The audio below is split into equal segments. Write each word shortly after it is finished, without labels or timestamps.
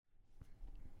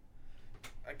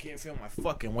can't feel my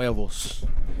fucking huevos.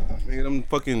 Nigga, them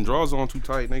fucking drawers on too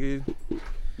tight, nigga.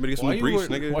 Better get some breeze,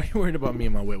 nigga. Why you worried about me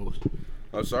and my huevos?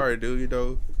 I'm sorry, dude. You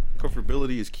know,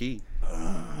 comfortability is key.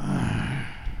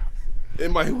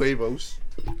 In my huevos.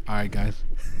 All right, guys.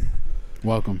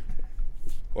 Welcome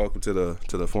to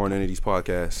the Foreign Entities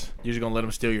Podcast. You're just gonna let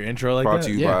him steal your intro like Brought that?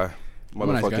 to you by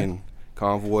motherfucking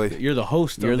Convoy. You're the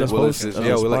host. You're the host.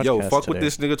 Yo, fuck what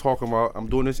this nigga talking about. I'm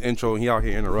doing this intro and he out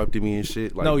here interrupting me and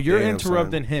shit. Like, no, you're damn,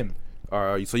 interrupting son. him. All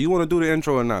right, so you want to do the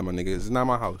intro or not, my nigga? It's not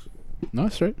my house. No,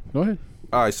 straight. Go ahead.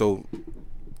 All right, so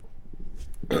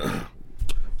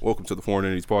welcome to the Foreign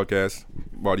Entities Podcast.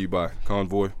 Brought to you by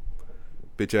Convoy,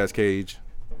 Bitch Ass Cage.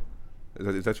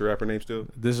 Is that your rapper name still?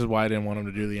 This is why I didn't want him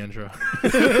to do the intro.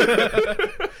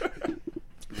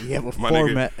 We have a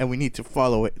format and we need to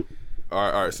follow it. All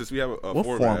right. Since we have a what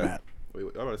format? Wait,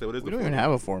 I'm about to say, what is we the don't even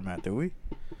have a format, do we?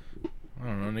 I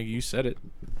don't know, nigga. You said it.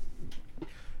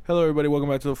 Hello, everybody. Welcome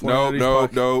back to the Foreign Entities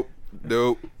Podcast.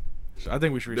 No. I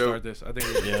think we should restart this.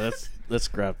 Let's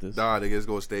scrap this. Nah, nigga, it's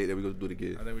gonna stay. Then we gonna do it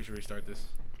again. I think we should restart this.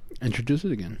 Introduce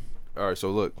it again. All right,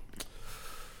 so look,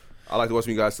 I'd like to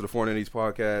welcome you guys to the Foreign Entities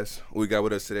Podcast. What we got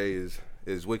with us today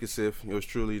is Wicked Sif, yours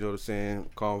truly, you know what I'm saying,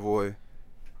 Convoy,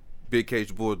 Big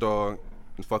Cage Bulldog,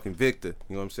 and fucking Victor,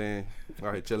 you know what I'm saying?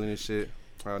 Out here chilling and shit.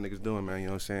 How niggas doing, man, you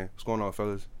know what I'm saying? What's going on,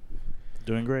 fellas?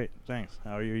 Doing great, thanks.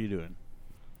 How are you doing?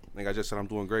 Nigga, I just said I'm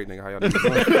doing great, nigga. How y'all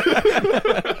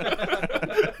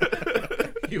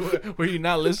doing? Were you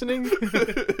not listening?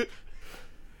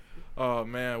 Oh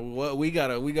man, we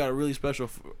got a really special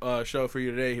show for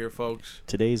you today here, folks.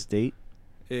 Today's date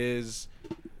is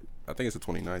I think it's the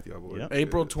 29th, y'all boy. Yep.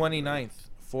 April 29th,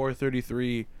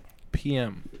 4:33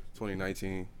 p.m.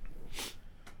 2019.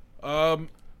 I'll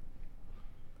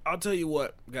tell you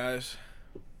what, guys.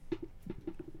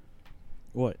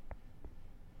 What?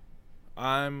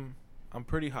 I'm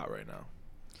pretty hot right now.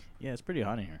 Yeah, it's pretty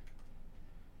hot in here.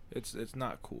 It's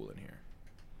not cool in here.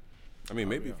 I mean,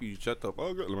 maybe if you shut the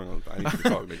fuck up. I need to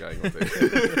talk, nigga. I ain't gonna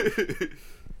say.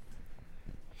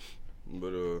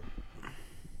 But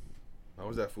how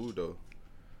was that food though?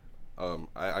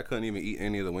 I couldn't even eat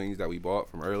any of the wings that we bought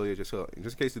from earlier, just in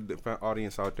case the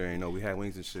audience out there ain't know we had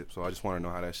wings and shit. So I just want to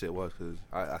know how that shit was, cause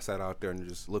I sat out there and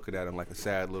just looking at him like a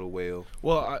sad little whale.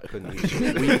 Well, I couldn't eat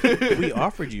shit. we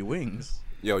offered you wings.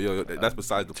 Yo, that's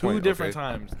besides the point. Two different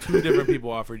times. Two different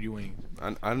people offered you wings.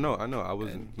 I know. I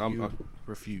wasn't. You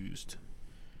refused.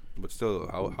 But still,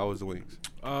 how was the wings?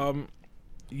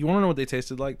 You want to know what they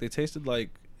tasted like? They tasted like.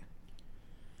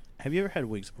 Have you ever had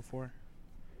wings before?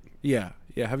 Yeah.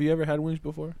 Have you ever had wings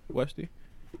before, Westey?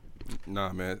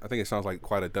 Nah, man. I think it sounds like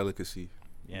quite a delicacy.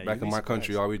 Yeah. Back in my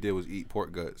country, all we did was eat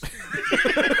pork guts.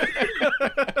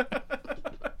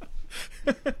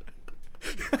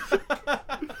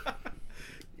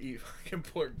 Eat fucking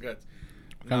pork guts.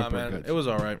 Kind Nah, of pork man, guts. it was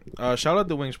all right. Shout out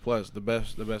to Wings Plus, the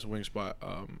best wing spot.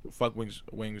 Fuck Wings.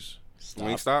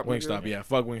 Wingstop. Wingstop, yeah.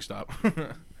 Fuck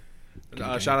Wingstop.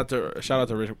 Shout out to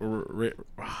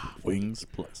Wings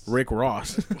Plus. Rick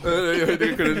Ross. They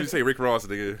couldn't even say Rick Ross,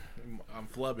 nigga. I'm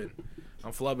flubbing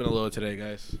a little today,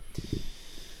 guys.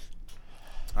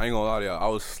 I ain't gonna lie to y'all. I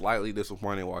was slightly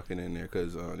disappointed walking in there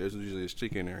because there's usually this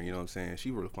chick in there. You know what I'm saying?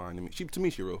 She real fine to me. She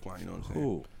real fine. You know what I'm saying?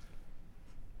 Ooh.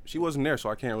 She wasn't there, so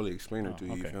I can't really explain her to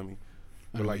you. Okay. You feel me?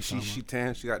 But like she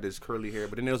tan, she got this curly hair.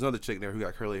 But then there was another chick there who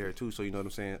got curly hair too. So you know what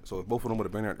I'm saying? So if both of them would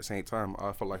have been there at the same time,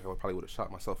 I felt like I probably would have shot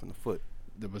myself in the foot.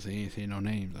 But he ain't saying no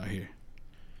names out here.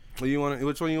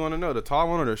 Which one you want to know? The tall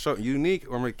one or the short? Unique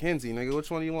or Mackenzie, nigga?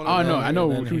 Which one do you want to know? Oh, no, I know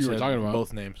And then who he you were said talking about.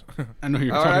 Both names. I know who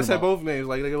you were All talking right, I about. said both names.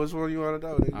 Like, nigga, which one you want to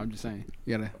know? Nigga? I'm just saying.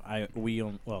 You gotta.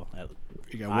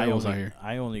 You got whales out here.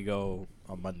 I only go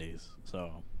on Mondays,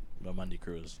 so the Monday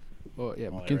cruise. Well, yeah,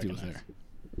 Well, I Mackenzie was recognize. there.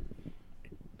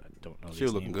 I don't know. She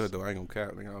was looking good though. I ain't gonna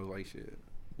cap. Nigga, I was like, shit.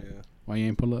 Yeah. Why you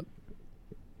ain't pull up?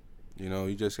 You know,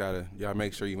 you just gotta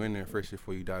make sure you in there first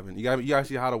before you dive in. You gotta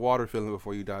see how the water feeling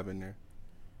before you dive in there.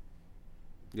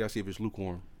 You gotta see if it's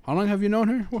lukewarm. How long have you known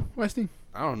her, Westey?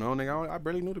 I don't know, nigga. I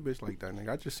barely knew the bitch like that, nigga.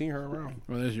 I just seen her around.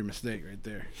 Well, there's your mistake right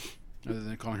there. Other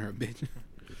than calling her a bitch.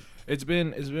 It's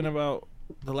been about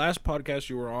the last podcast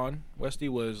you were on, Westey,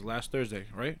 was last Thursday,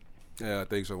 right? Yeah, I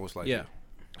think so. Most likely. Yeah.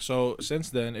 So since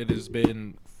then, it has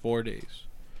been 4 days.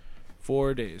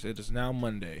 4 days. It is now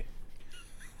Monday.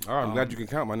 All right, I'm glad you can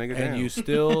count, my nigga. And Damn. you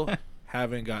still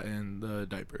haven't gotten the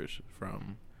diapers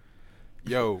from.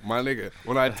 Yo, my nigga,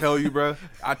 when I tell you, bro,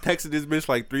 I texted this bitch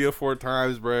like 3 or 4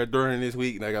 times, bro, during this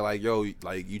week. Nigga, like, yo,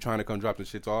 like, you trying to come drop the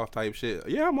shits off type shit.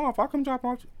 Yeah, I'm off. I'll come drop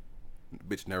off.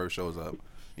 Bitch never shows up.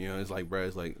 You know, it's like, bro,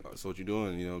 it's like, so what you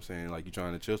doing? You know what I'm saying? Like, you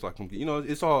trying to chill so I come, you know,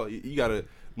 it's all, you got to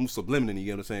move subliminally,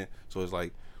 you know what I'm saying? So it's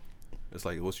like, It's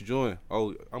like, what you doing?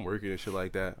 Oh, I'm working and shit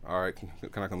like that. All right,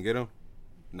 can I come get him?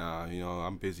 Nah,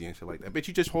 I'm busy and shit like that. Bitch,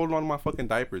 you just holding on to my fucking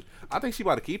diapers. I think she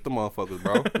about to keep the motherfuckers,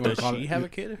 bro. Does she have a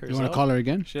kid herself? You want to call her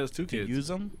again? She has 2 to kids. use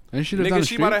them? Then she live down Nigga, the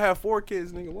she street. about to have 4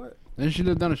 kids, nigga. What? Then she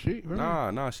live down the street. Bro.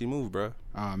 Nah, she moved, bro.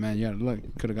 Oh man, yeah. Look,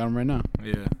 could have got him right now.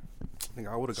 Yeah. Nigga,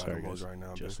 I would have got Sorry, those guys. right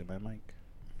now, Just bitch. in my mic.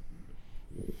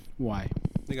 Why?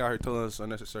 Nigga out here telling us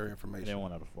unnecessary I didn't information.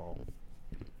 want her to fall.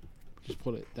 Just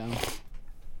pull it down.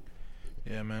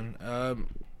 Yeah, man.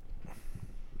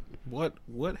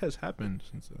 What has happened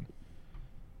since then?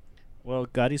 Well,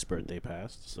 Goddy's birthday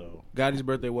passed, so Goddy's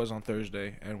birthday was on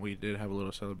Thursday, and we did have a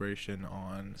little celebration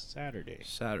on Saturday.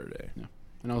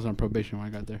 And I was on probation when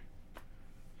I got there.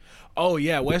 Oh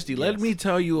yeah, Westey, let Yes. me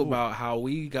tell you about how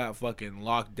we got fucking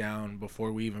locked down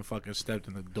before we even fucking stepped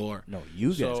in the door. No, you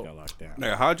guys So- got locked down.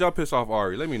 Nigga, how'd y'all piss off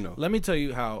Ari? Let me know. Let me tell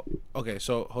you how. Okay,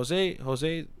 so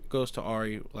Jose goes to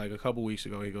Ari like a couple weeks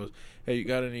ago. He goes, "Hey, you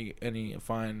got any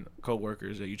fine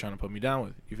coworkers that you trying to put me down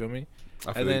with? You feel me?"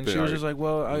 I feel And then you, she was Ari. just like,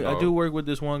 "Well, I No. do work with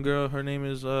this one girl. Her name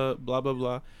is blah blah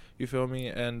blah. You feel me?"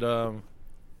 And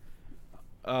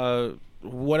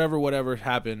whatever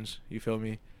happens, you feel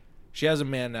me? She has a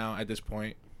man now at this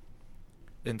point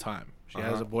in time. She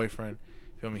has a boyfriend.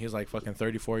 You feel me? He's like fucking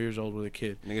 34 years old with a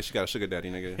kid. Nigga, she got a sugar daddy,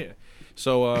 nigga. Yeah.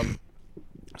 So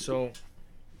so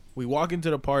we walk into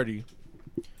the party,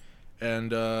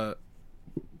 and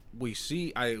we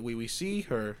see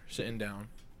her sitting down,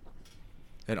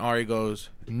 and Ari goes,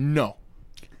 "No,"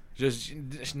 just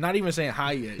not even saying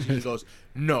hi yet. She just goes,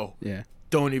 "No, Yeah.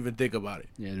 don't even think about it."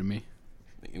 Yeah, to me.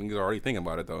 Niggas already thinking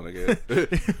about it though, nigga.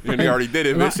 You nigga already did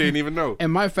it, but she didn't even know.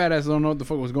 And my fat ass don't know what the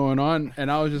fuck was going on. And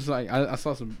I was just like, I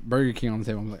saw some Burger King on the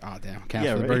table. I'm like, oh, damn,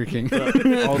 cancel the Burger King.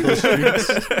 All those drinks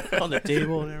on the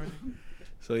table and everything.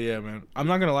 So yeah, man. I'm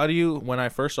not gonna lie to you. When I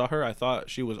first saw her, I thought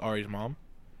she was Ari's mom.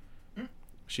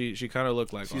 She kind of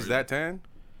looked like She's Ari. that tan?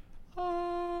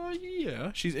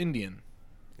 Yeah. She's Indian.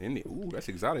 Indian. Ooh, that's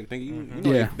exotic. Nigga, you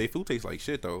know Yeah. they food tastes like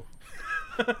shit though.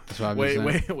 That's what I've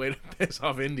been saying. Wait to piss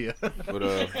off India. But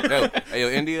hey, yo,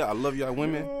 India, I love y'all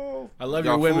women. I love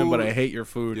Y'all your women, but food- I hate your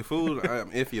food. Your food,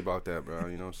 I'm iffy about that, bro.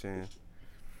 You know what I'm saying?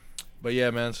 But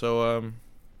yeah, man. So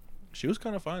she was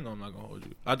kind of fine though. I'm not gonna hold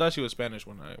you. I thought she was Spanish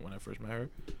when I first met her.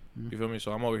 You feel me?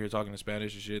 So I'm over here talking in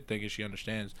Spanish and shit, thinking she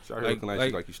understands. She already looking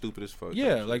like you stupid as fuck.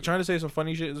 Yeah, like trying to say some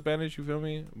funny shit in Spanish. You feel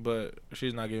me? But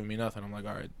she's not giving me nothing. I'm like,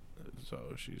 all right. So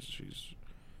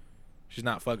she's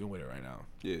not fucking with it right now.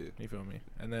 Yeah. You feel me?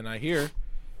 And then I hear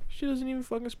she doesn't even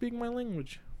fucking speak my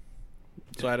language.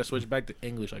 So I had to switch back to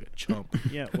English like a chump.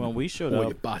 Yeah, when we showed Oh, up,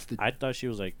 you bastard. I thought she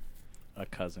was like a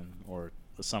cousin or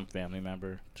some family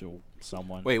member to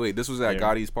someone. Wait, this was at Yeah.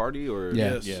 Goddy's party or?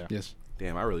 Yes. Yeah. Yes.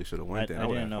 Damn, I really should have I went there.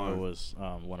 didn't know it was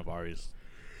one of Ari's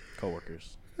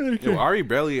coworkers. Yo, Ari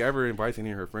barely ever invites any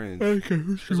of her friends.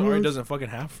 Because Ari doesn't fucking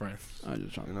have friends. I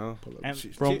just trying You to know? pull up. And She,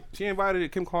 from she invited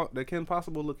that Kim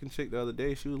Possible looking chick the other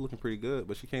day. She was looking pretty good,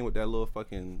 but she came with that little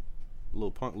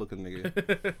punk looking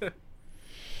nigga.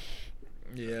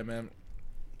 Yeah, man.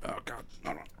 Oh God.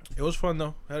 No. It was fun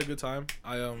though. I had a good time.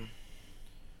 I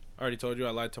already told you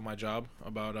I lied to my job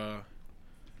about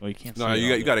well, you can't. No, say it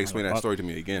you on got to the- explain on the that pod- story to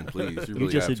me again, please. You You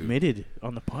really just have to. admitted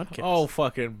on the podcast. oh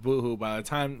fucking boohoo. By the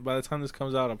time this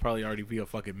comes out, I'll probably already be a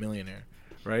fucking millionaire,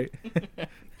 right?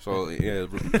 So yeah,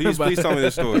 please tell me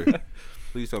this story.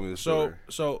 Please tell me this story.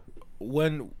 So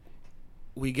when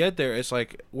we get there, it's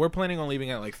like we're planning on leaving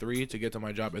at like 3 to get to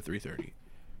my job at 3:30.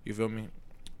 You feel me?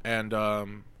 And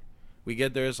we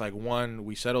get there, it's like 1.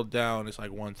 We settled down, it's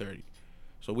like 1:30.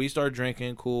 So we start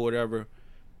drinking, cool, whatever.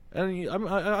 And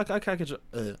I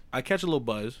catch a little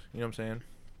buzz. You know what I'm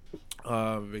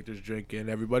saying? Victor's drinking,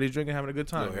 everybody's drinking, having a good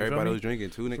time. Yo, you feel everybody me? was drinking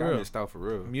too, nigga. For I real. missed out for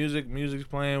real. Music's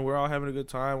playing. We're all having a good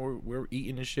time. We're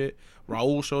eating and shit.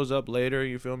 Raul shows up later.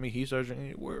 You feel me? He starts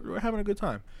drinking. We're having a good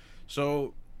time.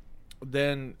 So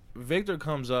then Victor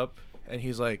comes up and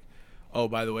he's like, "Oh,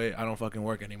 by the way, I don't fucking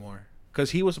work anymore."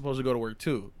 Because he was supposed to go to work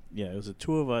too. Yeah, it was the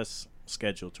two of us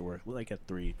scheduled to work like at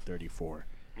 3:34.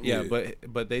 Yeah,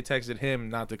 but they texted him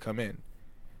not to come in.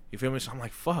 You feel me? So I'm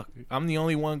like, fuck. I'm the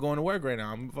only one going to work right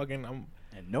now. I'm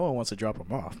And no one wants to drop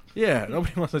him off. yeah.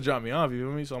 Nobody wants to drop me off. You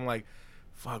feel me? So I'm like,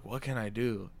 fuck. What can I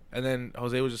do? And then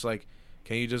Jose was just like,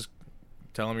 can you just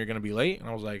tell him you're gonna be late? And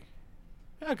I was like,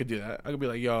 yeah, I could do that. I could be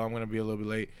like, yo, I'm gonna be a little bit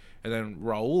late. And then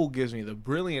Raul gives me the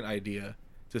brilliant idea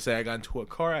to say I got into a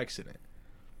car accident.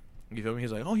 You feel me?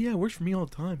 He's like, oh yeah, it works for me all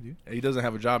the time, dude. And he doesn't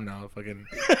have a job now. Fucking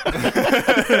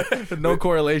no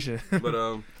correlation. But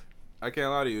I can't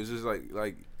lie to you. It's just like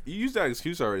you used that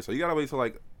excuse already, so you gotta wait till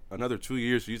like another 2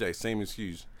 years to use that same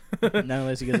excuse. Not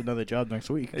unless he gets another job next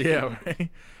week. Yeah, right.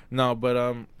 No,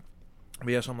 but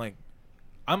yeah. So I'm like,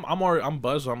 I'm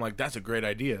buzzed. So I'm like, that's a great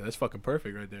idea. That's fucking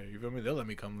perfect right there. You feel me? They'll let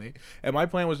me come late. And my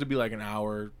plan was to be like an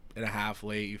hour and a half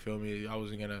late. You feel me? I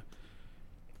wasn't gonna.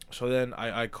 So then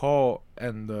I call,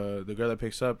 and the girl that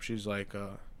picks up, she's like,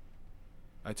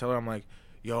 I tell her, I'm like,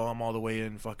 yo, I'm all the way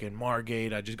in fucking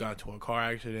Margate. I just got into a car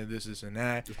accident. This and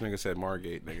that. This nigga said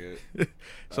Margate, nigga.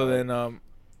 So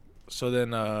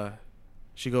then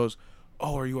she goes,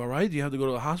 oh, are you all right? Do you have to go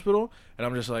to the hospital? And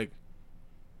I'm just like,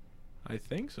 I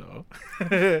think so.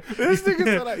 This nigga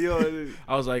said like, yo.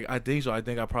 I was like, I think so. I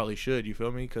think I probably should. You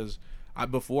feel me? Because I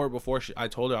told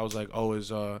her, I was like, oh,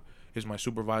 is my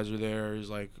supervisor there? Is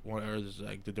like one, or is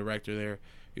like the director there?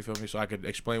 You feel me? So I could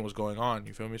explain what's going on.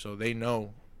 You feel me? So they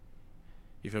know.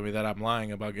 You feel me? That I'm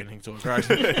lying about getting into a car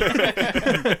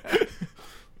accident.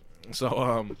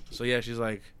 So yeah, she's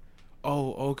like,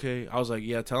 oh, okay. I was like,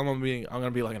 yeah, tell him I'm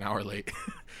gonna be like an hour late.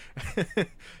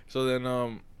 So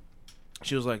then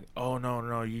she was like, oh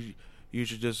no, you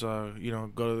should just go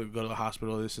to the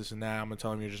hospital, this and that. I'm gonna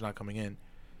tell him you're just not coming in.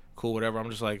 Cool, whatever. I'm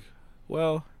just like,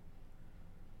 well,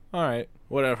 all right,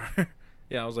 whatever.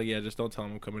 Yeah, I was like, yeah, just don't tell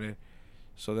him I'm coming in.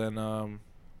 So then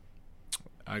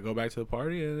I go back to the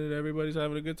party and everybody's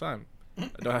having a good time. I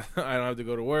don't have to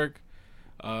go to work.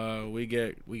 We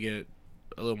get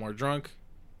a little more drunk.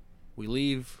 We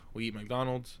leave. We eat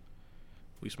McDonald's.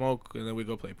 We smoke, and then we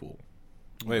go play pool.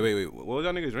 Wait. What was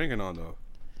y'all niggas drinking on though?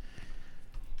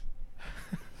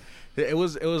 It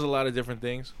was a lot of different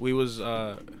things. We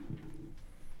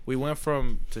went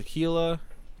from tequila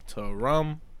to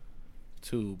rum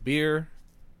to beer,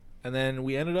 and then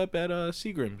we ended up at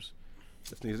Seagram's.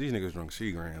 These niggas drunk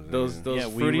Seagrams. Those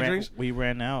fruity drinks. We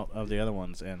ran out of the other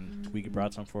ones, and we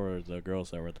brought some for the girls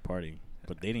that were at the party,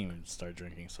 but they didn't even start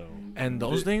drinking. So and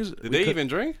those things. Did they even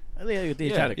drink? They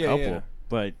tried a couple,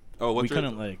 but we your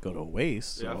couldn't let it go to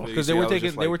waste. Because they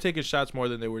were taking shots more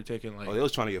than they were taking like. Oh, they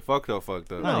was trying to get fucked up.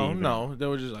 No, they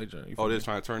were just like. Oh, they was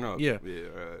trying to turn up. Yeah.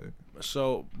 Right.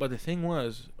 So, but the thing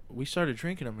was, we started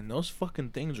drinking them, and those fucking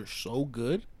things are so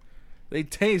good. They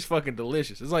taste fucking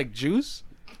delicious. It's like juice.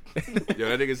 Yo,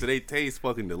 that nigga said they taste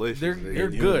fucking delicious. They're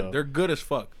good. Though. They're good as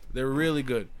fuck. They're really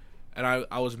good. And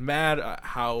I was mad at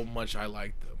how much I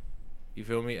liked them. You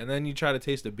feel me? And then you try to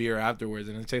taste the beer afterwards,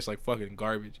 and it tastes like fucking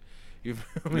garbage. You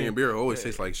feel me? Man, beer always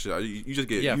tastes like shit. You just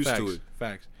get used to it.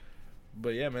 Facts.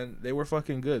 But yeah, man, they were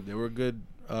fucking good. They were good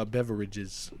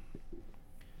beverages.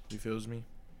 You feels me?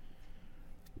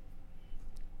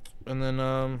 And then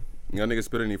y'all niggas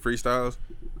spit any freestyles?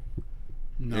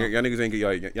 No. Y'all niggas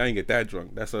ain't get that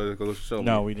drunk. That's what it goes to show.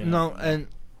 No, we didn't. No, and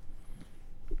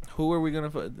who are we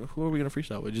gonna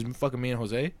freestyle with? Just fucking me and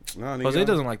Jose. Nah, nigga, Jose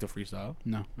doesn't like to freestyle.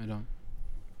 No, I don't.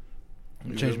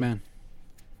 I'm a changed man.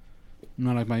 I'm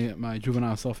not like my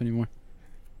juvenile self anymore.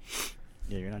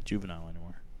 Yeah, you're not juvenile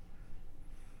anymore.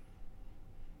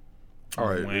 All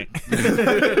right.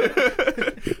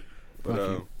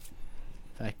 But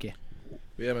Fuck yeah.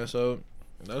 Yeah, man. So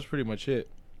that was pretty much it.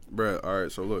 bruh, all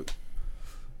right. So look,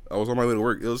 I was on my way to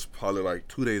work. It was probably like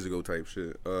 2 days ago type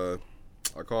shit.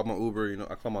 I called my Uber.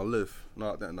 I called my Lyft.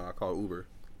 I called Uber.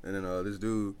 And then this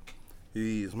dude,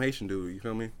 he's a Haitian dude. You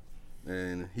feel me?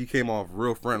 And he came off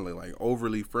real friendly, like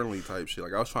overly friendly type shit.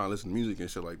 Like I was trying to listen to music and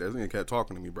shit like that. This nigga kept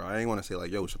talking to me, bro. I ain't want to say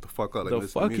like, yo, shut the fuck up. Like, The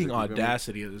listen to fucking music,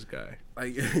 audacity of this guy.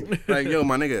 like yo,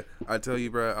 my nigga. I tell you,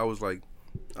 bro. I was like,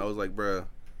 bro.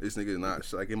 This nigga is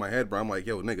not like in my head, bro. I'm like,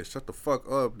 yo, nigga, shut the fuck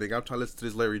up, nigga. I'm trying to listen to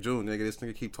this Larry June, nigga. This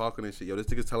nigga keep talking and shit. Yo, this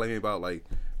nigga's telling me about like,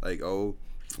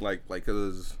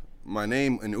 cause my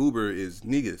name in Uber is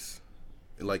Negus,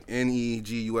 like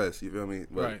Negus. You feel me?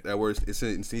 But right. that word, it's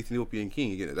Ethiopian king.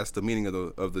 You get it? That's the meaning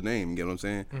of the name. You get what I'm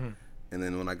saying? Mm-hmm. And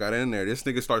then when I got in there, this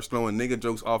nigga starts throwing nigga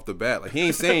jokes off the bat. Like he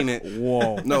ain't saying it.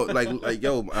 Whoa. No, like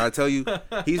yo, I tell you,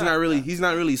 he's not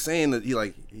really saying that.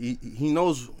 He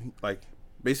knows like.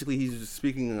 Basically, he's just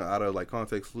speaking out of like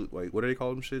context. Like, what do they call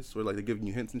them shits? Where like they're giving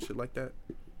you hints and shit like that.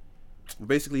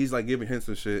 Basically, he's like giving hints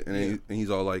and shit, and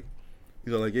he's all like,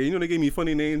 yeah, they gave me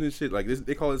funny names and shit. Like this,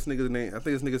 they call this nigga's name. I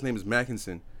think this nigga's name is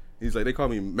Mackinson. He's like, they call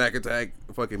me Mac Attack,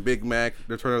 fucking Big Mac,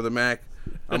 the Return of the Mac.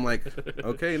 I'm like,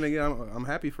 okay, nigga, I'm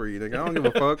happy for you, nigga. I don't give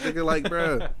a fuck, nigga. Like,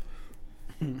 bruh.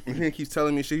 And he keeps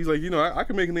telling me shit. He's like, I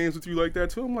can make names with you like that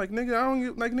too. I'm like, nigga, I don't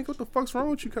get like, nigga, what the fuck's wrong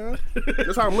with you, cuz?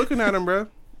 That's how I'm looking at him, bruh.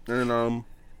 And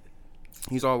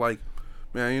he's all like,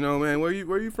 man, man, where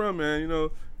you from, man?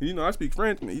 I speak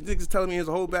French. Man, he just telling me his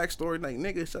whole backstory. Like,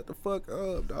 nigga, shut the fuck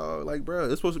up, dog. Like, bro,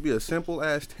 it's supposed to be a simple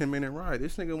ass 10-minute ride.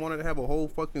 This nigga wanted to have a whole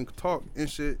fucking talk and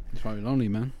shit. He's probably lonely,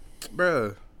 man.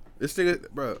 Bro, this nigga,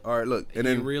 bro. All right, look, and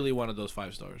he then really wanted those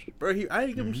 5 stars, bro. I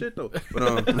ain't give him shit though.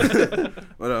 But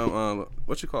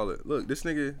what you call it? Look, this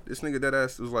nigga dead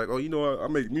ass was like, oh, I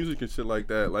make music and shit like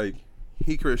that. Like.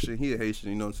 he Christian, he a Haitian,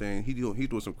 you know what I'm saying? He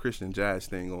doing some Christian jazz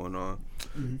thing going on.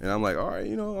 And I'm like, all right,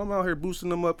 you know, I'm out here boosting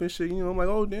them up and shit, you know. I'm like,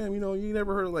 oh damn, you know, you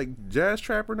never heard of like jazz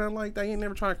trap or nothing like that. You ain't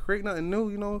never trying to create nothing new,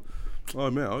 you know.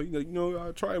 Oh man, you know,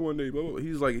 I'll try it one day. But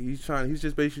he's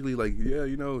just basically like, yeah,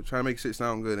 you know, trying to make shit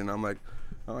sound good. And I'm like,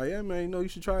 oh yeah, man, you know, you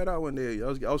should try it out one day.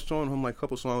 I was showing him like a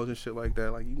couple songs and shit like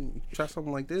that. Like, you try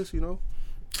something like this, you know.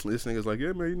 This nigga's like,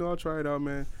 yeah, man, you know, I'll try it out,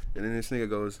 man. And then this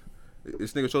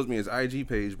nigga shows me his IG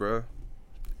page, bro.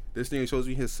 This nigga shows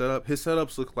me his setup. His setup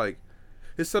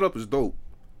is dope,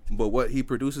 but what he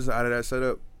produces out of that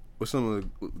setup was some of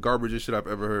the garbagest shit I've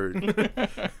ever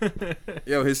heard.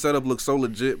 Yo, his setup looks so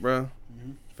legit, bro.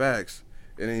 Facts.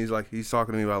 And then he's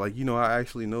talking to me about like, you know, I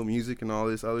actually know music and all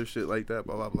this other shit like that,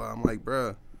 blah blah blah. I'm like,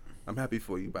 bro, I'm happy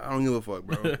for you, but I don't give a fuck,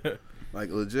 bro. Like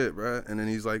legit, bro. And then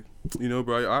he's like, you know,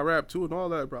 bro, I rap too and all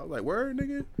that, bro. I was like, word,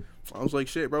 nigga. I was like,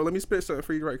 shit, bro. Let me spit something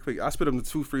for you right quick. I spit him the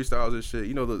 2 freestyles and shit.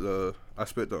 You know I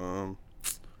spit the one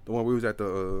where we was at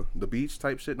the beach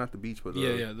type shit, not the beach, but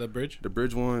the bridge. The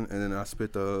bridge one, and then I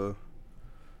spit the.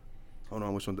 Hold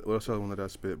on, which one? What else other one did I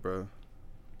spit, bro?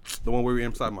 The one where we were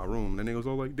inside my room. And then they was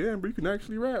all like, damn, bro, you can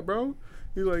actually rap, bro.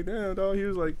 He was like, damn, dog. He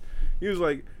was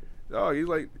like, dog. He's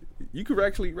like, you could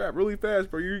actually rap really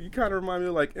fast, bro. You kind of remind me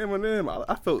of like Eminem.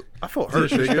 I felt hurt,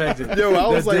 nigga. Yo, I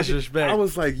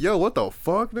was like, yo, what the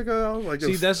fuck, nigga? I was like,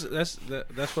 see,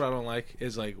 that's what I don't like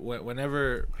is like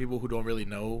whenever people who don't really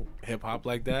know hip hop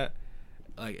like that,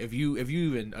 like if you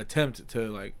even attempt to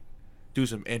like do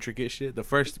some intricate shit, the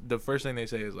first thing they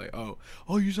say is like, oh,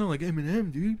 you sound like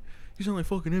Eminem, dude. You sound like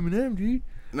fucking Eminem, dude.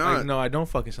 Nah, like, no, I don't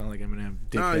fucking sound like Eminem.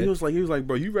 Dickhead. Nah, he was like,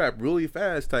 bro, you rap really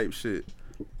fast, type shit.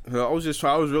 I was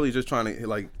really just trying to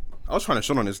like, I was trying to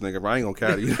shit on this nigga, bro. I ain't gonna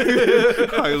caddy.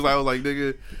 I was like,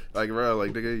 nigga, like, bro,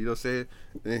 like, nigga, you know what I'm saying?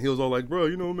 And he was all like, bro,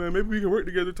 you know, man, maybe we can work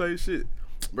together, type shit.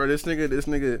 Bro, this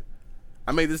nigga,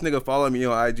 I made this nigga follow me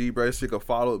on IG, bro. This nigga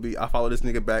followed me. I follow this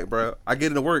nigga back, bro. I get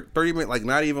into work 30 minutes, like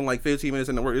not even like 15 minutes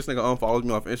into work. This nigga unfollows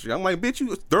me off Instagram. I'm like, bitch,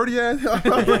 you dirty ass.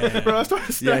 Bro, I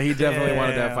started yeah, he definitely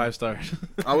wanted that 5 stars.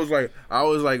 I was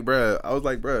like,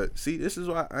 bro. See, this is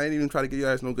why I ain't even try to give you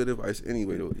guys no good advice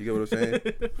anyway, though. You get what I'm saying?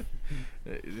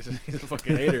 He's a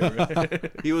fucking hater, bro.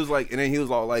 He was like, and then he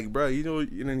was all like, bro, you know,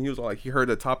 and then he was all like, he heard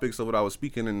the topics of what I was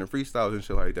speaking in the freestyles and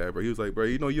shit like that, bro. He was like, bro,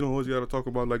 you don't always gotta talk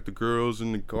about like the girls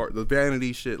and the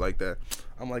vanity shit like that.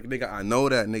 I'm like, nigga, I know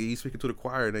that, nigga. He's speaking to the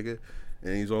choir, nigga.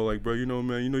 And he's all like, bro, you know,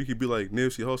 man, you know, you could be like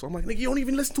Nipsey Hussle. I'm like, nigga, you don't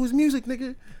even listen to his music,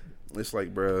 nigga. It's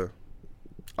like, bro,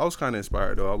 I was kind of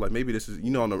inspired though. I was like, maybe this is, you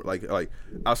know, on the, like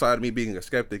outside of me being a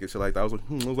skeptic and shit like that, I was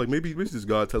like, maybe this is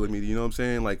God telling me, you know what I'm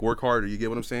saying? Like, work harder. You get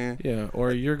what I'm saying? Yeah.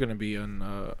 Or you're gonna be an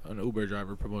Uber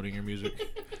driver promoting your music,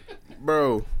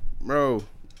 bro.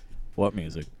 What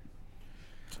music?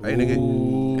 Hey,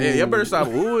 nigga. Hey, y'all better stop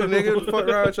wooing, nigga. Fuck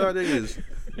around with y'all niggas.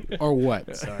 Or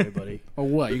what? Sorry, buddy. Or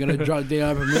what? You gonna drop day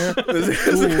out premiere?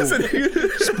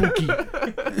 Spooky.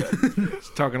 He's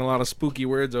talking a lot of spooky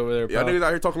words over there, y'all niggas out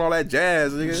here talking all that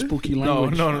jazz, nigga. Spooky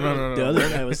language. No. The other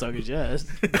guy was talking jazz.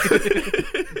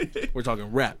 We're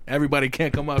talking rap. Everybody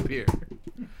can't come up here.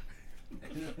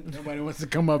 Nobody wants to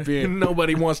come up here.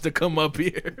 Nobody wants to come up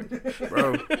here,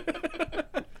 bro.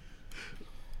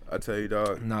 I tell you,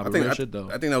 dog. Nah, but real shit though.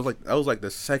 I think that was like the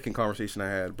second conversation I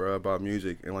had, bro, about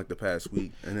music in like the past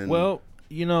week. And then, well,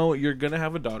 you know, you're gonna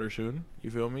have a daughter soon.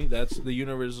 You feel me? That's the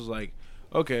universe is like,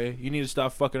 okay, you need to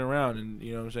stop fucking around and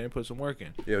you know what I'm saying, put some work in.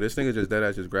 Yeah, this nigga just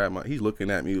deadass just grabbed my. He's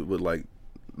looking at me with like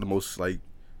the most like,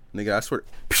 nigga, I swear.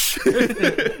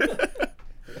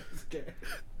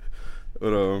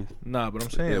 But nah, but I'm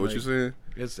saying, yeah, what like, you saying?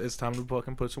 It's time to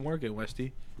fucking put some work in,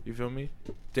 Westey. You feel me?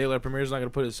 Daylight Premier's not gonna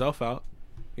put itself out.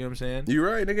 You know what I'm saying? You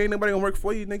right, nigga. Ain't nobody gonna work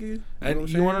for you, nigga. And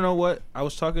you want to know what? I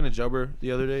was talking to Jubber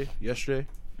yesterday,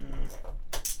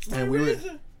 and we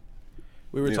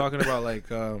were talking about like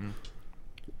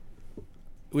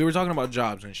we were talking about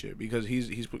jobs and shit because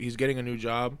he's getting a new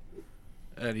job,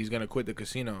 and he's gonna quit the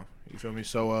casino. You feel me?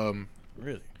 So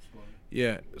really,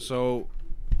 yeah. So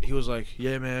he was like,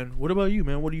 yeah, man. What about you,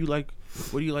 man? What do you like?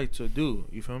 What do you like to do?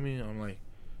 You feel me? I'm like,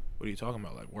 what are you talking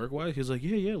about? Like work wise? He's like,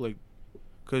 yeah, like.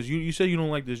 Cause you said you don't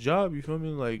like this job, you feel me?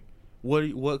 Like,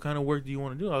 what kind of work do you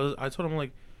want to do? I told him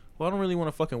like, well, I don't really want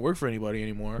to fucking work for anybody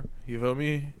anymore. You feel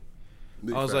me?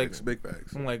 Big I was facts, like, big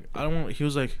facts. I'm like, I don't want. He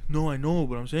was like, no, I know,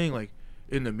 but I'm saying like,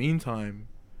 in the meantime,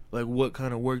 like, what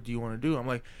kind of work do you want to do? I'm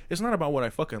like, it's not about what I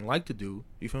fucking like to do.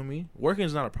 You feel me? Working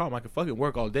is not a problem. I can fucking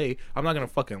work all day. I'm not gonna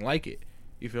fucking like it.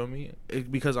 You feel me?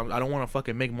 Because I don't want to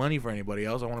fucking make money for anybody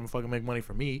else. I want to fucking make money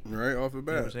for me. Right off the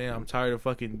bat. You know what I'm saying? I'm tired of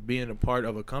fucking being a part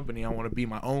of a company. I want to be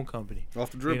my own company. Off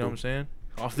the dribble. You know what I'm saying?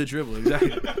 Off the dribble,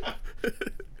 exactly.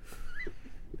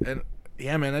 And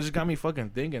yeah, man, that just got me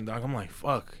fucking thinking, dog. I'm like,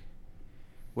 fuck.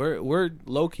 We're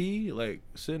low key like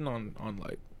sitting on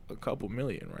like a couple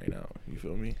million right now. You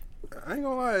feel me? I ain't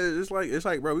gonna lie. It's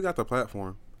like, bro, we got the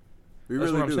platform. We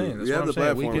That's really what I'm do. saying. That's We what have I'm the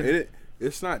saying. platform.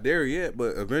 It's not there yet,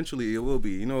 but eventually it will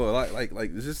be. You know, like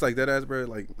it's just like that ass, bro.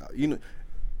 Like, you know,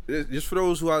 just for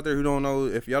those who out there who don't know,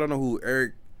 if y'all don't know who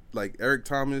Eric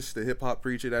Thomas, the hip hop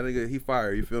preacher, that nigga, he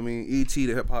fire. You feel me? E.T.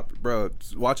 the hip hop, bro.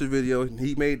 Watch his video.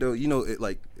 He made the, you know, it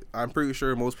like. I'm pretty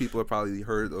sure most people have probably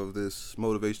heard of this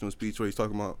motivational speech where he's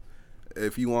talking about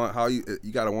if you want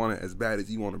you gotta want it as bad as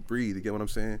you want to breathe. You get what I'm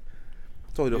saying?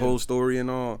 Told you the whole story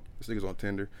and all. This nigga's on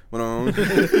Tinder, but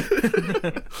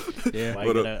yeah, why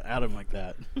you gotta out him like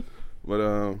that?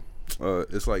 But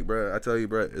it's like, bro, I tell you,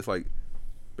 bro, it's like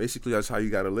basically that's how you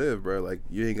gotta live, bro. Like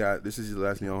you ain't got, this is the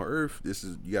last thing on earth.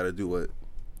 You gotta do what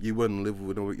you wouldn't live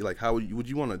with. Like how would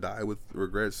you want to die with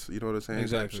regrets? You know what I'm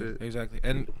saying? Exactly.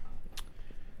 And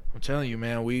I'm telling you,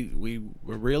 man, we're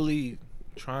really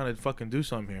trying to fucking do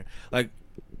something here. Like,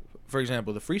 for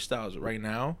example, the freestyles right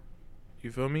now,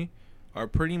 you feel me, are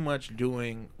pretty much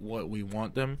doing what we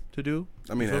want them to do.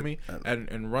 I mean, you feel me,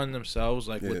 and run themselves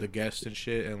like with the guests and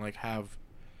shit, and like have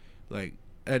like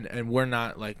and we're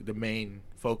not like the main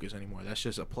focus anymore. That's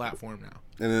just a platform now.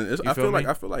 And then I feel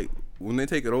like when they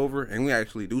take it over and we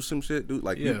actually do some shit, we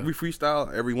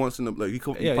freestyle every once in a like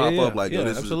pop up like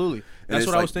this absolutely. That's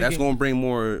what I was thinking. That's gonna bring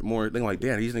more thing like,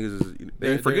 damn, these niggas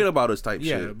they forget about us type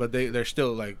shit. Yeah, but they're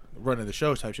still like running the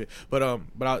shows type shit. But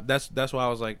that's why I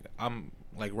was like, I'm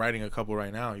like writing a couple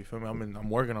right now. You feel me? I'm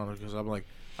working on it because I'm like,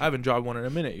 I haven't dropped one in a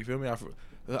minute. You feel me?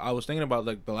 I was thinking about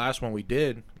like the last one we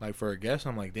did like for a guest.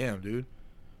 I'm like, damn, dude.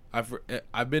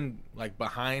 I've been like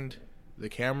behind the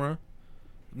camera,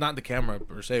 not the camera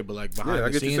per se, but like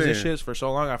behind the scenes and shit for so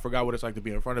long. I forgot what it's like to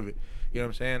be in front of it. You know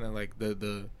what I'm saying? And like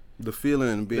the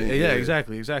feeling being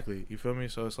exactly. You feel me?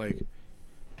 So it's like,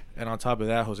 and on top of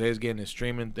that, Jose's getting his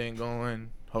streaming thing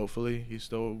going. Hopefully, he's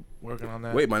still working on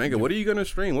that. Wait, my nigga, what are you gonna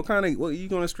stream? What are you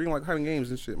gonna stream? Like kind of games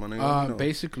and shit, my nigga? You know?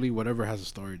 Basically whatever has a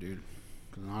story, dude.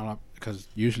 Because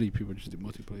usually people just do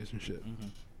multiplayer and shit. Mm-hmm.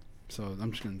 So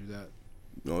I'm just gonna do that.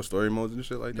 No story modes and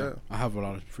shit like that. I have a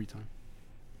lot of free time.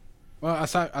 Well,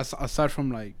 aside from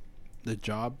like the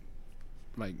job,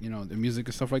 like, you know, the music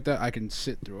and stuff like that, I can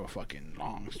sit through a fucking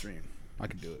long stream. I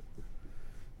can do it.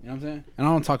 You know what I'm saying? And I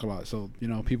don't talk a lot, so, you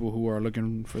know, people who are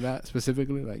looking for that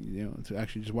specifically, like, you know, to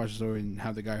actually just watch the story and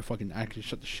have the guy fucking actually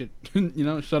shut the shit, you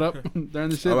know, shut up during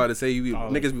the shit. I'm about to say,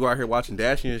 niggas be out here watching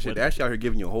Dashy and shit. Dashy out here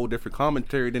giving you a whole different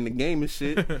commentary than the game and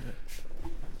shit.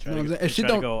 If shit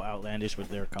don't go outlandish with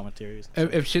their commentaries.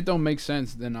 If shit don't make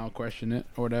sense, then I'll question it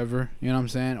or whatever. You know what I'm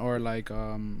saying? Or like,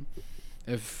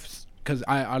 because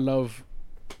I love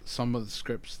some of the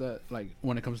scripts that, like,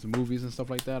 when it comes to movies and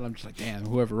stuff like that, I'm just like, damn,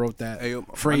 whoever wrote that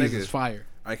phrase is fire.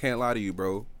 I can't lie to you,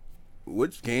 bro.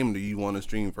 Which game do you want to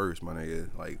stream first, my nigga?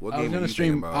 Like, what game are you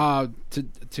stream about?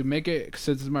 To make it,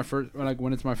 since it's my first, like,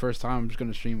 when it's my first time, I'm just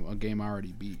gonna stream a game I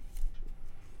already beat.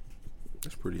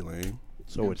 That's pretty lame.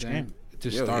 So which game? To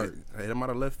start. Hey, I'm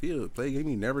out of left field. Play a game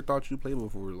you never thought you played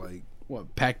before. Like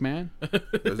what? Pac-Man?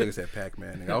 Those niggas said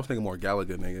Pac-Man. Nigga. I was thinking more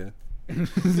Galaga,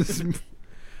 nigga.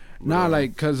 Nah,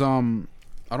 like, cause I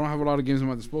don't have a lot of games at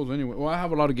my disposal anyway. Well, I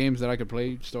have a lot of games that I could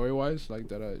play story wise, like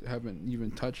that I haven't even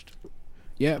touched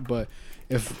yet. But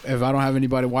if I don't have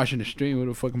anybody watching the stream, what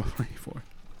the fuck am I playing for?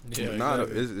 Yeah,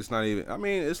 it's not even. I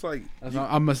mean, it's like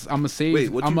I'm a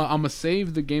save. Wait, I'm a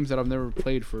save the games that I've never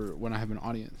played for when I have an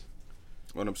audience.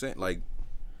 What I'm saying, like,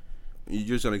 you're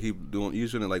just gonna keep doing. You're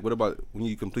just gonna, like, what about when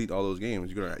you complete all those games?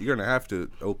 You're gonna have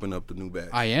to open up the new batch.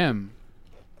 I am.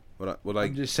 But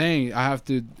like, I'm just saying, I have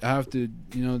to.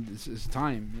 You know, it's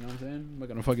time. You know what I'm saying? I'm not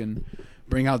gonna fucking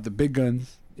bring out the big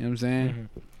guns. You know what I'm saying?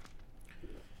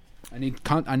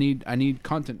 Mm-hmm. I need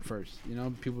content first. You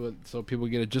know, so people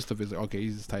get a gist of it. It's like, okay,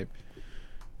 he's this type.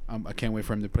 I can't wait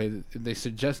for him to play. They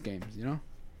suggest games. You know.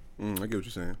 I get what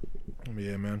you're saying.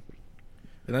 Yeah, man.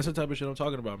 And that's the type of shit I'm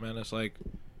talking about, man. It's like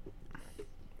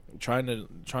trying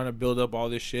to build up all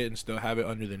this shit and still have it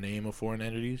under the name of foreign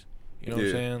entities. You know what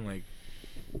I'm saying? Like,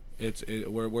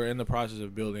 we're in the process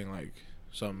of building like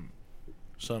some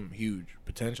huge,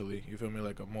 potentially, you feel me,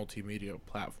 like a multimedia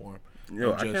platform.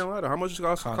 Yo, I can't lie to how much it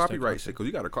costs to copyright shit, because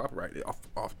you got to copyright it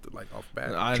off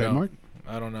bat. I trademark?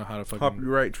 I don't know how to fucking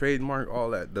copyright, trademark,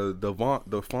 all that.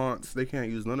 The fonts, they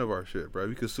can't use none of our shit, bro.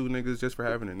 We could sue niggas just for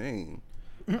having a name.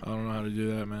 I don't know how to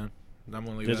do that, man. I'm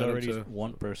gonna leave There's that already to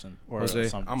one person or Jose.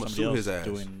 somebody else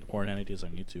doing foreign entities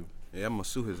on YouTube. Yeah, I'm gonna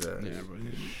sue his ass. Yeah, bro.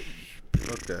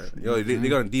 Fuck that. Yo, they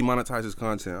gonna demonetize his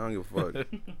content. I don't give a fuck.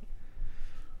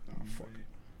 Fuck.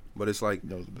 But it's like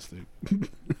that was a mistake.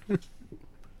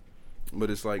 But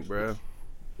it's like, bruh,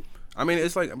 I mean,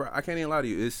 it's like, bro, I can't even lie to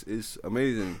you. It's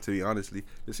amazing, to be honestly,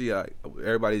 to see how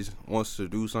everybody wants to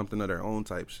do something of their own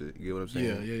type shit. You get what I'm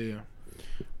saying? Yeah.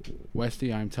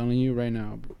 Westey, I'm telling you right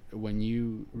now, whenever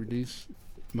you release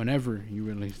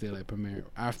Daylight Premiere,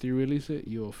 after you release it,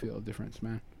 you will feel a difference,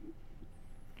 man.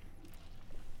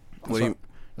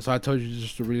 So I told you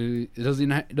just to really. It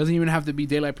doesn't even have to be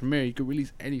Daylight Premiere. You could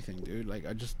release anything, dude. Like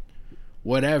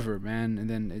whatever, man. And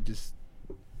then it just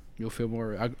you'll feel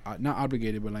more not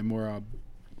obligated, but like more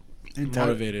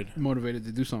motivated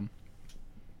to do something.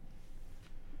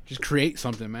 Just create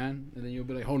something, man, and then you'll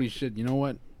be like, holy shit, you know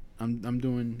what? I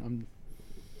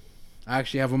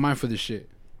actually have a mind for this shit.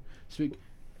 The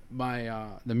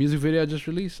music video I just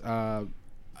released,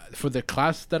 for the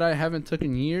class that I haven't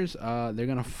taken in years, they're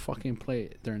gonna fucking play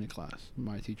it during the class.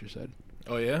 My teacher said.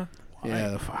 Oh yeah.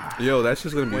 Yeah. Yo, that's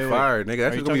just gonna be fire, nigga.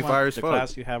 That's just gonna be fire as fuck. The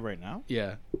class you have right now?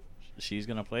 Yeah. She's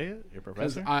gonna play it. Your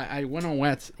professor? I went on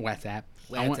WhatsApp.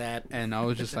 And I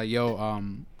was just like, yo,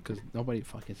 because nobody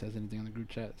fucking says anything on the group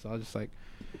chat. So I was just like,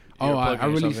 I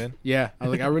released. Yeah, I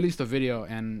was like, I released a video,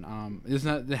 and it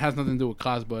has nothing to do with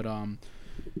class, but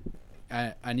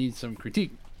I need some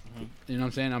critique. Mm-hmm. You know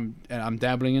what I'm saying? I'm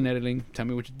dabbling in editing. Tell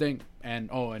me what you think.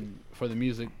 And for the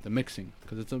music, the mixing,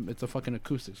 because it's a fucking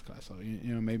acoustics class. So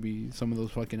you know, maybe some of those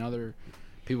fucking other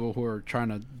people who are trying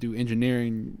to do audio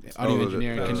engineering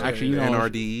can actually, you know,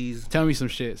 NRDs. Tell me some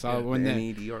shit. So I went there,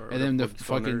 and then the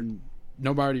fucking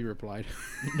nobody replied.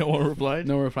 No one replied.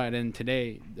 No reply. And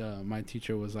today, my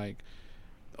teacher was like,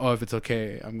 "Oh, if it's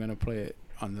okay, I'm gonna play it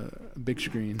on the big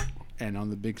screen and on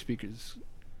the big speakers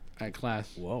at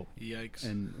class." Whoa! Yikes!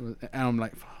 And I'm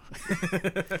like, fuck.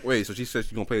 Wait, so she said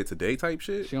she's gonna play it today, type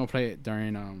shit? She's gonna play it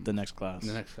during the next class.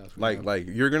 Like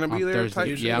you're gonna be there, Thursday. type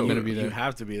Yeah, shit? I'm gonna be there. You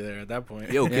have to be there at that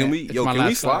point. Yo, can we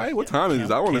slide? What time is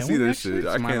it? I want to see this shit.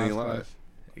 I can't even lie.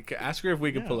 Ask her if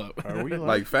we can pull up. Are we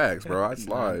like facts, bro? I'd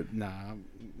slide. Nah.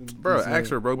 Bro,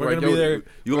 ask her, bro. We're gonna be there.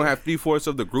 You gonna have 3/4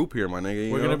 of the group here, my nigga.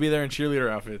 We're gonna be there in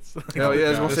cheerleader outfits. Hell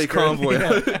yeah, it's gonna say convoy.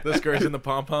 The skirts and the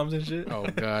pom poms and shit. Oh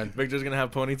god. Victor's gonna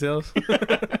have ponytails,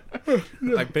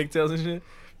 like pigtails and shit.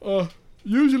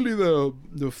 Usually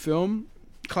the film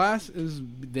class is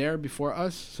there before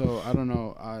us, so I don't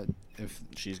know if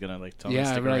she's gonna like tell me. Yeah,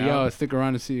 stick like, around. yo, stick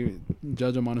around to see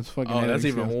judge him on his fucking. Oh, that's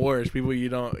even skills. worse. People you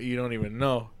don't even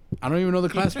know. I don't even know the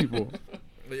class people.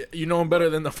 You know them better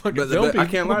than the fucking film people. I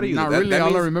can't lie to you. Not really.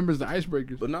 All I remember is the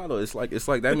icebreakers. But no, though, it's like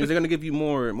that means they're gonna give you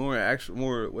more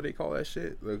what they call that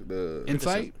shit? The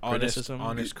insight,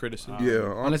 honest criticism.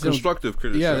 Constructive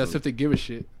criticism. Yeah, that's if they give a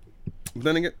shit. But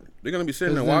then again, they're gonna be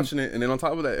sitting there watching it, and then on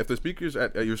top of that, if the speakers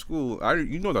at your school,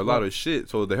 you know they're loud as shit,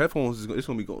 so the headphones it's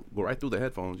gonna be go right through the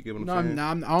headphones. You get what I'm saying?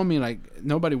 I don't mean like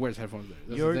nobody wears headphones there.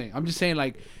 That's the thing. I'm just saying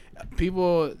like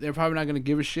people, they're probably not gonna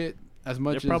give a shit as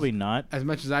much. They're probably not as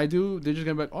much as I do. They're just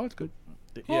gonna be like, oh, it's good.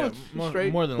 Yeah,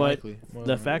 more than likely.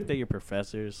 The fact that your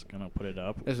professor's gonna put it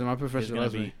up. Listen, my professor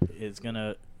loves me. It's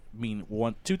gonna mean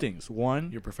two things.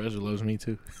 One, your professor loves me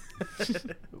too.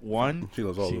 One, she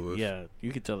loves all of us. Yeah,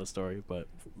 you could tell the story, but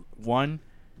one,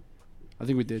 I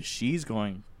think we did. She's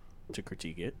going to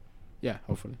critique it. Yeah,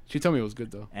 hopefully. She told me it was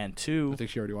good though. And two, I think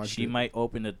she already watched it. She might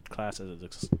open the class as a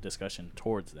discussion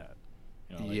towards that.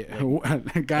 You know,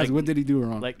 like, guys, what did he do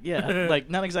wrong? Like, yeah, like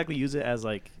not exactly use it as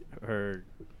like her.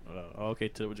 Okay,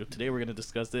 today we're gonna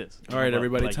discuss this. All right,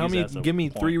 everybody, give me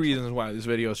 3 reasons why this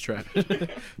video is trash.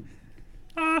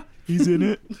 He's in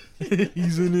it.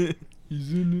 He's in it.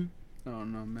 I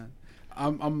don't know, man.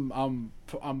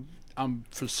 I'm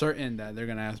for certain that they're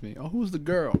gonna ask me, "Oh, who's the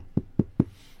girl?"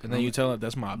 And then you tell them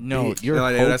that's my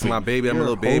that's my baby. I'm a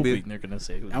little baby. They're gonna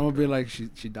say, I'm gonna be like, she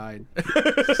died.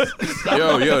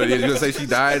 yo, you're gonna say she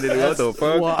died? And what the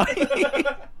fuck? Why?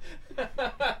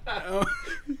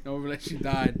 No, like she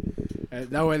died.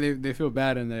 That way they feel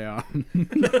bad and they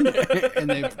and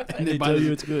they buy tell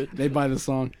you it's good. They buy the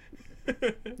song,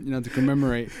 to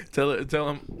commemorate. Tell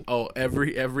them. Oh,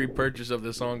 every purchase of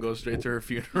the song goes straight to her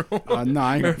funeral. No,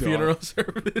 I ain't her funeral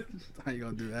service. How you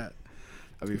gonna do that?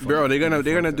 Bro, they're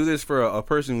gonna do this for a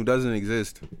person who doesn't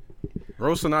exist.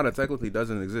 Rose Sonata technically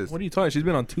doesn't exist. What are you talking? She's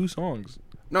been on 2 songs.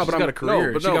 No, she's but got a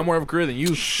career. She got more of a career than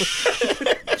you.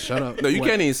 Shut up. No, you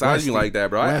can't even size me like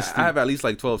that, bro. I have at least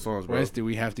like 12 songs, bro. Westey,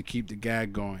 we have to keep the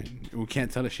gag going. We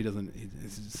can't tell if she doesn't.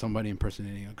 It's somebody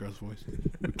impersonating a girl's voice.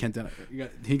 We can't tell.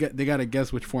 They got to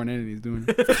guess which foreign entity he's doing.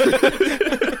 I'll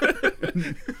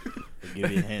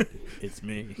give you a hint. It's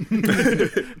me.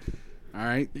 All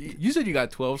right. You said you got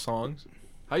 12 songs.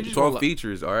 How you just 12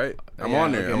 features, all right? I'm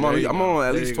on there. Okay, I'm on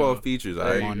at least 12 features, all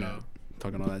right? I'm on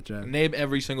talking all that jazz. Name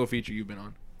every single feature you've been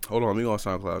on. Hold on, let me go on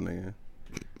SoundCloud, nigga.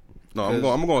 No, I'm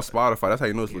going on Spotify. That's how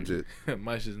you know it's legit.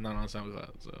 My shit's not on SoundCloud,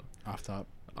 so off top.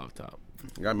 Off top.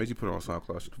 Gotta make you put it on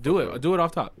SoundCloud. Shut the Do fuck it. up. Do it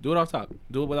off top. Do it off top.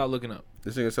 Do it without looking up.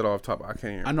 This nigga said off top. I can't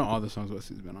hear. I know all the songs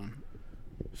Westey's been on.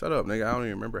 Shut up, nigga. I don't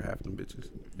even remember half them bitches.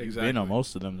 Exactly. You know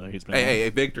most of them that he's been. Hey,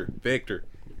 Victor.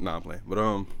 Nah, I'm playing. But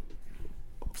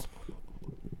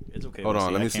It's okay. hold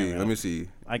on. Let Let me see.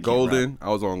 I can't Golden. I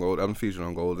was on Gold. I'm featured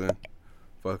on Golden.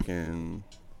 Fucking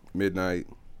Midnight.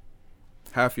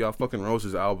 Half y'all fucking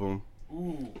Rose's album.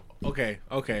 Ooh. Okay.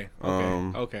 Okay.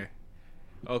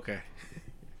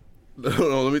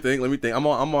 No, let me think. I'm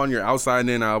on your Outside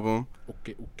In album.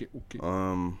 Okay.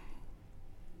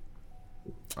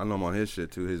 I know I'm on his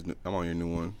shit too. I'm on your new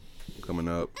one coming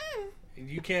up.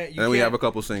 You can't. And we have a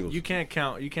couple singles. You can't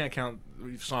count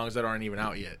songs that aren't even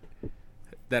out yet,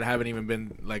 that haven't even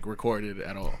been like recorded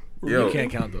at all. Yo, you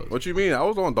can't count those. What you mean? I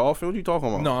was on Dolphin. What you talking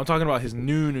about? No, I'm talking about his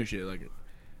new shit. Like,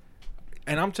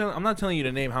 and I'm not telling you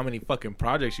to name how many fucking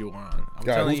projects you were on.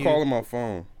 God, who's calling my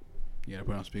phone? You gotta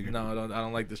put it on speaker. No, I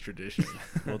don't like this tradition.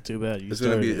 Well, too bad. It's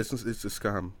gonna be. It's a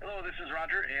scam. Hello, this is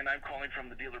Roger, and I'm calling from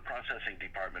the dealer processing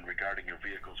department regarding your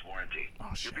vehicle's warranty. Oh,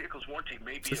 shit. Your vehicle's warranty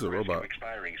may be This is at a risk robot. of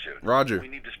expiring soon. Roger. We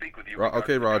need to speak with you.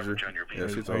 Okay, Roger. On your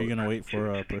Yes, vehicle. it's Are you all. gonna wait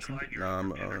for a person? Nah,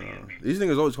 these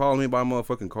niggas always calling me by my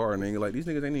motherfucking car, nigga. Like these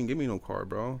niggas ain't even give me no car,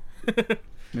 bro.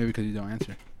 Maybe because you don't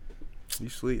answer. You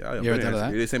sleep? You ever thought of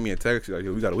that? They sent me a text like,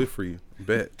 "Yo, we got a whip for you."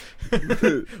 Bet.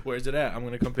 Where's it at? I'm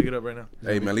gonna come pick it up right now.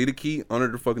 Hey man, leave the key under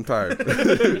the fucking tire.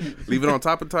 Leave it on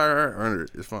top of the tire or under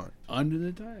it. It's fine. Under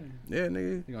the tire. Yeah,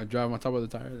 nigga. You gonna drive on top of the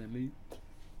tire then leave?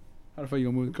 How the fuck you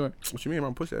gonna move the car? What you mean? I'm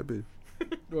gonna push that bitch.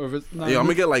 Or if it's not Yo, I'm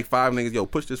gonna get like 5 niggas. Yo,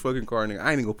 push this fucking car, nigga.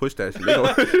 I ain't even gonna push that shit.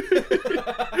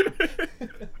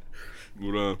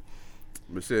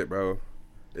 But shit, bro.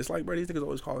 It's like, bro, these niggas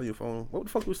always calling your phone. What the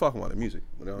fuck we was talking about? The music.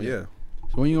 But, yeah.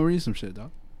 So when you gonna read some shit,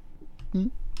 dog?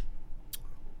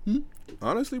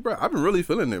 Honestly, bro, I've been really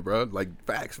feeling it, bro. Like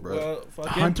facts, bro. Well,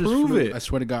 fucking Hunter's prove Flute. it. I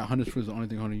swear to God, Hunter's Flute is the only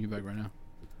thing holding you back right now.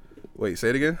 Wait, say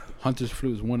it again. Hunter's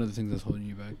Flute is one of the things that's holding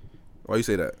you back. Why you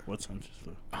say that? What's Hunter's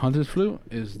Flute? Hunter's Flute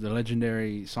is the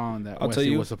legendary song that I'll tell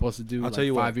Westey you- was supposed to do I'll like tell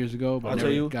you 5 what. years ago, but I'll never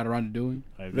tell you- got around to doing.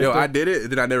 Yo, I did it,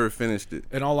 then I never finished it.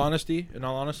 In all honesty,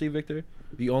 Victor,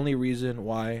 the only reason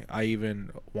why I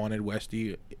even wanted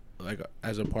Westey like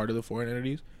as a part of the foreign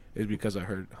entities is because I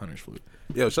heard Hunter's Flute.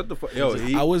 Yo, shut the fuck. Yo,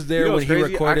 I was there when he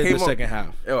recorded the second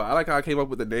half. Yo, I like how I came up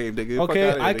with the name, nigga. Fuck Okay,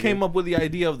 outta here, I nigga. came up with the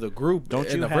idea of the group. Don't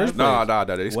in you the have- first place. Nah.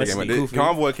 This Westey, came up. goofy.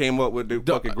 Convoy came up with the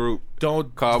fucking group.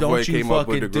 Don't Convoy you came up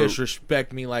with fucking the group.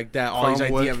 disrespect me like that. All these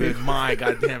Convoy ideas in came- my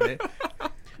goddamn it.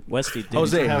 Westy, did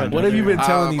Jose, you have what have you been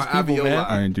telling these my people, alveoli.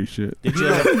 man? ain't do shit. Did you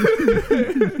have,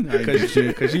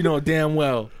 Because you know damn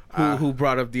well who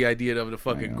brought up the idea of the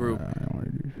fucking group.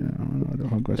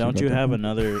 don't you have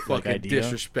another like Fucking idea?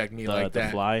 disrespect me The, like the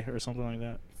that. fly or something like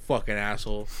that? Fucking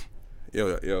asshole.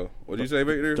 Yo, what'd you say,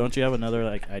 Victor? Don't you have another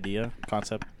like idea,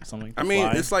 concept, something? I mean,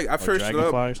 Fly? it's like I've Or searched it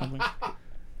up. Dragonfly or something?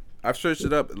 I've searched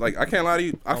it up. Like I can't lie to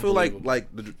you. I feel like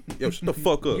Unbelievable. yo, shut the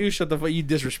fuck up. You shut the fuck. You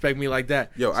disrespect me like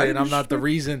that. Yo, I saying didn't I'm not the disrespect-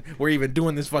 reason we're even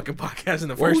doing this fucking podcast in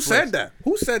the Well, first who place. said that?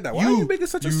 Who said that? Why are you making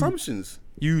such assumptions?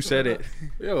 You said it.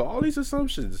 Yo, all these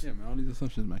assumptions. Yeah, man, all these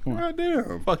assumptions, man. Come on. God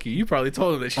damn. Fuck you. You probably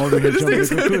told him that shit. Over here jumping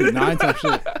to conclusion. Nah, I ain't talk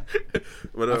shit.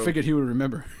 But, I figured he would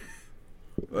remember.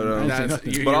 but, I That's,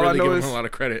 nothing. you're But all I really know giving is- him a lot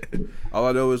of credit. all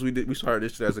I know is we started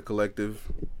this shit as a collective.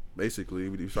 Basically,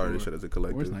 we started this shit as a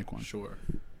collective. Where's Naquan? Sure.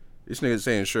 This nigga's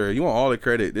saying, sure, you want all the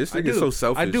credit. This I nigga's do. so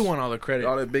selfish. I do want all the credit.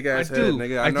 All that big ass I head, do.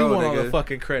 nigga. I I know, do want nigga. all the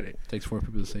fucking credit. Takes 4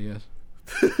 people to say yes.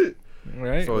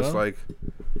 Right? So it's well, like,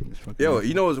 It's fucking yo,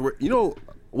 awesome. you know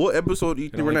what episode you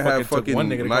think we're only gonna have fucking took fucking one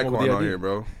nigga to come up with Nikon the on idea. here,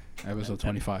 bro? Episode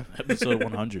 25. Episode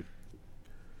 100.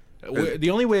 the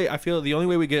only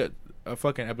way we get a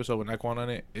fucking episode with Naquan on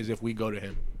it is if we go to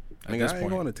him. At Nigga, this I ain't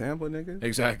point. going to Tampa, nigga.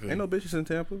 Exactly. Ain't no bitches in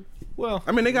Tampa. Well,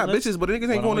 I mean, they got Let's- bitches, but the niggas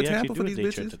Why ain't don't going we to actually Tampa do for a these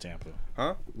day trip bitches. to Tampa?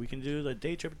 Huh? We can do the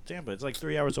day trip to Tampa. It's like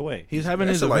 3 hours away. he's having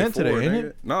That his shit like event 4, today, ain't nigga.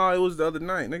 it? Nah, it was the other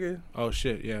night, nigga. Oh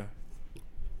shit, yeah.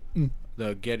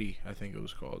 The Getty, I think it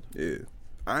was called. Yeah.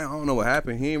 I don't know what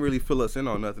happened. He ain't really fill us in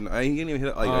on nothing. He didn't even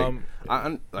hit like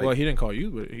Well, he didn't call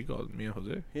you, but he called me and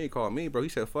Jose. he ain't called me, bro. He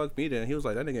said fuck me then. He was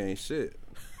like, that nigga ain't shit.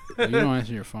 You don't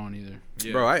answer your phone either.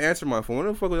 Yeah. Bro, I answered my phone. When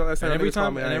the fuck was the last time and a every nigga called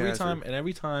time, me? and I ain't every answer? time, and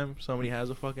every time somebody has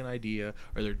a fucking idea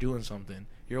or they're doing something,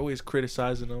 you're always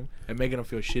criticizing them and making them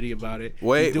feel shitty about it. You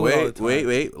Wait, do it all the time.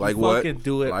 wait. Like You what? Fucking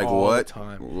do it Like all what? the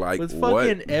time. Like with what?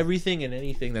 fucking everything and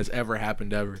anything that's ever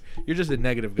happened ever. You're just a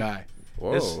negative guy.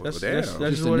 Whoa, That's damn. just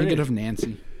Just a what it negative is.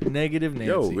 Nancy. Negative Nancy.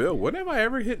 Yo, Will, when have I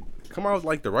ever come out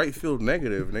like the right field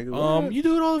negative, nigga? What? You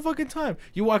do it all the fucking time.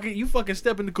 You walk in, you fucking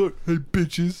step in the car. Hey,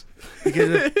 bitches.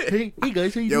 Because, hey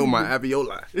guys, how you Yo, doing? my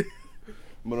alveoli.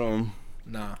 But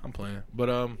Nah, I'm playing. But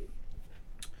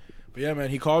But yeah, man,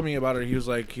 he called me about it. He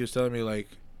was telling me like,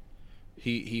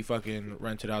 he fucking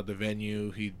rented out the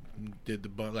venue. He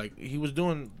did like he was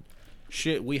doing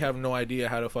shit we have no idea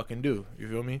how to fucking do. You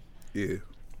feel me? Yeah.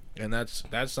 And that's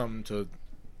something to.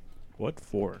 What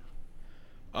for?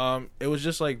 It was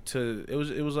just like it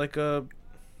was like a.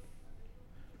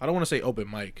 I don't want to say open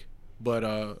mic, but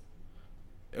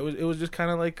it was just kind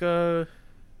of like An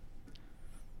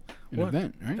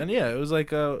event, right? And yeah, it was like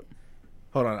hold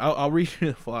on, I'll read you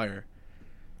the flyer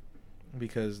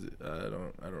because I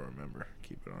don't remember.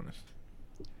 Keep it honest.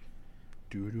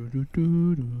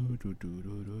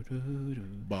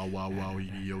 Bow wow wow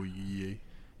yo yeah.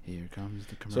 Here comes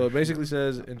the commercial. So it basically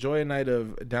says, enjoy a night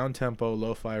of down-tempo,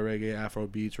 lo-fi reggae, Afro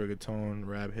beats, reggaeton,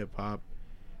 rap, hip-hop.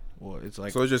 Well, it's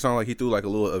like... So it just sounded like he threw like a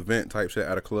little event type shit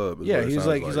at a club. Yeah, he's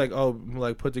like, oh,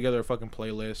 like put together a fucking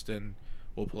playlist and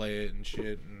we'll play it and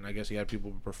shit. And I guess he had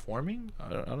people performing? I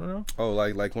don't know. Oh,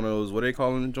 like one of those, what they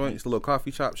call them, joints? The little coffee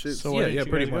shop shit? So where did you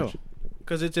pretty guys much.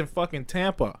 Because it's in fucking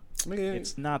Tampa. Man.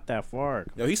 It's not that far.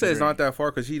 Yo, he said it's not that far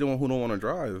because he don't want to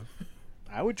drive.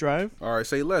 I would drive. All right,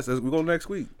 say less. We go next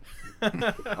week.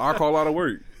 I'll call out of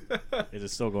work. Is it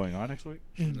still going on next week?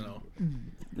 No.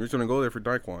 We're just gonna go there for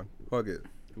Daquan. Fuck it.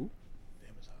 Who?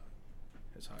 Damn,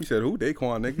 it's hot. He said, "Who?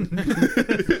 Daquan,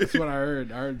 nigga." That's what I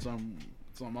heard. I heard some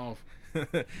off.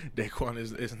 Daquan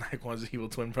is Naquan's evil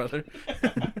twin brother.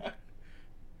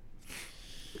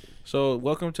 So,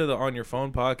 welcome to the On Your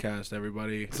Phone podcast,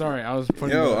 everybody. Sorry, I was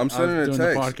putting. I'm sending a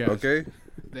text. Okay.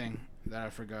 Thing that I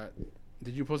forgot.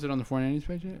 Did you post it on the 490s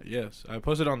page yet? Yes, I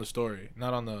posted on the story,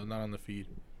 not on the feed.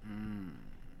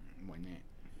 When it?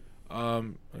 Yeah, I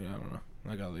don't know.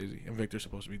 I got lazy, and Victor's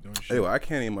supposed to be doing shit. Hey, well, I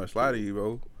can't even much lie to you,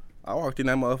 bro. I walked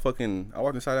inside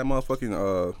that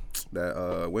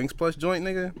motherfucking Wings Plus joint,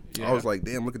 nigga. Yeah. I was like,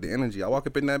 damn, look at the energy. I walk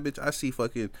up in that bitch, I see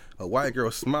fucking a white girl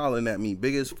smiling at me,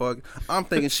 big as fuck. I'm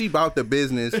thinking she about the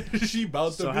business. She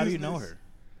about the So how do you know her?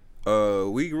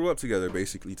 We grew up together,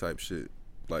 basically, type shit.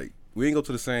 Like, we didn't go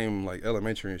to the same like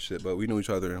elementary and shit, but we knew each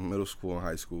other in middle school and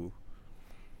high school.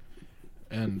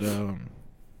 And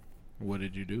what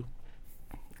did you do?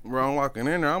 Bro, I'm walking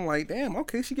in there, I'm like, damn,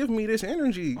 okay, she giving me this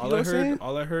energy. You know what I'm saying?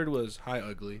 All I heard was "Hi,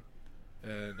 ugly,"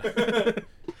 and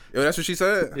Yo, that's what she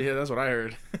said. yeah, that's what I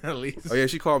heard at least. Oh yeah,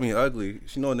 she called me ugly.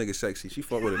 She know a nigga sexy. She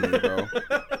fuck with a nigga, bro.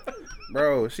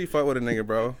 Bro, she fuck with a nigga,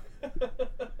 bro.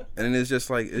 And then it's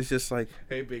just like,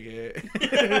 Hey, big head.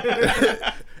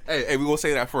 hey, we gonna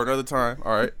say that for another time.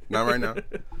 All right, not right now.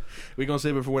 We gonna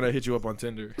save it for when I hit you up on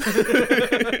Tinder.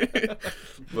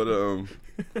 But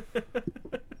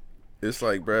it's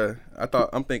like, bruh,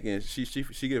 I'm thinking she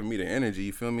giving me the energy.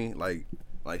 You feel me? Like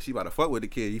she about to fuck with the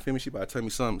kid. You feel me? She about to tell me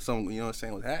something. You know what I'm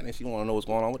saying? What's happening? She want to know what's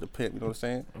going on with the pimp. You know what I'm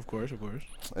saying? Of course.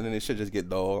 And then it should just get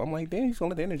dull. I'm like, damn, you gonna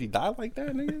let the energy die like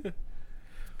that, nigga?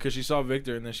 Because she saw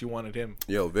Victor and then she wanted him.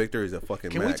 Yo, Victor is a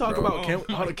fucking. Can we talk about? Can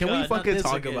we fucking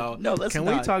talk about? No, let's Can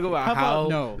not. we talk about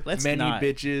how many not.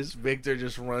 bitches Victor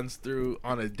just runs through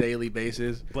on a daily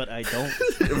basis? But I don't.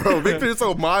 Bro, Victor's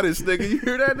so modest, nigga. You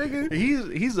hear that, nigga?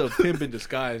 He's a pimp in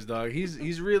disguise, dog.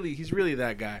 He's really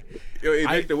that guy. Yo, hey,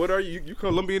 Victor, what are you? You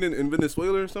Colombian in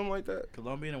Venezuela or something like that?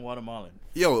 Colombian and Guatemalan.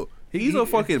 Yo, he's a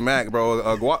fucking Mac,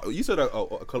 bro. You said a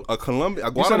Colombian,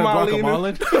 a You said a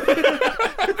Guatemalan. Guatemalan?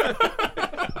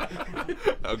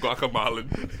 A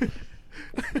guacamole.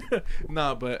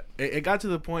 Nah, but it got to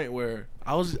the point where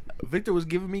Victor was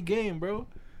giving me game, bro.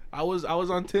 I was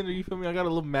on Tinder, you feel me? I got a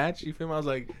little match, you feel me? I was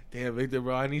like, damn, Victor,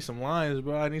 bro, I need some lines,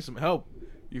 bro. I need some help.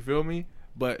 You feel me?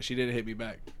 But she didn't hit me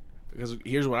back. Because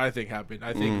here's what I think happened.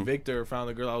 I think Victor found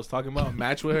the girl I was talking about,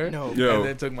 matched with her, and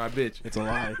then took my bitch. It's a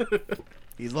lie.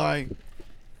 He's lying.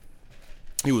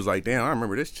 He was like, damn, I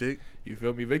remember this chick. You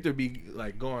feel me? Victor be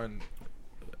like going...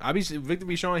 Victor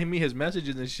be showing me his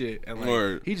messages and shit, and like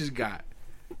Word. he just got,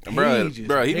 Bro,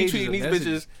 he be pages treating of these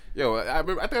messages. bitches. Yo, I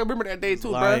think I remember that day too,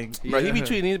 bro. Lying. Bro, he be Yeah.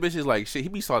 treating these bitches like shit. He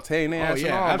be sauteing their Oh ass yeah,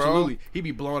 and all, absolutely. bro. He be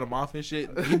blowing them off and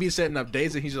shit. He be setting up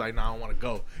dates and he's just like, nah, I don't want to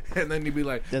go. And then he be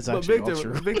like, That's but actually all Victor,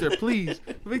 true. Victor, please,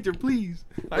 Victor, please.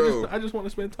 Bro. I just want to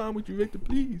spend time with you, Victor,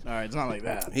 please. All right, it's not like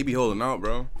that. He be holding out,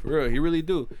 bro. For real, he really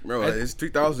do. Bro, it's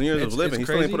 3,000 years of It's living. He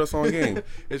still ain't crazy. put us on game.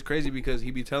 It's crazy because he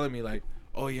be telling me like,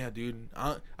 oh yeah, dude,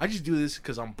 I just do this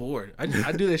because I'm bored. I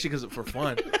do that shit because for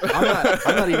fun.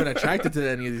 I'm not even attracted to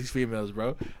any of these females,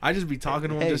 bro. I just be talking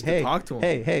to them just to talk to them.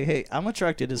 Hey, I'm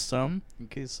attracted to some, in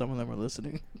case some of them are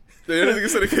listening. Yo,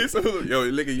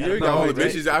 nigga, you ain't got all the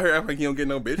bitches out here acting like you don't get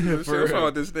no bitches. For What's wrong real.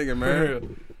 with this nigga, For man? real.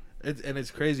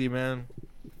 It's crazy, man.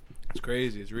 It's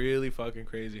crazy. It's really fucking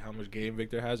crazy how much game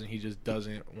Victor has, and he just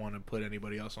doesn't want to put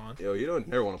anybody else on. Yo, you don't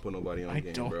never want to put nobody on I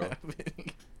game, don't bro. have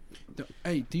any.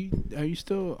 Hey, are you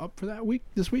still up for that week?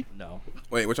 This week? No.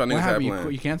 Wait, what y'all What niggas have happened?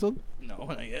 planned? You canceled? No,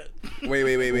 not yet.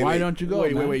 Wait. Why don't you go?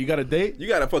 Wait, man? you got a date? You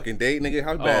got a fucking date, nigga?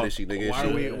 How bad is she,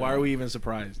 nigga? Why are we even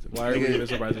surprised? Why are we even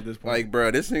surprised at this point? Like,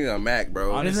 bro, this nigga a Mac,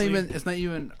 bro. Honestly- It's not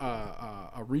even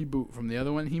a reboot from the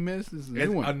other one he missed. This is a It's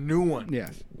new one. a new one.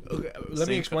 Yes. Okay, let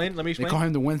me explain. They call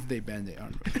him the Wednesday Bandit.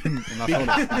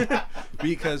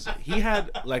 Because he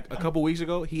had like a couple weeks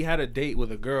ago, he had a date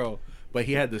with a girl, but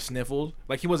he had the sniffles.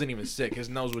 Like he wasn't even sick. His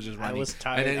nose was just running. was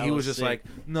tired, and then I he was was just sick. like,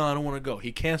 "No, I don't want to go."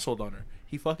 He canceled on her.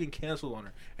 He fucking canceled on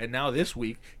her. And now this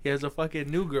week he has a fucking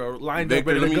new girl lined up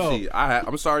Victor, ready let to me go. see.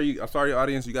 I'm sorry,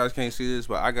 audience. You guys can't see this,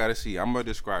 but I gotta see. I'm a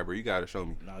describer. You gotta show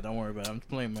me. No, don't worry about it. I'm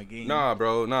playing my game. Nah,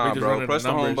 bro. Victor's running Press the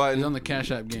the home numbers. He's button. on the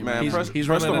Cash App game. Man, He's press- He's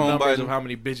press running the the home numbers button. of how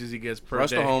many bitches he gets per Press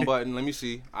day. the home button. Let me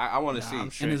see. I want to see. I'm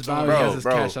in straight his to bio, it. Bro, he has his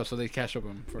bro. Cash App, so they cash up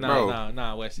him. For Bro.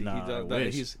 Nah, Westey. Nah, I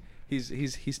wish.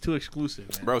 He's too exclusive,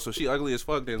 man. Bro, so she ugly as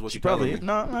fuck. Then is what She you telling probably me?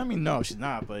 no. I mean, no, she's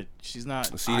not. But she's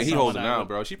not. See, he someone holding I out, would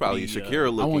bro. She probably be, Shakira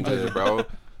looking won't judge good, her.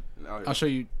 bro. I'll show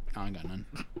you. I ain't got none.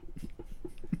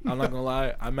 I'm not gonna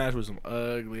lie. I matched with some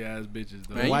ugly ass bitches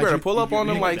though. Man, you Why'd better you- pull up you- on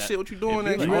them you like that- shit. What you doing?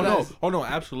 if you That like- shit? Oh no,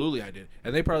 absolutely I did.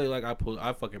 And they probably like I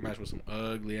fucking matched with some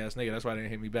ugly ass nigga. That's why they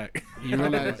didn't hit me back. You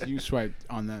realize you swiped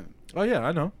on them. Oh yeah,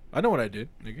 I know what I did,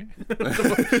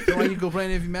 nigga. So why you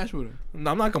complaining if you match with him?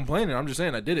 No, I'm not complaining. I'm just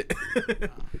saying I did it.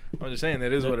 I'm just saying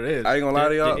that is what it is. I ain't gonna lie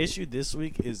to y'all. The issue this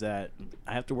week is that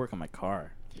I have to work on my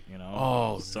car. You know.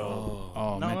 Oh, so. no.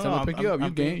 Oh No, man, no, tell him I'm- to pick you up.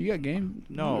 I'm being- You got game.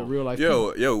 No. You a real life.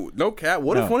 Yo, no cap.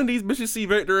 What No. if one of these bitches see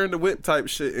Victor in the whip type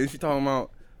shit, and she talking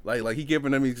about like he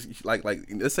giving them like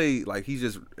let's say like he's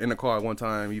just in the car at one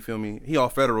time. You feel me? He all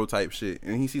federal type shit,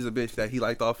 and he sees a bitch that he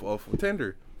liked off of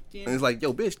Tinder, and it's like,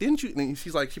 yo, bitch, didn't you? And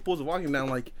she's like, she pulls the volume down,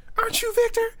 like, aren't you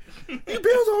Victor? You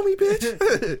built on me,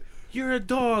 bitch. You're a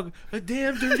dog, a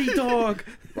damn dirty dog.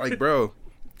 Like, bro,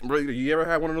 you ever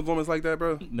had one of those moments like that,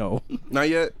 bro? No. Not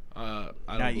yet. I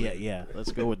don't Not believe yet. it. Yeah.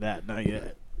 Let's go with that. Not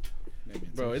yet.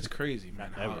 Bro, it's crazy, man.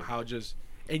 Ever. How just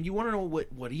and you want to know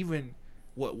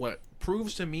what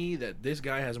proves to me that this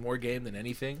guy has more game than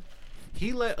anything?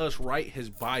 He let us write his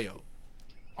bio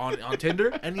on Tinder,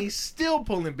 and he's still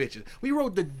pulling bitches. We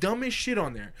wrote the dumbest shit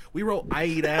on there. We wrote I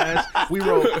eat ass. We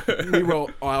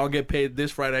wrote oh, I'll get paid this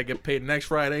Friday. I get paid next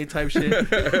Friday type shit.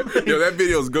 Yo, that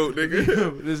video's goat,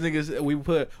 nigga. This nigga's we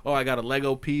put I got a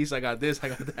Lego piece. I got this. I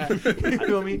got that. You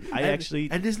feel me?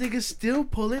 And this nigga's still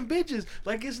pulling bitches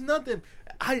like it's nothing.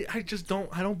 I just don't.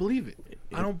 I don't believe it.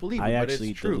 I don't believe it. I but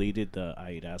actually it's true. deleted the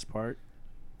I eat ass part,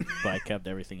 but I kept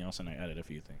everything else and I added a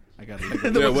few things. I got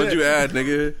Yeah, what'd you add,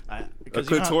 nigga? A Because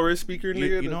you know how- clitoris speaker,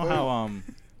 nigga. You know how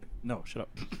no, shut up.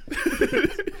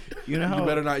 You know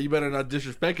how You better not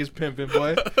disrespect his pimping,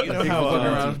 boy. You know He how, gonna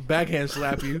fucking around backhand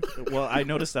slap you. well, I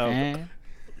noticed how Eh?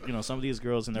 some of these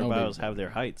girls in their No, bios baby. have their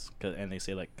heights, and they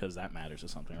say like because that matters or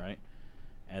something, right?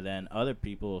 And then other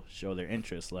people show their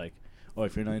interest, like, oh,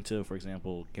 if you're not into, for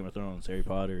example, Game of Thrones, Harry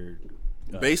Potter,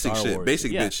 basic Star shit, Wars.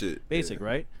 basic Yeah, bitch shit. basic, Yeah.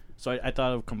 right? So I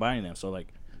thought of combining them. So like,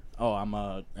 oh,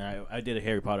 I did a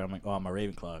Harry Potter. I'm like, oh, I'm a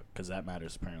Ravenclaw because that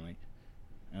matters apparently.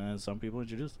 And then some people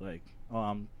introduce like, oh,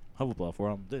 I'm Hufflepuff, or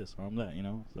I'm this, or I'm that, you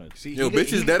know. So, See, Yo, he-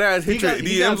 bitches he- dead ass he hit your got-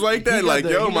 he DMs got- like that, he got like,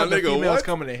 the- yo, he my got the nigga, females what?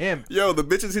 coming to him. Yo, the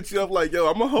bitches hit you up like, yo,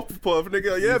 I'm a Hufflepuff,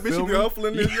 nigga. Yeah, bitch, feel you be me?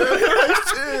 huffling this. Yeah,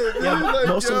 shit. yeah, Like,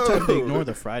 most of the time they yo. ignore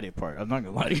the Friday part. I'm not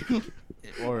gonna lie to you.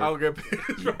 Or I'll get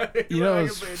paid. Right? You know I'll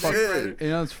it's get paid fuck, next Friday.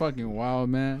 you know it's fucking wild,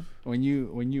 man.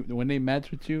 When they match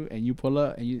with you and you pull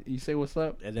up and you say what's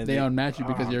up, And then they they- unmatch you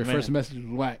because Oh, your man. first message was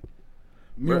whack.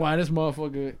 Meanwhile, this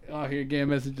motherfucker out here getting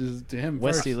messages to him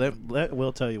Westey, first. let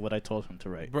Will tell you what I told him to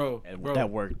write, Bro, and bro. that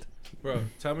worked. Bro,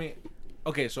 tell me.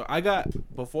 Okay, so I got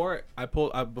before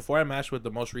I matched with the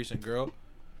most recent girl.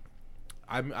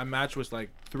 I matched with like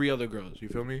 3 other girls. You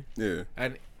feel me? Yeah.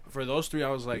 And for those 3, I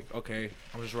was like, okay,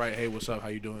 I'm just right. Hey, what's up? How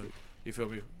you doing? You feel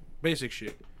me? Basic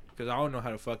shit. Because I don't know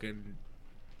how to fucking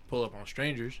pull up on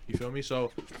strangers. You feel me?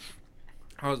 So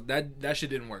that shit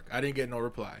didn't work. I didn't get no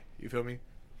reply. You feel me?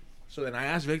 So then I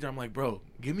asked Victor, I'm like, bro,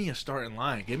 give me a starting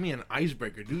line. Give me an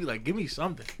icebreaker, dude. Like, give me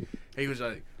something. And he was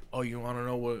like, oh, you want to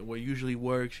know what usually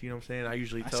works? You know what I'm saying? I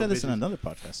usually I tell said this in bitches- another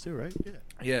podcast too, right? Yeah.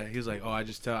 Yeah, he was like, oh, I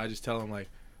just tell him like,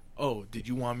 oh, did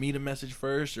you want me to message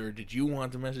first or did you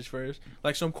want to message first?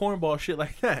 Like some cornball shit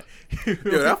like that. Yo,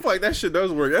 I feel like that shit does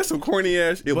work. That's some corny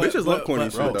ass. Yo, bitches love corny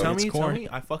shit, bro, though. tell It's me, corny.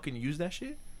 I fucking use that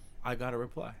shit. I got a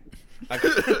reply.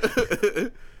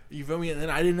 You feel me? And then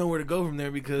I didn't know where to go from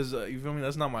there because you feel me?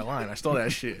 That's not my line. I stole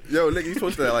that shit. Yo, nigga, you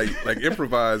supposed to like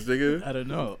improvise, nigga. I don't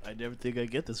know. I never think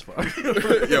I'd get this far.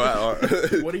 Yo,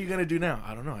 What are you gonna do now?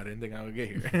 I don't know. I didn't think I would get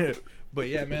here. But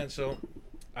yeah, man. So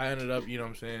I ended up, you know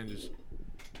what I'm saying, just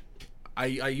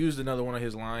I used another one of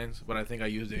his lines, but I think I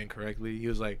used it incorrectly. He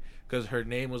was like, because her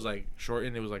name was like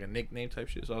shortened, it was like a nickname type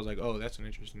shit. So I was like, oh, that's an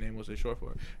interesting name. What's it short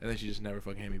for? And then she just never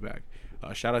fucking hit me back.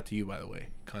 Shout out to you, by the way,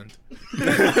 cunt.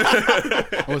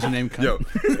 What was her name, cunt?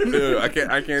 Yo, I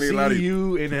can't even lie to See you.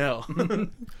 you in hell.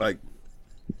 Like,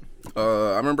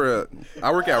 I remember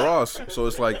I work at Ross, so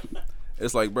it's like,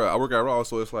 bro, I work at Ross,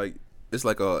 so it's like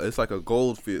a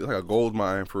gold field, like a gold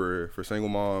mine for single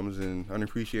moms and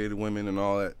unappreciated women and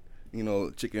all that. You know,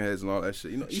 chicken heads and all that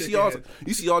shit. You know,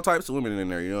 you see all types of women in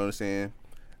there. You know what I'm saying?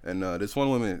 And this one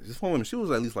woman, she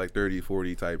was at least like 30,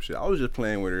 40 type shit. I was just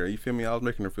playing with her. You feel me? I was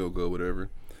making her feel good, whatever.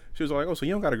 She was like, "Oh, so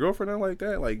you don't got a girlfriend like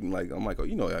that?" Like I'm like, "Oh,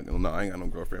 you know, no, I ain't got no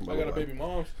girlfriend." I got a baby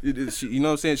mom. You know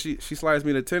what I'm saying? She slides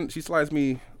me She slides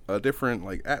me a different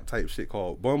like app type shit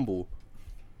called Bumble.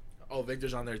 Oh,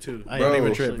 Victor's on there too. I Don't am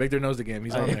even actually. trip. Victor knows the game.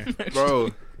 He's on there.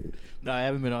 Bro. No, I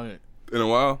haven't been on it In a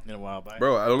while? in a while. But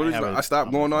Bro, I stopped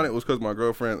haven't- going on it was because my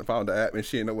girlfriend found the app and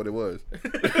she didn't know what it was.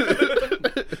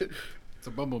 It's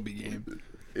a Bumblebee game.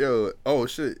 Yo, oh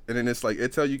shit. And then it's like,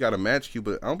 it tell you got a match queue,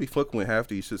 but I don't be fucking with half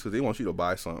these shits because they want you to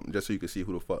buy something just so you can see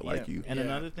who the fuck like you. And Yeah.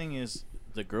 another thing is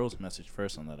the girls message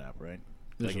first on that app, right?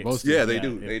 They're Like, supposed Yeah, to. they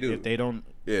do. They do. If they don't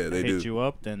Yeah, they hit do. you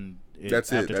up, then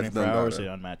That's it. after That's 24 done by hours, that. it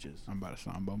unmatches. I'm about to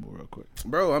sign Bumble real quick.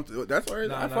 Bro, that's why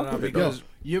Nah, I nah, fuck nah, with it, because- though.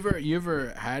 You ever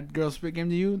had girls spit game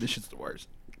to you? This shit's the worst.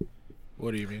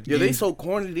 What do you mean? Yeah, they so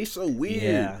corny. They so weird.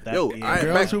 Yeah, that- Yo, yeah.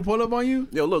 Girls who pull up on you?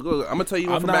 Yo, look. I'm gonna tell you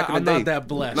one I'm from back in the I'm day. not that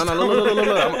blessed. No. Look.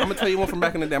 I'm gonna tell you one from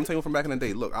back in the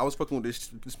day. Look, I was fucking with this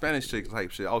Spanish chick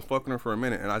type shit. I was fucking her for a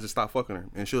minute, and I just stopped fucking her.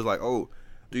 And she was like, "Oh,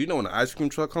 do you know when the ice cream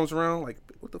truck comes around? Like,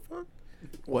 what the fuck?"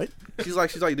 What? She's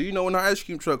like, "Do you know when the ice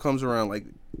cream truck comes around?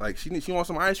 Like she wants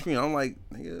some ice cream." I'm like,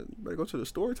 "Nigga, you better go to the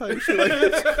store type shit." Like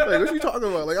what you talking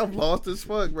about? Like, I'm lost as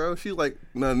fuck, bro. She's like,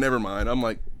 "No, never mind." I'm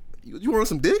like, "You want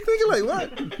some dick, nigga? Like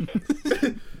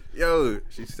what?" Yo,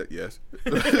 she said yes.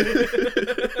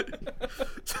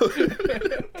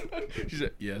 She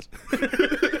said yes.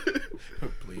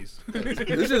 Please.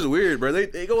 It's just weird, bro.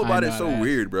 They go about I it know so that.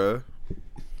 weird, bro.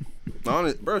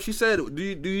 Honest, bro. She said, "Do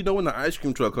you know when the ice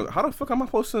cream truck comes?" How the fuck am I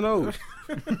supposed to know?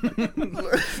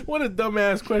 What a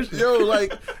dumbass question. Yo,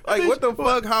 like what the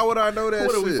fuck? How would I know that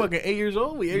What are we shit? fucking 8 years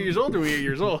old? We 8 years old or we 8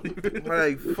 years old?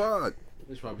 Like fuck.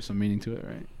 There's probably some meaning to it,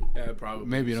 right? Yeah, probably.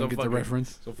 Maybe you don't get the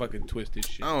reference. So fucking twisted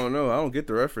shit. I don't know. I don't get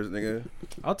the reference, nigga.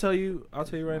 I'll tell you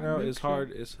right now. It's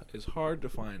hard. It's hard to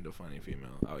find a funny female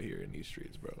out here in these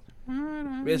streets, bro.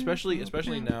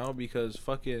 Especially now because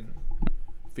fucking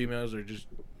females are just.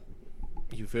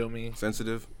 You feel me?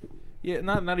 Sensitive. Yeah,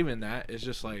 not even that. It's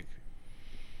just like.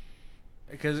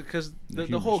 Because the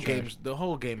humor's whole trash.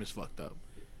 game is fucked up.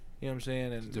 You know what I'm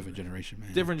saying? And Different generation,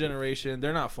 man. different generation.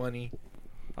 They're not funny.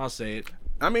 I'll say it.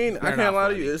 I mean, I They're can't not lie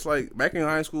to funny. you. It's like back in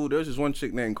high school, there was this one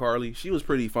chick named Carly. She was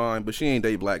pretty fine, but she ain't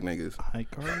date black niggas. Hi,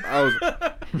 Carl. I was,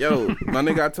 yo, my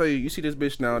nigga, I tell you, you see this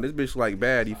bitch now. This bitch like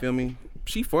bad. You feel me?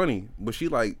 She funny, but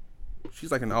she's like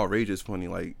an outrageous funny,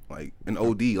 like an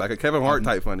OD, like a Kevin Hart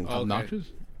type funny. Oh, Obnoxious?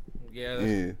 Yeah.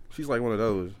 Yeah, she's like one of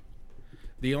those.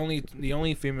 The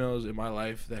only females in my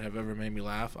life that have ever made me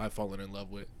laugh, I've fallen in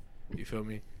love with. You feel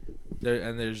me?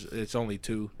 It's only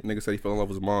two. Nigga said he fell in love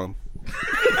with his mom.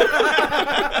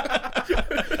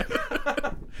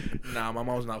 Nah, my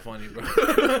mom's not funny, bro.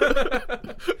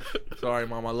 Sorry,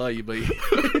 mom, I love you, but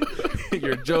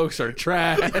your jokes are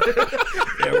trash.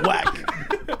 They're whack.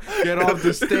 Get off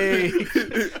the stage.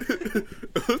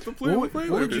 What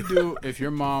would you do if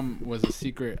your mom was a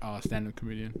secret stand-up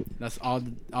comedian? That's all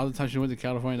the time she went to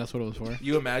California. That's what it was for.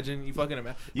 You fucking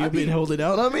imagine. You've been holding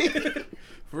out on me?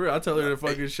 For real, I'll tell her to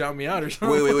fucking shout me out or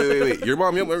something. Wait. Your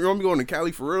mom be going to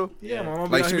Cali for real? Yeah, my mom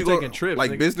be Like out she here be going taking trips.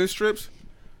 like nigga. business trips,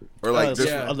 or like just.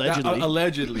 Yeah, Allegedly.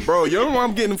 Allegedly. Bro, your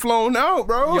mom getting flown out,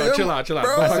 bro. Yo, chill out. Bro, Don't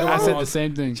talk about I my said the mom's-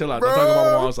 same thing. Chill out. Bro. Don't talk about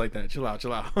my mom's like that. Chill out.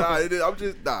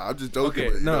 I'm just joking. Okay,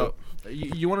 but, you no. know.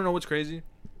 You want to know what's crazy?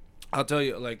 I'll tell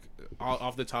you, like,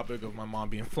 off the topic of my mom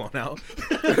being flown out.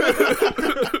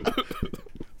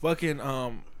 Fucking,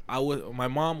 my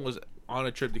mom was on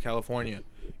a trip to California.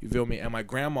 You feel me? And my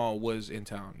grandma was in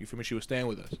town. You feel me? She was staying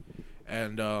with us.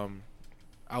 And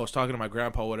I was talking to my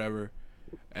grandpa, whatever,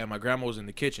 and my grandma was in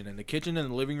the kitchen. And the kitchen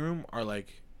and the living room are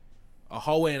like a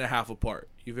hallway and a half apart.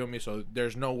 You feel me? So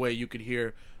there's no way you could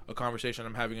hear a conversation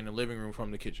I'm having in the living room from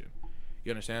the kitchen.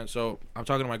 You understand? So I'm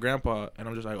talking to my grandpa, and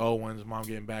I'm just like, "Oh, when's mom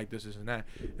getting back? This and that."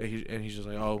 And he's just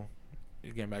like, "Oh,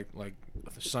 he's getting back like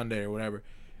Sunday or whatever."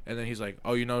 And then he's like,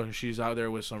 "Oh, you know, she's out there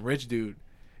with some rich dude."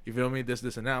 You feel me? This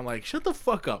and that. I'm like, shut the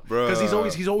fuck up, because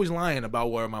he's always lying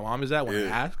about where my mom is at when I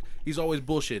ask. He's always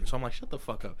bullshitting. So I'm like, shut the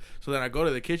fuck up. So then I go to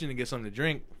the kitchen to get something to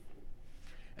drink,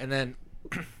 and then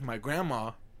my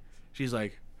grandma, she's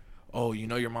like, oh, you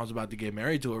know your mom's about to get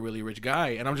married to a really rich guy.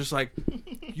 And I'm just like,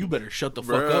 you better shut the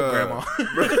fuck up, Grandma.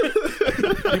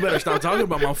 You better stop talking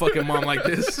about my fucking mom like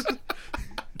this.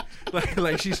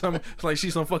 like she's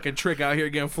some fucking trick out here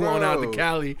getting flown out to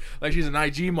Cali like she's an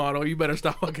IG model. You better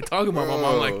stop fucking talking about my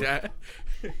mom like that.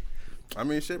 I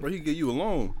mean, shit, bro. He can get you a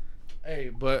loan.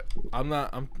 Hey, but I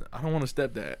don't want to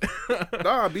step that.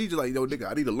 Nah, be just like, yo, nigga,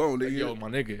 I need a loan, nigga. Yo, my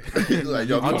nigga. Like,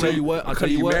 yo, I'll tell you what.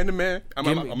 man to man.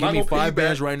 Give me 5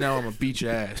 bands right now. I'm gonna beat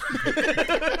your ass.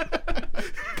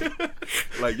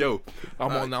 Like, yo,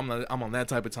 I'm on that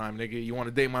type of time, nigga. You want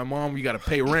to date my mom? You gotta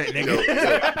pay rent,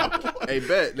 nigga. Hey,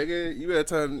 bet, nigga, you better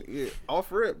turn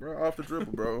offer it, bro. Off the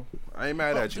dribble, bro. I ain't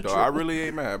mad at you, though. I really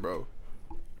ain't mad, bro.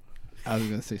 I was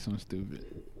gonna say something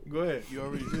stupid. Go ahead. You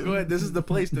already did. Go ahead. This is the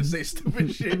place to say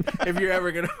stupid shit. If you're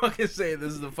ever gonna fucking say it,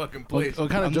 this is the fucking place. What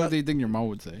kind of joke do you think your mom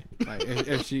would say? Like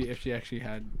if she actually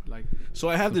had like. So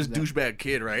I have this douchebag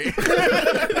kid, right?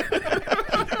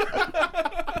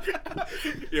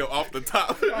 Yo, off the top.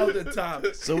 Off the top.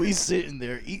 So he's sitting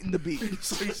there eating the beans.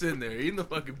 So he's sitting there eating the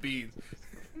fucking beans.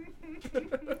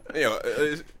 Yo,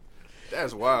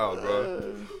 that's wild,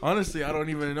 bro. Honestly, I don't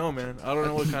even know, man. I don't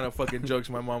know what kind of fucking jokes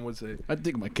my mom would say. I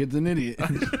think my kid's an idiot.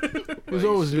 He's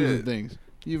always doing things.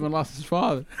 He even lost his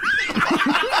father.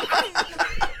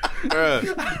 Bro,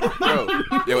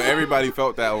 yo, everybody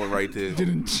felt that one right there.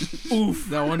 Oof.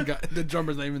 That one guy, the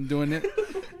drummer's not even doing it.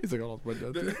 He's like, oh,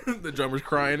 the drummer's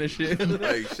crying and shit.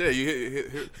 Like, shit, you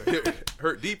hit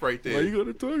hurt deep right there. Why you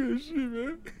gonna talk that shit,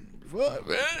 man? Fuck,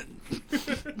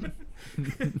 man.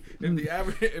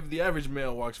 If the average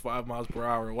male walks 5 miles per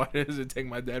hour, why does it take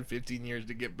my dad 15 years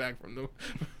to get back from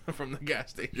the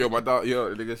gas station? Yo, my dog,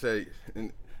 nigga say,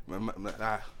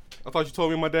 I thought you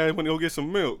told me my dad went to go get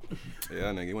some milk.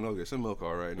 Yeah, nigga, he went to go get some milk,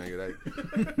 all right, nigga.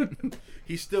 Like,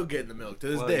 he's still getting the milk to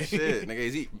this well, day. Shit,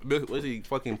 nigga, was he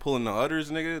fucking pulling the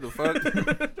udders, nigga? The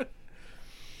fuck?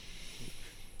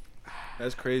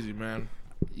 That's crazy, man.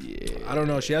 Yeah. I don't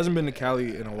know. She hasn't been to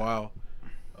Cali in a while.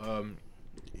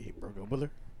 He broke up with her.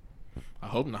 I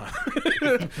hope not.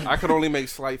 I could only make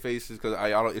slight faces because I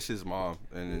don't. It's his mom,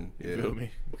 and then, yeah. You feel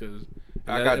me? Because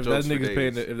I got if jokes that for nigga's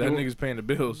days. paying the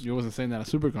bills. You wasn't saying that at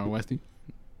Supercar, Westey.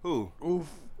 Who? Oof.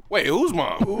 Wait, whose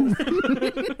mom? Who's?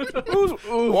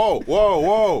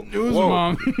 Whoa. Whose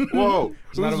mom? Whoa.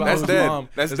 It's not about That's whose dead. mom.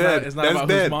 That's It's dead. Not, it's not That's about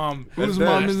dead. whose mom. Whose dead.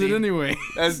 mom is it anyway?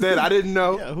 That's dead. I didn't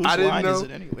know. Yeah, whose I didn't line know. is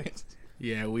it anyways?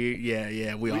 Yeah, we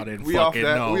all didn't We off fucking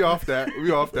that. know. We off that.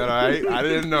 All right. I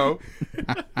didn't know.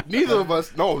 Neither of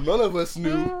us. No, none of us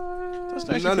knew. That's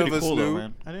actually None of pretty us cool, knew. though,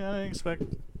 man. I didn't expect.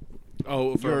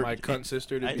 Oh, for You're- my cunt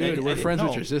sister to I- do Dude, it? we're friends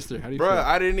with no. your sister. How do you Bruh, feel?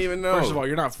 I didn't even know. First of all,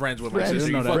 you're not friends with my Friends,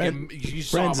 sister. I You didn't know fucking you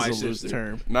saw Friends my is a loose sister.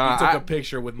 term. Nah, You took I, a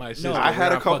picture with my sister. I had We're a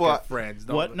not couple fucking of- friends.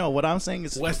 What? No, what I'm saying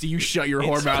is. Westy, you shut your It's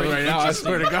whore mouth pretty right now. I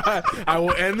swear to God, I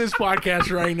will end this podcast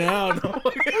right now.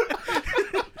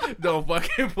 Don't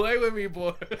fucking play with me,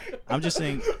 boy. I'm just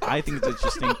saying. I think it's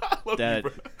interesting love that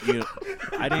you, you.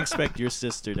 I didn't expect your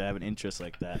sister to have an interest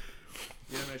like that.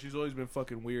 Yeah, man, she's always been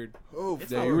fucking weird. oh,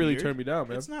 It's Yeah, not you really weird. turned me down,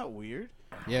 man. It's not weird.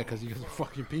 Yeah, because you guys are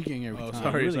fucking peeking every Oh, time.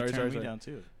 sorry. You really turned me sorry. down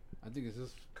too. I think it's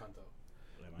this cunt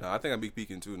though. nah, I think I'd be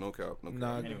peeking too. No cap. No cap.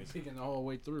 Nah, Anyways. Peeking the whole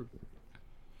way through.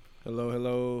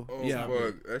 hello. Oh, Yeah,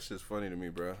 fuck. That's just funny to me,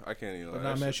 bro. I can't even. but lie.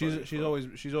 nah, That man, shit funny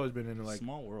as she's always been into like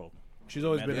Small world. she's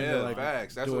always been Yeah, into like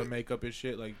facts. That's doing what- makeup and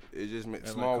shit. Like It just made And,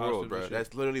 small like, world, costumes and bro. shit.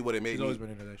 That's literally what it made she's me. always been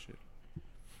into that shit.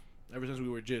 Ever since we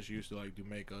were just, she used to like do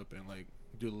makeup and like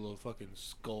do the little fucking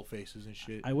skull faces and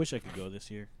shit. I wish I could go this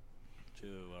year. To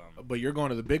But you're going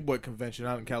to the big boy convention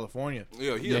out in California.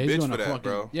 Yo, he yeah, a he's bitch going for to that, fucking.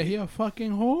 bro. Yeah, he a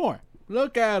fucking whore.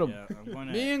 Look at him. yeah, I'm going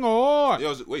to. Being a whore.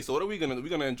 Yo, wait. So what are we gonna? We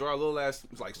gonna enjoy our little ass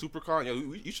like supercar? Yo,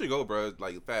 you should go, bro.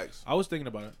 Like facts. I was thinking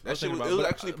about it. That shit was, it was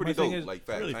actually pretty dope. Is, Like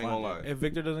facts. really I ain't fun, gonna lie. if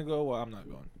Victor doesn't go, well, I'm not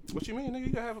going. What you mean, nigga?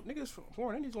 You gotta have niggas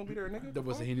foreign entities gonna be there, nigga. That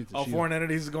was he needs to Oh, shoot. foreign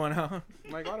entities is going out.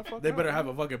 Like why the fuck? They not, better man? have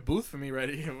a fucking booth for me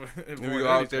ready. Then we go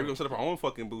out there. We gonna set up our own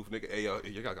fucking booth, nigga. Hey,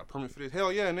 you got a permit for this?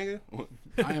 Hell yeah, nigga.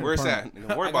 I am Where's permanent. that?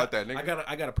 Don't worry about that, nigga.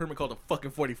 I got a permit called a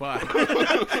fucking 45.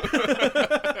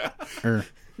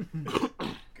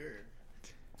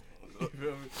 You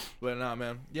feel me? But nah,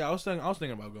 man. Yeah, I was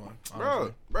thinking about going.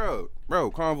 Honestly.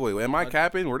 Bro, convoy. Am I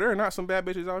capping? Were there not some bad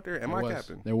bitches out there? Am I was.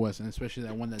 capping? There was, and especially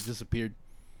that one that disappeared.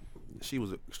 She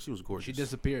was gorgeous. She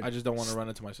disappeared. I just don't want to run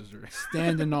into my sister.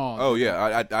 Standing all. Oh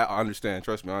yeah, I understand.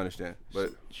 Trust me, I understand.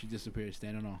 But She disappeared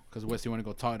standing all. Because Westy wanted to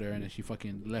go talk to her, and then she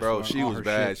fucking left. bro, all she was her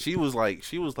bad. shit.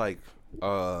 She was like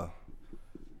a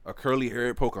curly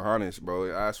haired Pocahontas,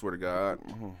 bro. I swear to God,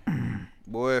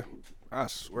 boy. I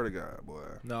swear to God, boy.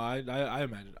 No, I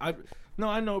imagine.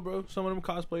 I know, bro. Some of them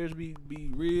cosplayers be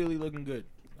really looking good.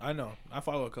 I know. I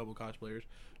follow a couple cosplayers,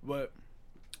 but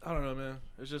I don't know, man.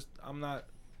 It's just I'm not.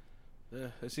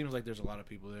 It seems like there's a lot of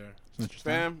people there.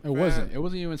 It wasn't. It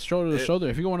wasn't even shoulder to shoulder.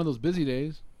 If you go one of those busy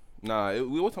days. Nah,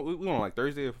 we went on like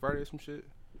Thursday or Friday or some shit.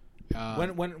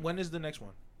 When is the next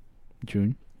one?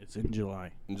 June. It's in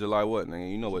July. In July what,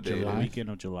 nigga? You know what day it The is. weekend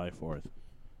of July 4th.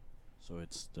 So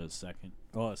it's the 2nd.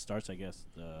 Oh, it starts, I guess,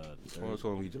 the Oh, it's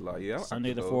gonna be July. Yeah.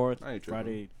 Sunday the 4th,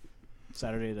 Friday,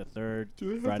 Saturday the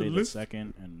 3rd, Friday the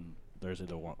 2nd, and Thursday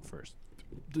the 1st.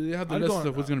 Do they have the I'd list go on-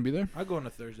 of what's gonna be there? I go on a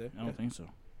Thursday. I don't think so.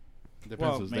 Depends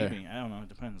Well, who's maybe. there. I don't know. It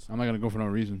depends. I'm not gonna go for no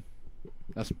reason.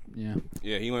 That's Yeah,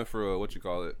 he went for what you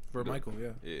call it? For Michael,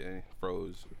 yeah. Yeah,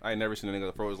 froze. I ain't never seen a nigga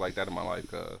that froze like that in my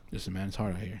life. Listen, man, it's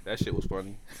hard out here. That shit was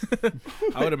funny.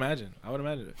 I would imagine.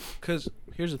 it. Cause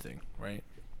here's the thing, right?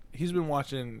 He's been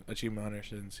watching Achievement Hunter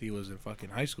since he was in fucking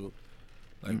high school.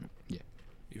 Like, Yeah.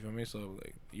 you feel me? So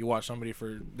like, you watch somebody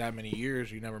for that many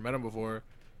years, you never met him before.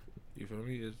 You feel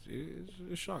me?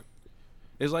 It's shock.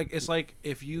 It's like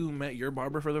if you met your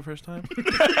barber for the first time.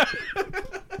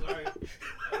 Sorry.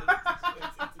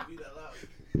 To be that loud.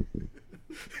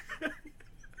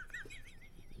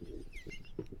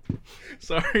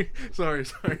 Sorry.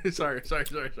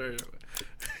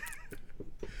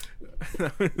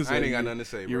 I ain't got nothing to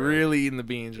say, bro. You're really eating the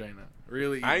beans right now.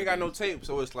 Really. I ain't got no tape,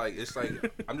 so it's like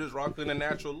I'm just rocking a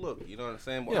natural look. You know what I'm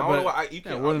saying? Yeah, I don't but- know why you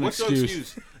can't. what an What's your excuse.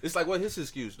 excuse? It's like what his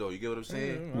excuse though. You get what I'm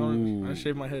saying? I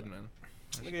shaved my head, man.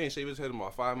 Nigga ain't shaved his head in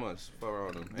about 5 months. Fuck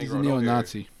around him. Ain't He's a growing no hair.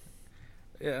 neo-Nazi.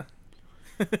 Yeah.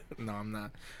 No, I'm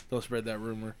not. Don't spread that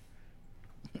rumor.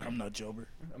 I'm not Jober.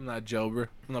 I'm not Jober.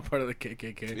 I'm not part of the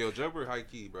KKK. Yo, Jumper high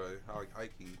key, bro. High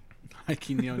key.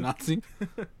 Hikey neo-Nazi.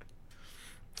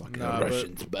 Fucking Nah,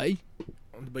 Russians, bae.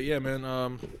 But yeah, man.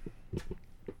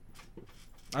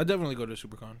 I'd definitely go to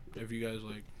SuperCon if you guys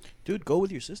like. Dude, go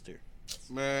with your sister.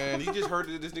 Man, you just heard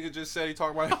that this nigga just said he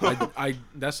talking about. I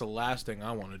that's the last thing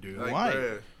I want to do. Like, Why?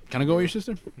 bruh. Can I go with your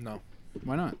sister? No,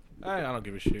 Why not? I don't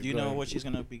give a shit. Do you Go know ahead. what she's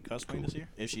gonna be cosplaying this year?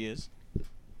 If she is.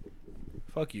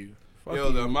 Fuck you. Fuck Yo,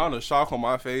 you. the amount of shock on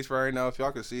my face right now, if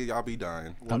y'all could see it, y'all be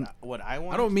dying. What I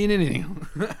want. I don't mean anything.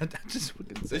 I just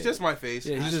fucking say It's just my face.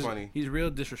 Yeah, it's he's just just funny. He's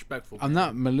real disrespectful. I'm man.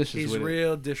 not malicious He's with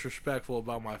real disrespectful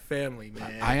about my family,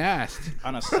 man. I asked.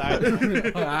 On a side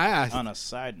note. I asked. On a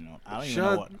side note, I don't even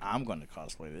Shut- know what I'm going to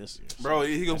cosplay this year. so Bro,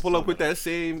 he gonna pull up with that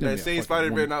same Gonna be a fucking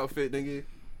Spider-Man woman. outfit, nigga.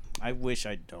 I wish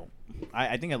I don't.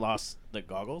 I think I lost the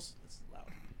goggles. It's loud.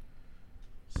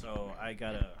 So I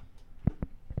gotta.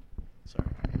 Sorry,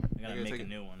 I gotta gotta make take a it.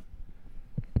 new one.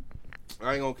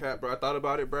 I ain't gonna cap, bro. I thought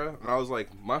about it, bro. And I was like,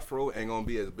 my throat ain't gonna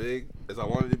be as big as I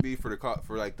wanted it to be for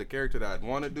like the character that I'd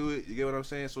want to do it. You get what I'm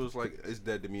saying? So it's like it's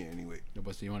dead to me anyway. Yo,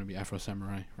 Buster, you want to be Afro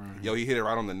Samurai? Yo, he hit it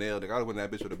right on the nail. Nigga, I would win that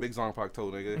bitch with a big Zongpak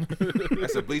toe, nigga.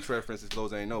 That's a Bleach reference. If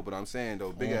those ain't know, but I'm saying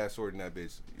though, big ass sword in that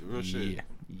bitch. Real shit.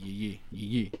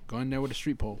 Yeah. Go in there with a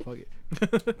street pole. Fuck it.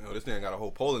 Yo, this nigga got a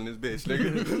whole pole in this bitch,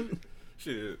 nigga.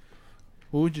 Shit.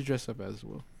 Who would you dress up as,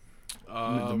 Will?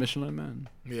 The Michelin Man.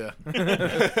 Yeah.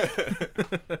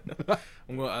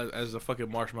 I'm going as the fucking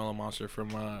marshmallow monster from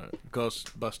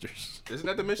Ghostbusters. Isn't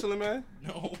that the Michelin Man?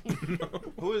 No.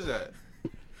 Who is that?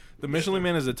 The Michelin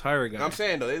Man is a tire guy. I'm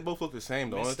saying though, they both look the same.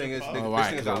 The only Mr. thing is, Bob. nigga, Oh,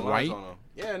 why? this nigga's 'Cause got it's lines white? on him.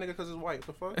 Yeah, nigga, because it's white.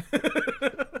 What the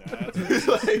That's-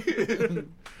 fuck? Like-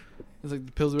 It's like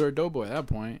the Pillsbury Doughboy at that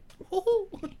point.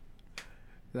 Is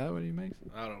that what he makes?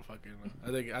 I don't fucking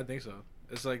know. I think so.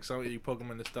 It's like something you poke him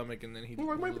in the stomach and then he.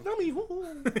 Like my dummy.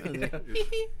 Yeah.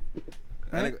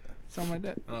 That nigga- Something like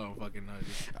that. I don't fucking know.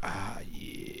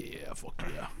 Yeah, fuck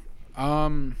yeah.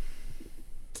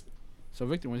 So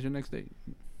Victor, when's your next date?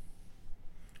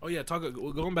 Oh yeah,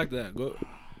 going back to that. Go.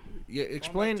 Yeah,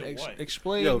 explain. to what?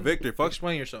 Explain. Yo, Victor, fuck.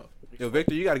 Explain yourself. Yo,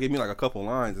 Victor, you gotta give me like a couple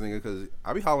lines, nigga, because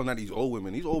I be hollering at these old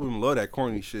women. These old women love that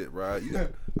corny shit, bro.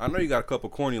 I know you got a couple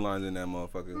corny lines in that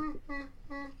motherfucker.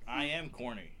 I am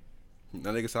corny.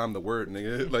 That nigga said I'm the word,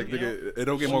 nigga. Like, You nigga, it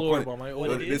don't get Lord, more by corny. my What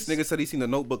old it This is- nigga said he seen the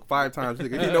Notebook 5 times,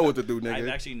 nigga. He know what to do, I've nigga.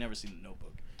 actually never seen the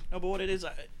Notebook. No, but what it is,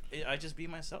 I just be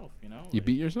myself, you know. You Like,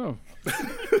 beat yourself.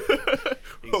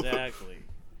 Exactly.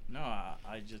 No,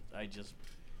 I just.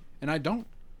 And I don't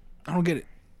get it.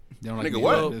 They don't like Nigga, me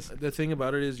what? like Well, this. the thing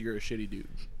about it is you're a shitty dude.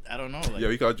 I don't know. Like, Yo,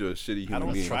 he called you a shitty I human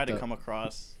don't being. try to Fucked up. come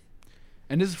across.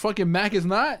 And this fucking Mac is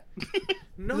not.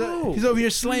 No, He's over here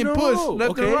slaying puss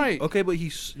left okay. and right. Okay, but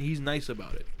he's nice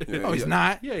about it. Yeah, No, he's yeah.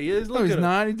 not. Yeah, he is. No, Look he's at him.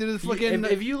 not. He did his fucking.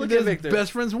 if you he look did at his Victor-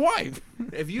 best friend's wife.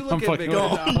 If you I'm look at fucking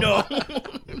Victor,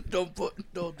 with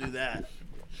Don't do that.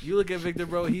 you look at Victor,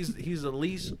 bro. He's the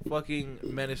least fucking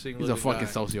menacing. He's a looking fucking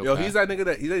guy. sociopath. Yo, he's that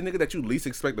nigga that you least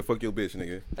expect to fuck your bitch,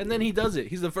 nigga. And then he does it.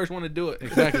 He's the first one to do it.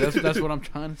 Exactly. That's what I'm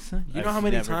trying to say. You know how I've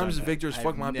many never times done that. Victor's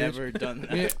fucked my bitch? Never done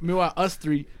that. Meanwhile, us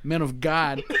three men of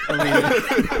God.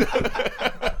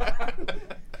 I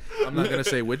I'm not gonna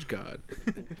say which god.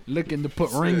 Looking to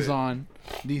put rings on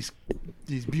these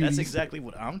beauties. That's exactly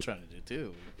what I'm trying to do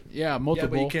too. Yeah, Yeah, multiple.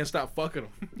 but you can't stop fucking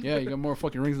them. Yeah, you got more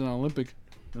fucking rings than Olympics.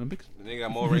 The nigga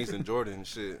got more rings than Jordan and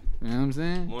shit. You know what I'm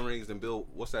saying? More rings than Bill.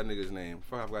 What's that nigga's name?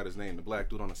 I forgot his name. The black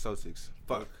dude on the Celtics.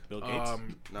 Fuck. Bill Gates.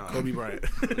 Nah. Kobe Bryant.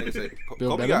 Nigga say,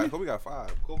 Bill Kobe Bellamy? got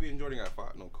 5. Kobe and Jordan got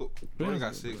 5. No, Jordan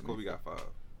got 6. Kobe got 5.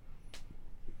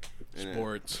 And then-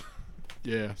 Sports.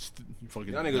 Yeah, you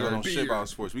fucking. Y'all niggas don't know Beer. shit about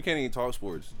sports. We can't even talk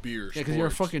sports. Beer. Yeah, because you're a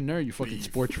sports. fucking nerd, you fucking Beef.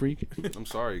 sports freak. I'm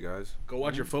sorry, guys. Go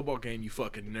watch your football game, you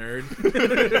fucking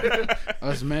nerd.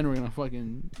 Us men, we're gonna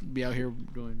fucking be out here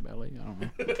doing ballet. I don't know.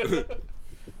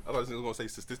 I thought he was gonna say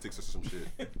statistics or some shit.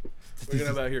 We're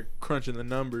gonna be out here crunching the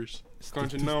numbers.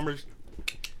 Crunching numbers.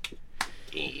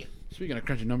 Speaking of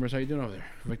crunching numbers, how you doing over there,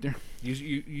 Victor?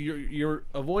 You're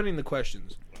avoiding the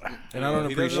questions, and I don't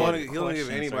He doesn't appreciate want it. to. He don't give Questions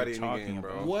anybody are any talking game,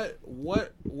 bro. about.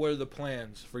 What were the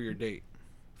plans for your date?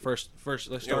 First, let's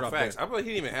Yo, start off facts. there. I feel like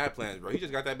he didn't even have plans, bro. He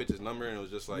just got that bitch's number and it was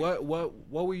just like. What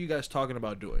were you guys talking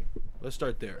about doing? Let's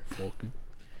start there. All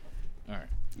right.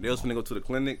 They was finna go to the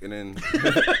clinic and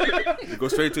then go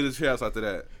straight to his house after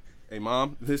that. Hey,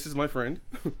 mom, this is my friend.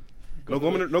 No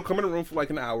come in the room for like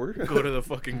an hour. Go to the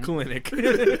fucking clinic.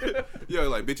 Yo,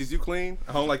 like, bitches, you clean?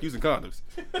 I don't like using condoms.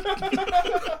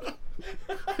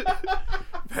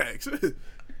 Facts.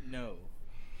 No.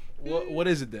 What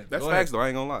is it then? That's Go facts, ahead. though. I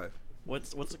ain't gonna lie.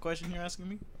 What's the question you're asking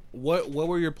me? What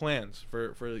were your plans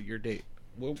for your date?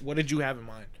 What did you have in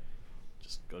mind?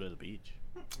 Just go to the beach.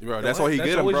 Bro, that's why he That's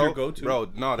get him, always bro. your go-to. Bro,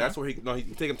 no, that's where he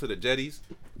take him to the jetties.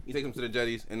 He take him to the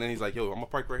jetties, and then he's like, "Yo, I'm gonna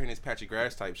park right here in this patchy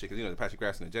grass type shit, cause you know the patchy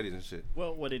grass and the jetties and shit."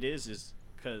 Well, what it is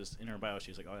because in her bio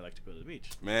she's like, "Oh, I like to go to the beach."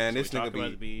 Man, So this we talk nigga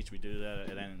about the be. beach. We do that,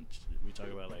 and then we talk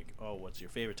about like, "Oh, what's your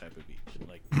favorite type of beach?"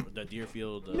 Like the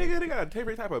Deerfield, Nigga, they got a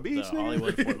favorite type of the beach, nigga.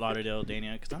 Hollywood, Fort Lauderdale,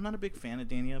 Dania. Because I'm not a big fan of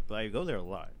Dania, but I go there a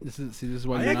lot. This is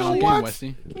why I you're ain't not gonna on what? game,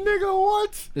 Westy. Nigga,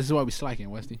 what? This is why we slacking,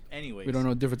 Westy. Anyways, We don't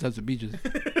know different types of beaches.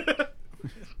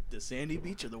 the sandy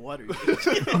beach or the watery beach.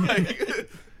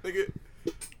 Nigga,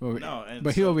 No, and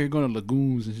But he so- over here going to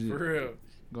lagoons and shit. For real.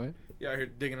 Go ahead. You out here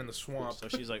digging in the swamp. So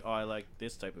she's like, "Oh, I like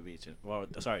this type of beach." Well,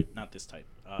 sorry, not this type.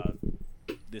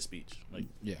 This beach, like,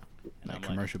 Yeah, and like I'm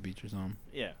commercial beach or something.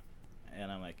 yeah,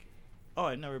 and I'm like, "Oh,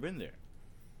 I've never been there."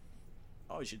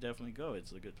 "Oh, you should definitely go.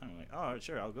 It's a good time." I'm like, "Oh,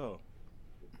 sure, I'll go."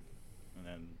 And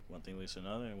then one thing leads to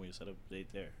another, and we set up a date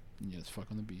there. Yeah, it's fuck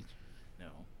on the beach. No.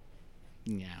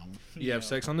 Yeah. You have No.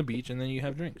 sex on the beach and then you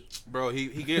have drinks. bro, he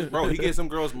gets some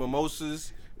girls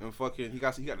mimosas and fucking he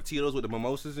got the Tito's with the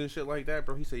mimosas and shit like that,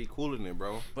 bro. He said he cooler than it,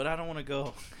 bro. But I don't want to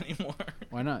go anymore.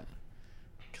 Why not?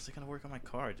 Because I gotta work on my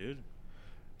car, dude.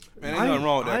 Man, ain't nothing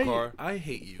wrong with that car. I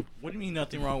hate you. What do you mean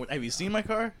nothing wrong with? Have you seen my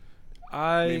car?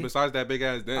 I mean, besides that big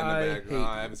ass dent in I the back, hate nah,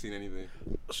 I haven't seen anything.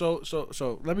 So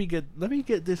let me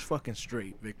get this fucking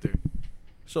straight, Victor.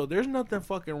 So there's nothing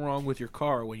fucking wrong with your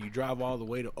car when you drive all the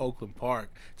way to Oakland Park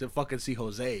to fucking see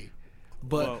Jose.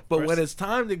 But Well, when first- it's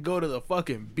time to go to the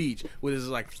fucking beach, which is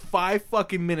like 5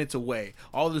 fucking minutes away,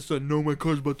 all of a sudden, no, my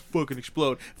car's about to fucking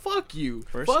explode. Fuck you.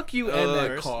 First- Fuck you and that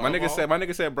first- car. My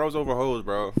nigga said bros over hoes,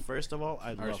 bro. First of all,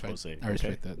 I I love respect. Jose. I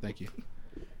respect that. Thank you.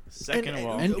 Second of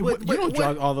all, And you Wait, don't wait.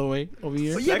 jog all the way over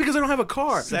here. Yeah, because I don't have a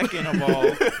car. second of all,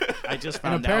 I just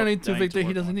found And apparently out to that I need Victor, he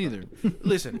work doesn't on my either.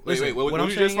 Listen, Wait, what I'm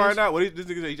did you just saying find is- out? What did this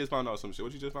nigga say? He just found out some shit.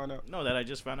 What you just found out? No, that I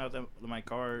just found out that my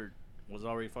car was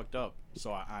already fucked up,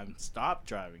 so I'm stopped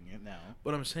driving it now.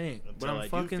 What I'm saying, what Until I I'm do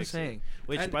fucking fix it. saying.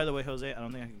 Which, And- by the way, Jose, I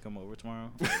don't think I can come over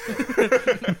tomorrow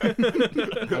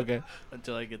Okay.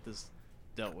 until I get this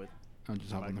dealt with. I'm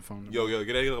just hopping on the phone. Yo,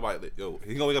 get that about yo.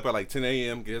 He's gonna wake up at like 10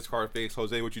 a.m. Get his car fixed.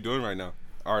 Jose, what you doing right now?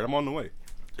 All right, I'm on the way.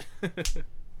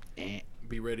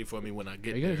 Be ready for me when I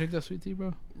get You gotta there. drink that sweet tea,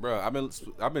 bro. Bro,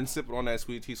 I've been sipping on that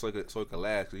sweet tea so it could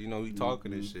last. Cause you know we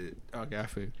talking and shit. Okay, I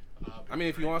feel. I mean,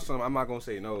 if you want some, I'm not gonna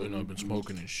say no. You know, I've been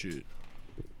smoking and shit.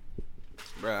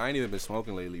 Bro, I ain't even been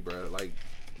smoking lately, bro. Like,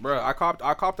 bro, I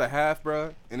copped a half,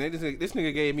 bro, and this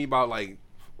nigga gave me about like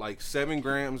 7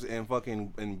 grams in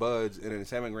fucking in buds and then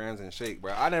 7 grams in shake,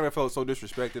 bro. I never felt so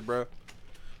disrespected, bro.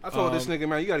 I told this nigga,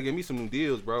 man, you gotta give me some new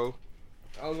deals, bro.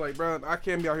 I was like, bro, I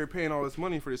can't be out here paying all this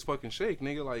money for this fucking shake,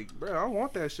 nigga. Like, bro, I don't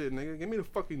want that shit, nigga. Give me the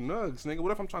fucking nugs, nigga.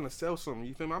 What if I'm trying to sell something?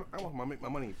 You feel me? I want to make my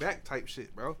money back type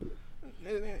shit, bro.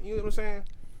 You know what I'm saying?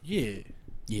 Yeah.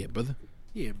 Yeah, brother.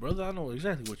 Yeah, brother, I know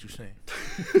exactly what you're saying.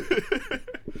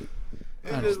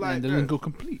 It's I just like, understand the bruh. lingo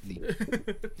completely.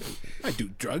 I do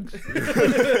drugs.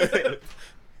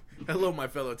 Hello, my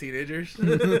fellow teenagers.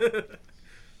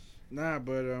 Nah,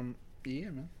 but yeah,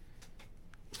 man.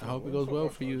 I hope it goes well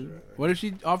for you. What if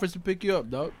she offers to pick you up,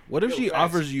 dog? What if Yo, she facts,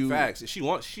 offers you? facts? She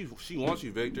wants you,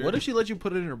 Victor. What if she let you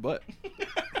put it in her butt?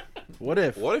 What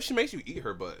if? What if she makes you eat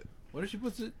her butt? What if she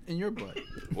puts it in your butt?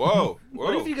 Whoa.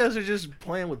 What if you guys are just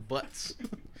playing with butts?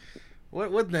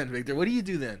 What then, Victor? What do you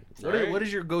do then? Right? What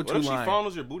is your go-to What if line? she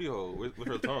fondles your booty hole with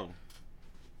her tongue?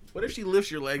 What if she lifts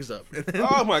your legs up?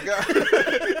 Oh my god.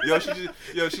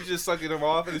 she just sucking him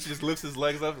off and then she just lifts his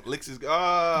legs up, licks his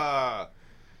That's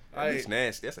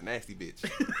nasty. That's a nasty bitch.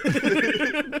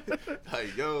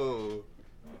 Like, yo.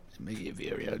 Make it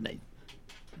very nice.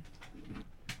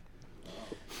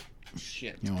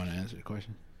 Shit. You want to answer the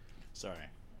question? Sorry,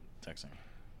 texting.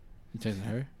 You texting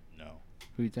her? No.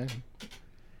 Who you texting?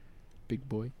 Big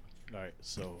boy. All right,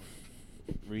 so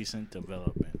recent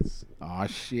developments. Oh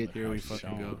shit. Here we I've fucking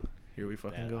shown go. Here we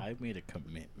fucking That go. I made a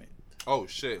commitment. Oh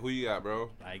shit, who you got, bro?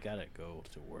 I gotta go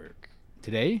to work.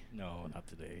 Today? No, not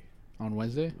today. On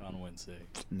Wednesday? On Wednesday.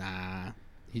 Nah.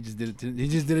 He just did it. He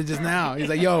just did it just now. He's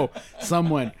like, "Yo,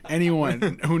 someone,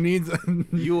 anyone who needs."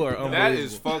 You are unbelievable. That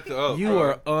is fucked up. You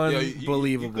bro. are Yo,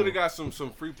 unbelievable. you could have got some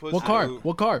free pussy. What car? dude.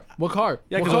 What car? What car?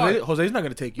 Yeah, what because car? Jose's not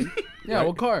gonna take you. Yeah, Right?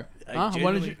 what car? I Huh?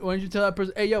 genuinely- Why didn't you tell that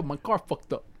person? Hey, yo, my car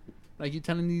fucked up. Like you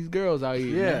telling these girls out here.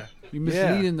 Yeah. man. You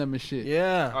misleading them and shit.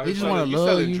 Yeah. Oh, They you just wanna selling- you love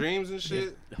selling you. dreams and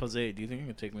shit. Jose, do you think you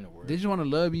can take me to work? They just want to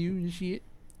love you and shit.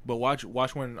 But watch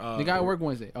when The guy at work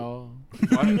Wednesday. Oh.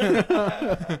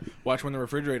 watch when the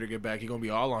refrigerator get back. He gonna be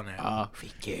all on that.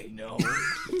 No.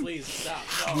 Please stop.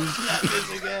 No, not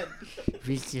this again.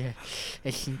 Victor,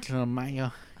 listen to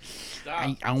Mayo.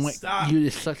 Stop. I want Stop. you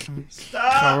to suck some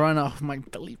Stop. run off my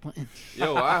belly button.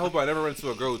 Yo, I hope I never run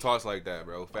into a girl who talks like that,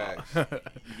 bro. Facts.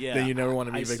 Yeah. Then you never want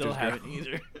to I meet Victor's still haven't girl.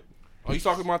 either. Oh, you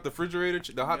talking about the refrigerator,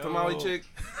 the hot No. tamale chick?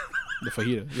 The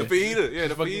fajita. The fajita, yeah,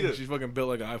 the Fucking, fajita. she's fucking built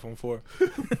like an iPhone 4.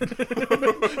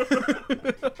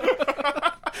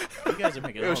 You guys are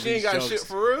making Yo, all she ain't these got jokes. shit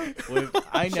for real.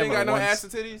 I She never ain't got no once, ass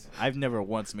and titties. I've never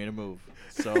once made a move.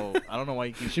 So I don't know why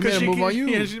you keep. She made a move on you.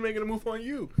 Yeah, she's making a move on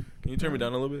you. Can you turn me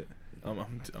down a little bit?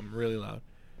 I'm really loud.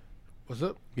 What's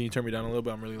up? Can you turn me down a little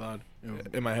bit? I'm really loud.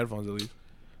 In my headphones, at least.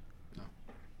 No.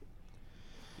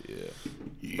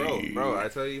 Yeah. Bro, I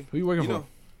tell you. Who you working You for? know,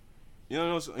 you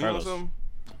know Carlos. something?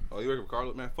 Oh, you working for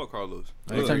Carlos? Man, fuck Carlos.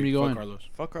 What time you go Fuck in? Carlos.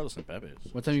 Fuck Carlos and Pepe.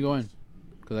 What time you go in?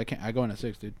 Cause I can't. I go in at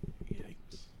 6, dude.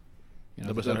 Yikes. You know,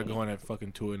 No, but I'm going at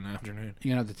fucking 2 in the afternoon.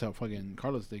 you're gonna have to tell fucking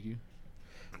Carlos to take you.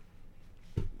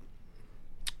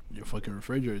 Your fucking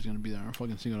refrigerator is gonna be there on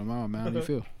fucking Cinco de Mayo, man. How do you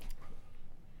feel?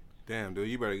 Damn, dude,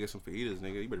 you better get some fajitas,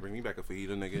 nigga. You better bring me back a fajita,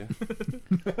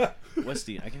 nigga.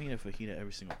 Westey, I can eat a fajita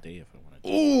every single day if I want to.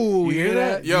 Ooh, you hear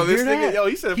that? Yo, You this hear nigga, that? yo,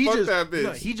 he said fuck just, that bitch.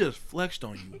 no, he just flexed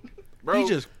on you. Bro, He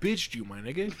just bitched you, my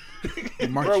nigga.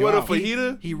 Mark bro, you what a out.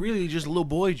 fajita? He really just little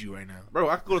boyed you right now. Bro,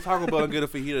 I could go to Taco Bell and get a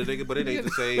fajita, nigga, but it ain't the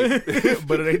same.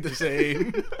 But it ain't the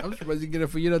same. I'm surprised you get a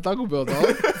fajita at Taco Bell,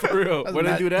 dog. For real. That's Where they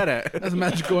mad- do that at? That's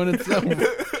magical in itself.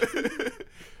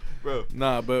 Bro,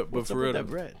 Nah, but What's for up real. with though. that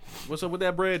bread? What's up with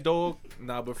that bread, dog?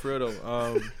 Nah, but for real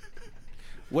though.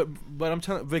 What? But I'm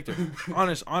telling Victor,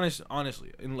 honestly,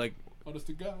 and Honest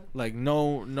to God. like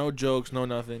no jokes, no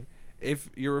nothing. If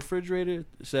your refrigerator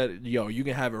said, "Yo, you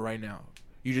can have it right now,"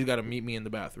 you just gotta meet me in the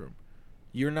bathroom.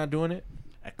 You're not doing it.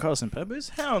 At Carlos and Pepe's?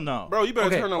 Hell no. bro, you better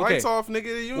Okay, turn the okay. lights off,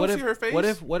 nigga. You What don't if see her face.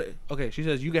 What if? Okay, she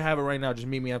says you can have it right now. Just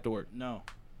meet me after work. No.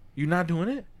 You not doing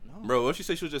it? No. Bro, what if she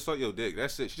say she'll just suck your dick?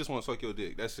 That's it. She just want to suck your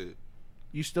dick. That's it.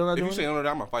 You still not If doing you say it? no to that,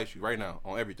 I'm gonna fight you right now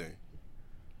on everything.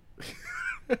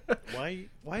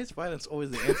 Why is violence always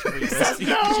the answer for you?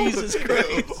 Westey? Jesus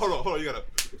Christ. hold on, you gotta.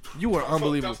 You are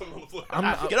unbelievable.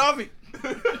 Get off me.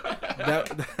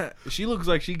 That she looks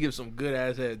like she gives some good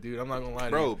ass head, dude. I'm not gonna lie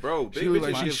to you. Bro, She big looks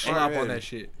bitches like she give slap fire on head. that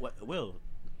shit. What, Will,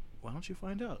 why don't you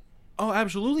find out? Oh,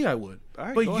 absolutely, I would. All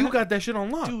right, But go you ahead. got that shit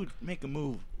on lock, Dude, make a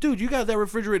move. Dude, you got that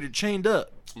refrigerator chained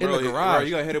up Bro, in the Bro, garage.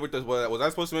 you gonna hit it with this? Was I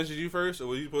supposed to mention you first, or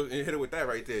were you supposed to hit it with that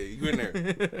right there? You in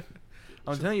there?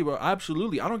 I'm telling you, bro.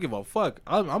 Absolutely, I don't give a fuck.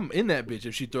 I'm in that bitch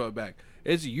if she throw it back.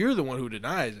 It's you're the one who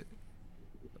denies it.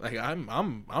 Like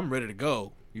I'm ready to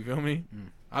go. You feel me?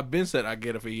 I've been said I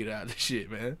get a fajita out of this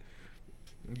shit, man.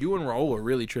 You and Raul are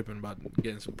really tripping about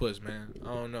getting some puss, man.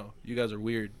 I don't know. You guys are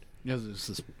weird. You guys are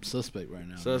suspect right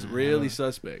now. Really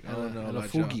suspect. I don't know Hella about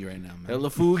foogie y'all. right now, man. Hella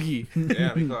foogie.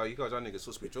 Damn, you call y'all niggas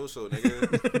sospechoso,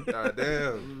 nigga. God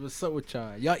damn. What's up with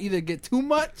y'all? Y'all either get too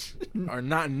much, Or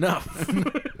not enough. you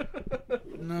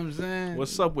know what I'm saying?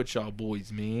 What's up with y'all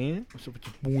boys, man? What's up with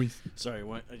your boys? Sorry,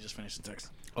 what? I just finished the text.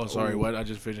 Oh, sorry. What? I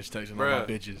just finished texting all my Bruh.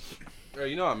 bitches. Bro,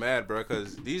 you know I'm mad, bro,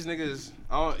 because these niggas,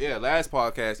 last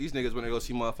podcast, these niggas went to go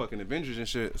see motherfucking Avengers and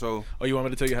shit, so Oh, you want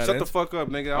me to tell you how shut it the ends? fuck up,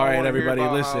 nigga. I All don't right, wanna hear everybody,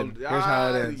 about listen. Here's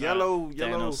how it ends. Yellow.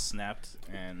 Thanos snapped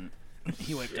and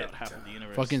he wiped out half of the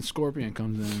universe. Fucking Scorpion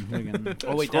comes in. Fucking,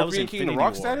 Oh wait, that was Scorpion King, the Infinity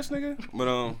rock War. status, nigga?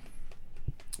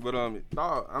 But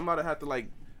dog, I'm about to have to, like,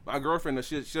 My girlfriend,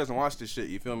 she doesn't watch this shit.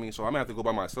 You feel me? So I'm gonna have to go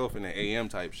by myself in the AM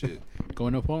type shit.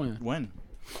 Going to Poland. When?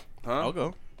 Huh? I'll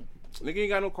go. Nigga ain't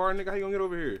got no car. Nigga, how you gonna get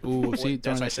over here? Ooh, see, That's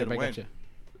throwing why I that said shit back when. at you.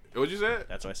 What you said?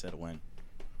 That's why I said when.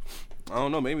 I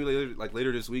don't know. Maybe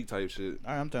later this week type shit.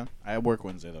 All right, I'm done. I work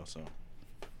Wednesday though, so.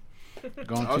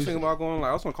 Going I was Tuesday. thinking about going. Like,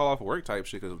 I was gonna call off of work type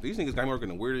shit because these niggas got me working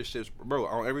the weirdest shit, bro.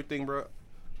 On everything, bro.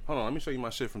 Hold on, let me show you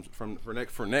my shit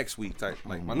for next week type.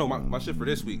 Like my shit for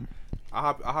this week. I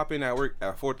hop in at work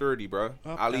at 4:30, bro.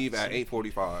 Oh, I leave that's at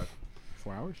 8:45.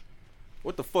 4 hours.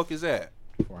 What the fuck is that?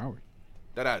 4 hours.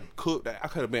 That I cooked. That I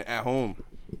could have been at home.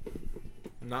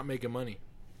 Not making money.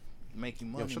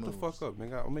 Making money. Yo, shut moves. the fuck up,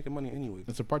 nigga. I'm making money anyway,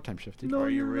 That's a part-time shift. Dude. Are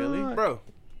you really? bro.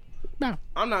 No.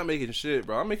 I'm not making shit,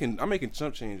 bro. I'm making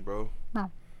chump change, bro.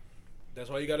 That's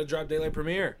why you gotta drop Daylight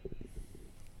Premiere.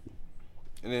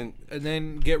 And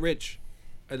then get rich.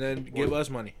 And then give us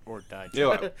money. Or die.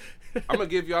 yo, I'm gonna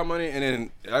give y'all money, and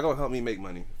then y'all gonna help me make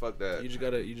money. Fuck that. You just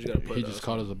gotta put He just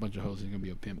called us a bunch of hoes. He's gonna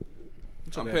be a pimp.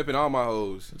 It's I'm okay. pimping all my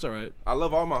hoes. It's alright. I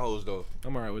love all my hoes though.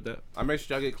 I'm alright with that. I make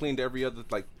sure y'all get cleaned every other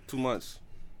like 2 months.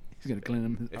 He's gonna clean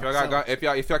them. If y'all got if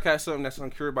y'all catch something that's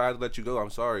uncurable, I have to let you go. I'm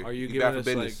sorry. Are you Be giving bad us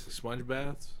for like business. sponge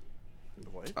baths?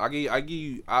 What?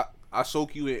 I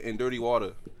soak you in dirty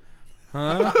water.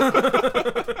 Huh?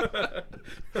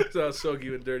 So I'll soak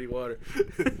you in dirty water.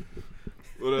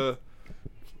 But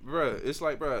bruh, it's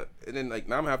like bruh, and then like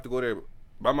now I'm gonna have to go there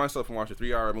by myself and watch a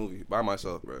 3-hour movie by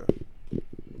myself, bruh.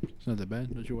 It's not that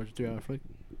bad. Don't you watch a 3-hour flick?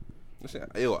 Listen,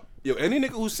 yo, any nigga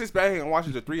who sits back and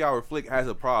watches a 3-hour flick has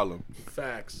a problem,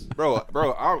 Facts. bro.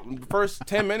 First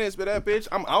 10 minutes with that bitch,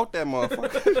 I'm out that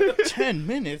motherfucker. 10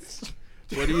 minutes.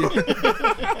 What do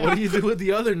you do with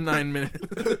the other 9 minutes?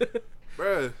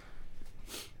 Bruh,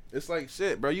 it's like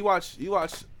shit, bro. You watch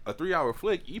a 3-hour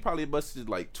flick, you probably busted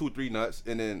like 2-3 nuts,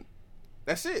 and then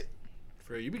that's it,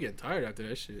 Bro, you be getting tired after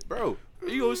that shit. bro.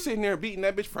 You go sitting there beating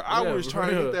that bitch for hours for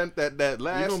trying real. to get that You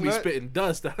last gonna be nut. spitting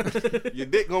dust out. Your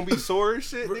dick gonna be sore and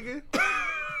shit, nigga.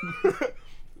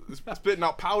 Spitting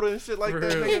out powder and shit like For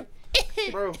that, real.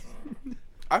 nigga. Bro,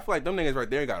 I feel like them niggas right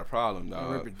there got a problem, Rip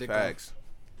dog. your dick Facts.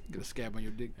 Get a scab on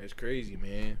your dick. That's crazy,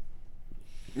 man.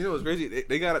 You know what's crazy?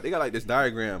 They got like this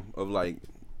diagram of like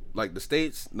the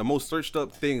states, the most searched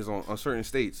up things on certain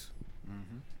states.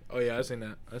 Oh yeah, I seen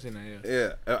that.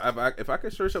 Yeah. Yeah, if I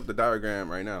could search up the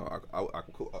diagram right now, I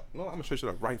no, I'm gonna search it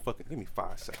up right fucking. Give me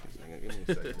 5 seconds, nigga. Give me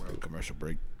a second, bro. Commercial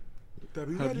break.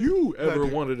 Have you ever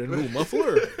wanted a new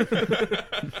muffler?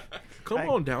 Come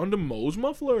on down to Moe's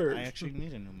Muffler. I actually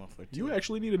need a new muffler too. You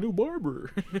actually need a new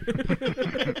barber.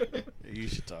 You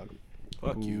should talk.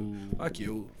 Fuck you. Fuck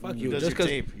you. Fuck Who you. does Just your 'cause-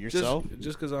 tape? Yourself?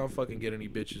 Just because I don't fucking get any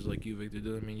bitches like you, Victor,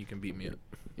 doesn't mean you can beat me up.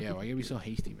 Yeah, why you be so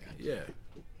hasty, man? Yeah.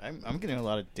 I'm getting a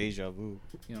lot of deja vu.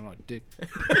 You know, like dick.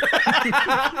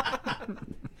 I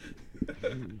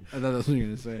thought that's what you were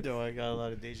gonna say. No, I got a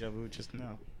lot of deja vu just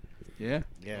now. Yeah.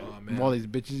 Yeah. Oh, From man. all these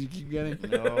bitches you keep getting.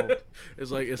 No.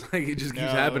 It's like it just keeps No.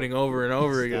 happening over and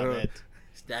over Stop again. it.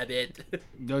 Stop it.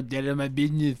 Don't get in my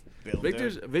business. Builder.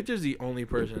 Victor's the only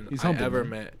person He's I humble, ever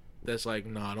man. met that's like,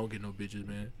 nah, I don't get no bitches,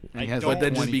 man. And he has But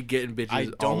then like just 20. be getting I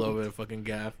bitches all don't- over the fucking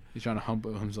gaff. He's trying to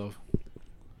humble himself.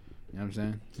 You know what I'm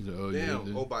saying? He's like, oh yeah. Damn.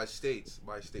 dude. Oh, by states.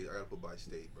 I gotta put by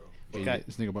state, bro. Yeah, Okay.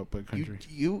 This nigga about put country.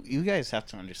 You guys have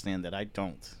to understand that I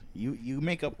don't. You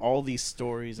make up all these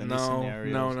stories and these No,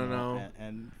 scenarios. no, you no, know, no.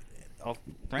 And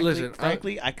frankly, Listen,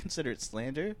 frankly, I consider it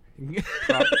slander,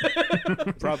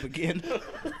 propaganda.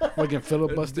 Fucking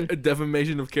filibuster. A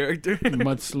defamation of character.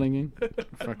 Mudslinging.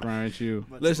 Fuck around with you.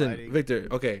 Listen, Victor.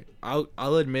 Okay, I'll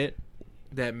admit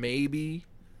that maybe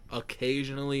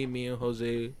occasionally me and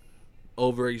Jose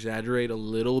over exaggerate a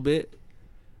little bit,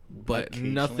 but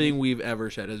Occasionally? nothing we've ever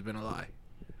said has been a lie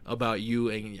about you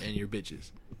and your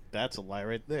bitches. That's a lie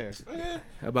right there.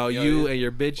 About Yo, you yeah. and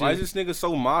your bitches. Why is this nigga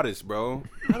so modest, bro?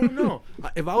 I don't know.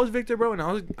 If I was Victor, bro, and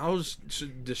I was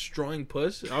destroying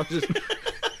puss, I was just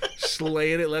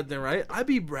slaying it left and right, I'd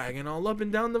be bragging all up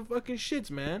and down the fucking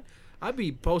shits, man. I'd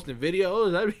be posting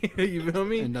videos. I'd be, you feel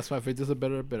me? And that's why Victor's a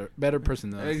better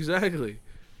person than us. Exactly.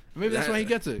 Maybe that's why he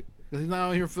gets it. Because he's not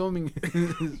out here filming.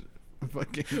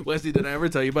 Fucking. Wesley, did I ever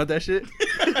tell you about that shit?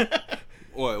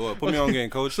 What? Put me on game,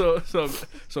 coach. So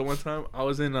one time I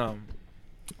was in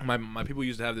my people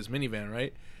used to have this minivan,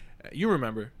 right? You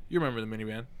remember the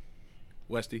minivan,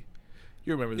 Westey.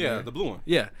 You remember the Yeah, minivan. the blue one.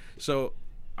 Yeah. So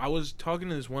I was talking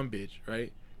to this one bitch,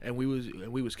 right? And we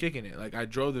was kicking it. Like I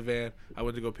drove the van. I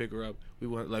went to go pick her up. We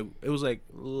went like it was like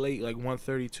late, like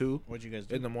 1:32 What'd you guys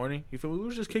do? in the morning. You feel me? We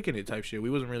was just kicking it type shit. We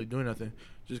wasn't really doing nothing.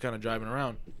 Just kind of driving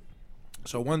around.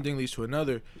 So one thing leads to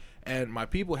another, and my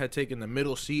people had taken the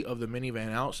middle seat of the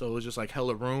minivan out, so it was just like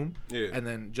hella room, Yeah. and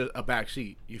then just a back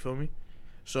seat. You feel me?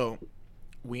 So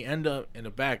we end up in the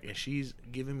back, and she's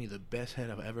giving me the best head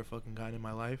I've ever fucking gotten in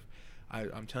my life.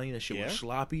 I'm telling you, that shit was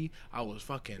sloppy. I was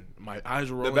fucking, my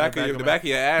eyes were rolling. The back of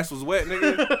your ass was wet,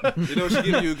 nigga. You know, she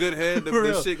giving you a good head.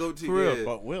 The shit go to you. Yeah.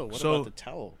 But Will, what about the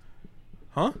towel?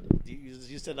 Huh?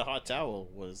 You said the hot towel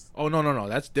was. Oh no,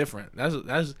 that's different.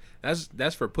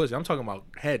 That's for pussy. I'm talking about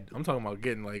head. I'm talking about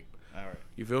getting like. All right.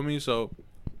 You feel me? So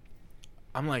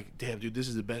I'm like, damn, dude, this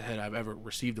is the best head I've ever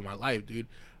received in my life, dude.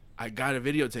 I gotta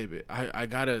videotape it. I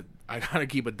gotta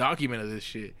keep a document of this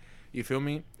shit. You feel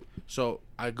me? So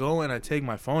I go and I take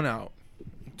my phone out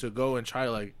to go and try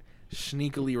to like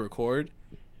sneakily record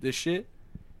this shit.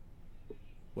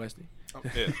 Westey. Oh,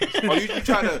 yeah. Oh, you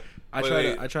try to.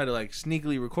 I try to like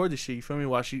sneakily record the shit. You feel me?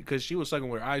 While because she was sucking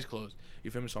with her eyes closed.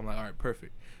 You feel me? So I'm like, all right,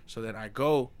 perfect. So then I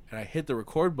go and I hit the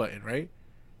record button, right?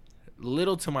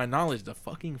 Little to my knowledge, the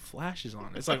fucking flash is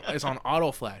on. It's like it's on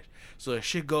auto flash. So the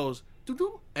shit goes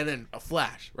doo-doo, and then a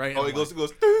flash, right? Oh, it goes.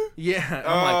 Yeah.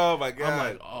 Oh my god. I'm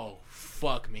like, oh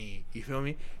fuck me. You feel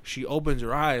me? She opens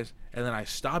her eyes, and then I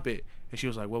stop it, and she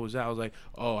was like, "What was that?" I was like,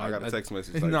 "Oh, I got a text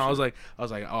message." No, I was like,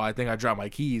 "Oh, I think I dropped my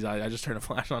keys. I just turned the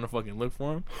flash on to fucking look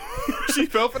for him." She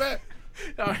fell for that.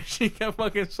 She kept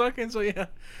fucking sucking. So yeah,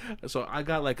 so I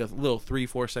got like a little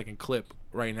 3-4 second clip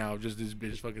right now of just this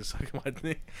bitch fucking sucking my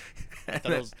thing,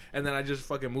 and then I just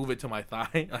fucking move it to my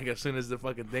thigh. Like as soon as the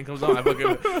fucking thing comes on, I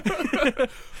fucking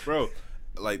bro.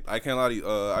 Like I can't lie to you.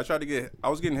 I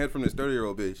was getting head from this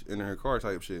 30-year-old bitch in her car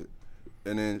type shit.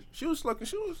 And then she was sucking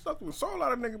the soul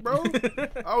out of nigga, bro.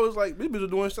 I was like, this bitch was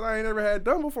doing shit I ain't never had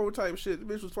done before type shit.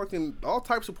 This bitch was fucking all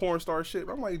types of porn star shit.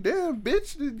 I'm like, damn,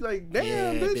 bitch. Like, damn,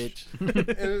 yeah, bitch.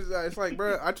 And it's like,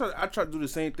 bro, I tried to do the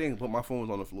same thing, but my phone was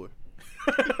on the floor.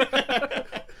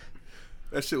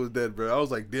 That shit was dead, bro. I was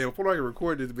like, damn, before I can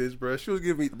record this bitch, bro, she was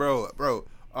giving me, bro,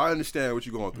 I understand what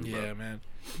you're going through, bro. Yeah, man.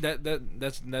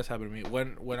 That's happened to me.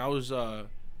 When I was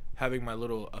having my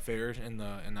little affairs in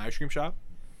the ice cream shop,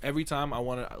 every time I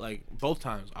wanted, like both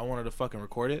times, I wanted to fucking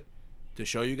record it to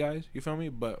show you guys. You feel me?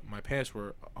 But my pants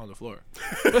were on the floor,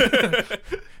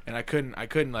 and I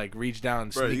couldn't like reach down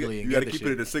bro, sneakily. You gotta keep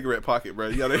it in the cigarette pocket, bro.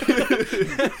 You gotta keep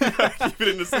it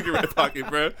in the cigarette pocket,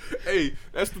 bro. Hey,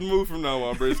 that's the move from now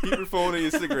on, bro. Just keep your phone in your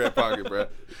cigarette pocket, bro.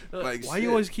 Like, why you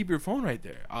always keep your phone right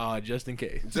there? Just in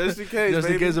case. Just in case, just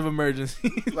baby. in case of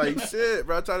emergency. Like shit,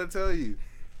 bro. I try to tell you.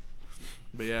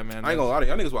 But yeah, man. I ain't gonna lie to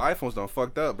y'all niggas with iPhones done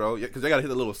fucked up, bro. Yeah, cause they gotta hit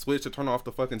the little switch to turn off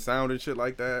the fucking sound and shit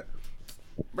like that,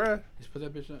 bruh. Just put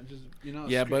that bitch on. Just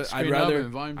Yeah, but I'd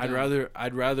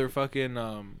rather fucking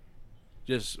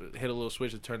just hit a little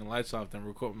switch to turn the lights off than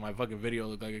record my fucking video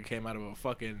look like it came out of a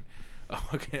fucking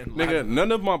nigga.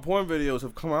 None of my porn videos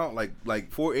have come out like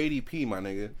 480p, my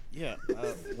nigga. Yeah,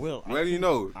 Will. Let you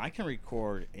know. I can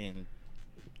record in.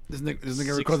 This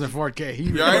nigga records in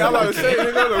 4K. Yeah, I'm about to say,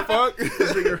 nigga, the fuck.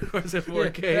 This nigga records in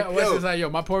 4K. Yeah, Wes like, yo,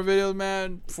 my porn videos,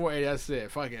 man, 480. That's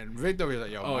it. Fucking Victor was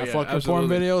like, yo, my fucking absolutely.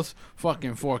 porn videos,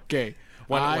 fucking 4K.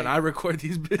 When I record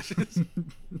these bitches,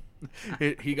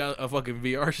 he got a fucking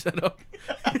VR set up.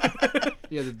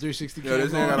 Yeah, the 360 Yo,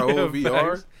 this nigga got a whole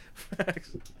VR.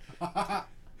 Facts.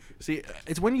 See,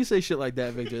 it's when you say shit like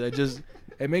that, Victor, that just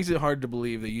it makes it hard to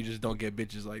believe that you just don't get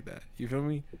bitches like that. You feel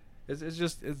me?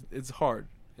 It's hard.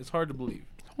 It's hard to believe.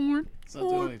 It's not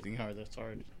the only thing hard. That's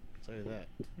hard. I'll tell you that.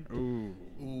 Ooh.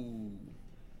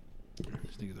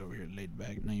 This nigga's over here laid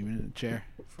back, not even in a chair.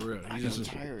 For real. I'm He's just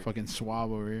tired. Fucking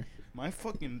swab over here. My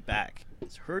fucking back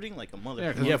is hurting like a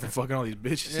motherfucker. yeah, for fucking all these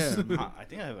bitches. Yeah. I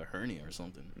think I have a hernia or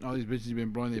something. All these bitches been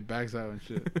blowing their backs out and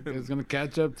shit. It's gonna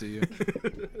catch up to you.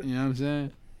 You know what I'm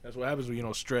saying? That's what happens when you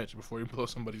don't stretch before you blow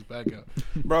somebody's back out.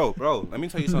 Bro, let me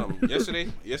tell you something.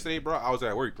 Yesterday, bro, I was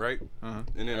at work, right? Uh-huh.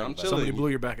 And then I'm chilling. Somebody blew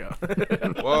your back out.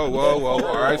 Whoa. All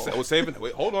right, so I was saving.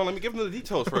 Wait, hold on. Let me give them the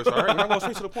details first, all right? We're not going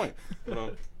straight to the point.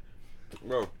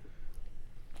 Bro,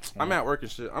 I'm at work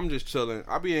and shit. I'm just chilling.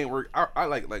 I be ain't work. I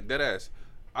like dead ass.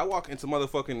 I walk into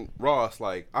motherfucking Ross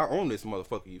like I own this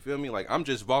motherfucker. You feel me? Like I'm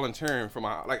just volunteering for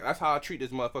my like that's how I treat this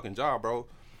motherfucking job, bro.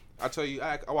 I tell you,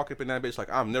 I walk up in that bitch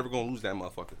like I'm never gonna lose that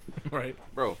motherfucker. Right,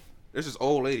 bro. There's this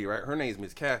old lady, right? Her name's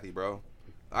Miss Kathy, bro.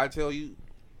 I tell you,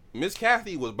 Miss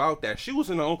Kathy was about that. She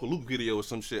was in the Uncle Luke video or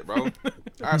some shit, bro.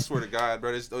 I swear to God,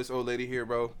 bro. This old lady here,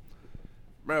 bro.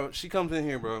 Bro, she comes in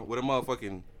here, bro, with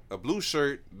a blue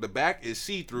shirt. The back is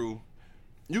see through.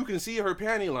 You can see her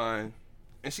panty line,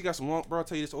 and she got some long. Bro, I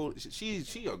tell you, this old.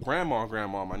 She a grandma,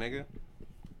 my nigga.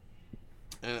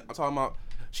 And I'm talking about.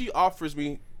 She offers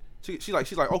me. She's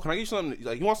like, oh, can I get you something?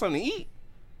 Like, you want something to eat?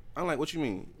 I'm like, what you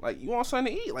mean? Like, you want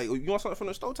something to eat? Like, you want something from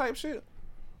the store type shit?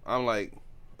 I'm like,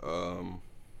 I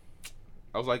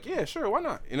was like, yeah, sure, why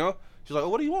not? You know? She's like, oh,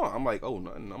 what do you want? I'm like, oh,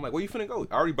 nothing. I'm like, where you finna go?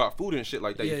 I already bought food and shit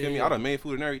like that. You feel me? I done made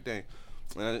food and everything.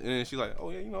 And then she's like,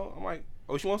 oh, yeah, you know. I'm like,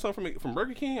 oh, she wants something from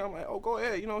Burger King? I'm like, oh, go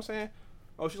ahead. You know what I'm saying?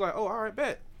 Oh, she's like, oh, all right,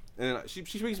 bet. And then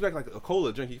she brings back like a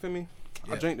cola drink. You feel me?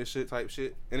 I drink this shit type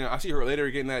shit. And then I see her later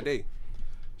again that day.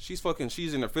 She's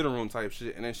in the fitting room type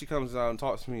shit. And then she comes out and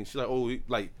talks to me. She's like, oh,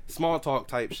 like small talk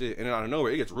type shit. And then out of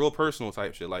nowhere, it gets real personal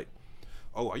type shit. Like,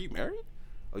 oh, are you married?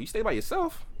 Oh, you stay by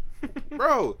yourself?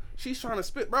 Bro, she's trying to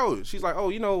spit, bro. She's like, oh,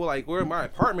 you know, like where my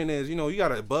apartment is, you know, you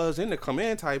gotta buzz in to come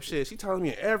in type shit. She telling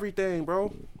me everything,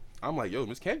 bro. I'm like, yo,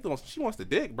 Miss Candy, she wants the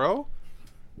dick, bro.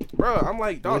 Bro, I'm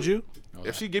like, dog. Would you?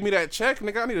 If she give me that check,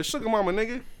 nigga, I need a sugar mama,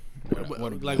 nigga.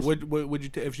 What would you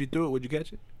if she threw it? Would you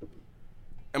catch it?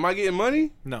 Am I getting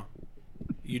money? No,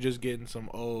 you just getting some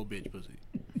old bitch pussy.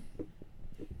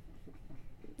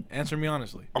 Answer me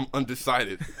honestly. I'm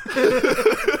undecided.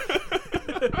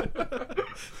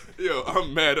 Yo,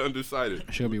 I'm mad undecided.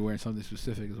 She'll be wearing something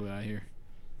specific, is what I hear.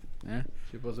 Yeah,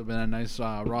 she's supposed to have been a nice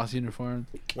Ross uniform.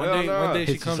 One day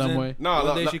she comes in.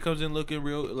 One day she comes in looking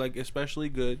real, like especially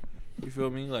good. You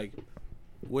feel me? Like,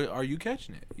 what are you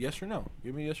catching it? Yes or no?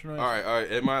 Give me a yes or no. All right.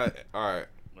 All right.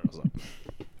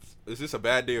 Is this a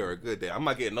bad day or a good day? I'm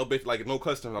not getting no bitch, like no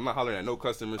customers. I'm not hollering at no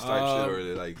customers type shit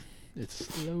or like. It's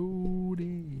slow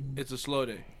day. It's a slow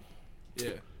day.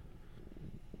 Yeah.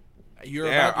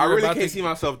 I really can't see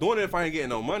myself doing it if I ain't getting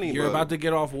no money. You're about to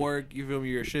get off work. You feel me?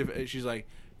 Your shift. She's like,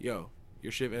 yo,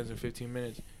 your shift ends in 15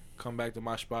 minutes. Come back to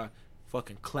my spot.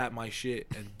 Fucking clap my shit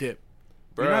and dip.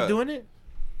 Bruh. You're not doing it?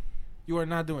 You are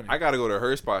not doing it. I gotta go to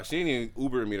her spot. She ain't even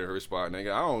Ubering me to her spot,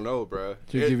 nigga. I don't know, bruh.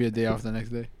 She'll give you a day off the next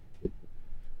day.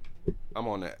 I'm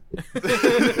on that.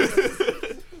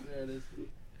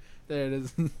 There it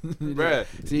is. Bruh.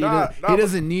 See, he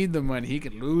doesn't need the money. He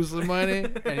can lose the money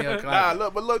and he'll clap.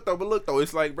 But look though.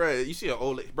 It's like, bruh, you see an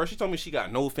old lady. Bruh, she told me she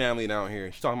got no family down here.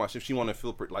 She's talking about she want to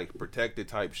feel like protected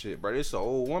type shit, bruh. It's an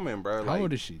old woman, bruh. How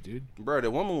old is she, dude? Bruh,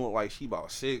 the woman look like she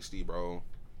about 60, bro.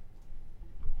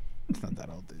 It's not that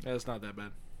old, dude. That's not that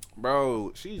bad.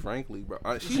 Bro, she's rankly, bro.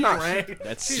 She's not.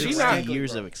 That's she's 60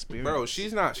 years of experience. Bro,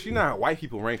 she's not white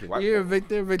people ranking. You're a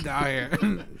victim out here.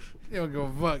 You don't give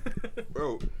a fuck.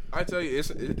 Bro, I tell you,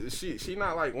 she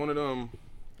not like one of them.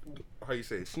 How you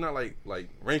say it? She's not like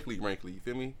rankly. You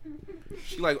feel me?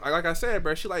 She like I said,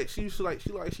 bro. She used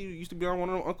to be on one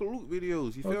of them Uncle Luke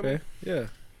videos. You feel me? Yeah.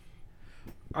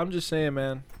 I'm just saying,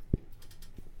 man.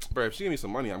 Bro, if she give me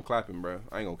some money, I'm clapping, bro.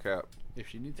 I ain't gonna cap. If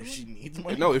she needs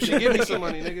money. No, if she give me some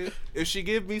money, nigga. If she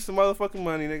give me some motherfucking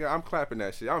money, nigga, I'm clapping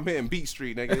that shit. I'm hitting Beat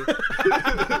Street, nigga.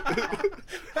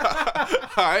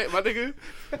 Alright, my nigga.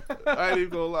 I ain't even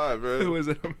gonna lie, bro. Who is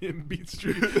it? I'm hitting Beat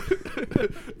Street.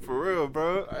 For real,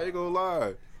 bro. I ain't gonna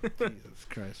lie. Jesus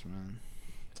Christ, man.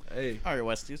 Hey. Alright,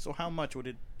 Westey. So how much would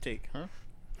it take, huh?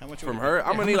 How much from her?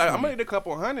 I'm gonna need a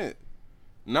couple hundred.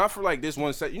 Not for like this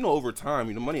one set, over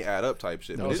time, the money add up type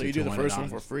shit. No, but so you do the first one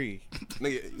for free.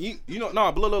 Nigga,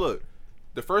 but look.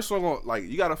 The first one,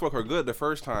 you gotta fuck her good the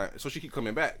first time, so she keep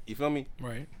coming back. You feel me?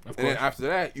 Right. Of course. And then after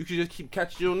that, you can just keep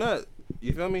catching your nut.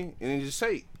 You feel me? And then just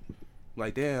say,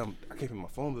 like, damn, I can't pay my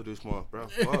phone bill this month, bro.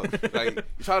 Fuck. Like,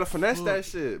 you try to finesse that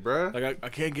shit, bro. Like, I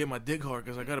can't get my dick hard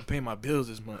because I gotta pay my bills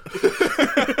this month.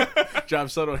 Drop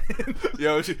subtle.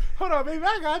 Yo, hold on, baby,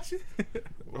 I got you.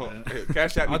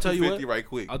 Cash out me $250 right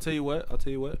quick. I'll tell you what.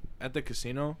 At the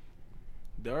casino,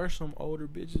 there are some older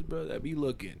bitches, bro, that be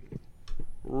looking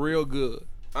real good.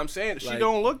 I'm saying she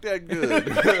don't look that good.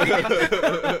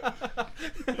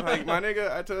 Like, my nigga,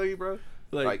 I tell you, bro.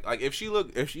 Like if she was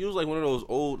like one of those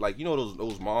old, like,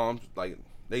 those moms, like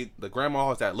the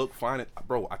grandmas that look fine.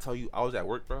 Bro, I tell you, I was at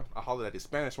work, bro. I hollered at this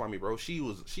Spanish mommy, bro. She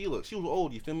was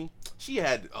old. You feel me? She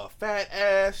had a fat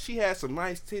ass. She had some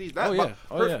nice titties.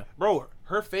 Bro,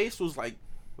 her face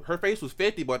was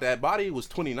 50, but that body was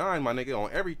 29, my nigga, on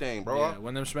everything, bro. Yeah,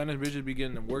 when them Spanish bitches be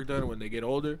getting them work done, when they get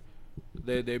older,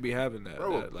 they be having that.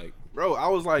 Bro, I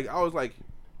was like,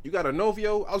 you got a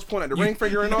novio? I was pointing at the ring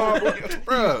finger and all,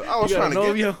 bro. I was trying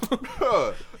to get,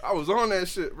 bro. I was on that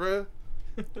shit, bro.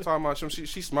 Talking about some,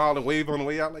 she smiled and waved on the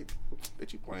way out, like,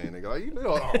 bitch, you playing, nigga?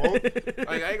 Like,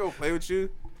 like, I ain't gonna play with you.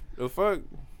 The fuck?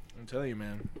 I'm telling you,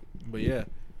 man. But yeah,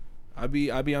 I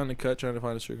be on the cut trying to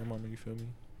find a sugar mama. You feel me?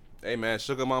 Hey man,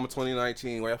 Sugar Mama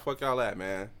 2019. Where the fuck y'all at,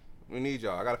 man? We need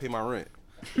y'all. I gotta pay my rent.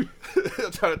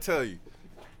 I'm trying to tell you.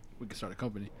 We can start a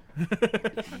company.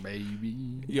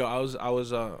 Baby. Yo, I was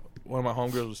one of my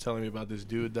homegirls was telling me about this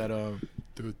dude that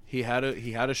he had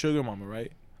a sugar mama,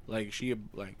 right? Like she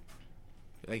like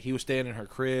he was staying in her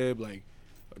crib, like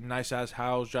a nice ass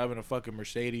house, driving a fucking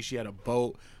Mercedes. She had a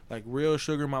boat, like real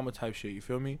sugar mama type shit. You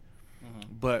feel me? Mm-hmm.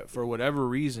 But for whatever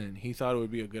reason, he thought it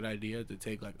would be a good idea to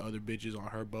take like other bitches on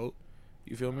her boat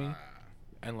You feel me?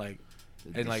 And like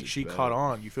This is she bad. caught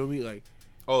on. You feel me? Like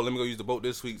Oh, let me go use the boat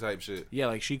this week type shit. yeah,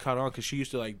 like she caught on because she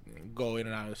used to like go in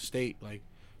and out of state, like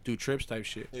do trips type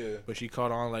shit. Yeah. But she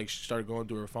caught on, like she started going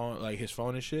through her phone, like his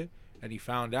phone and shit, and he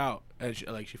found out, and she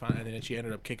found, and then she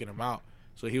ended up kicking him out.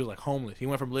 So he was like homeless. He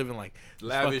went from living like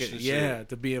Lavish fucking, and yeah, shit.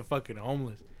 to being fucking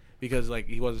homeless because like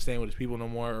he wasn't staying with his people no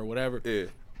more or whatever. Yeah.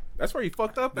 That's where he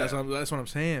fucked up at. That's what I'm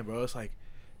saying, bro. It's like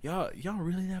y'all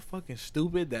really that fucking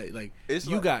stupid that like It's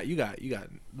you like- got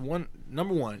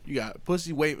number one, you got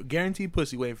pussy guaranteed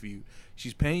pussy waiting for you.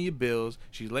 She's paying your bills.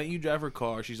 She's letting you drive her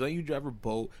car. She's letting you drive her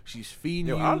boat. She's feeding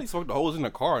Yo, you. I only fucked the hoes in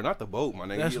the car, not the boat, my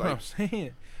nigga. That's You what like, I'm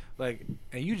saying. Like,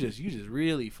 and you just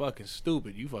really fucking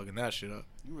stupid. You fucking that shit up.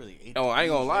 You really ate oh, I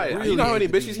ain't gonna lie. Really You know how many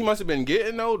hate the bitches he must have been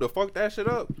getting though to fuck that shit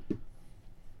up?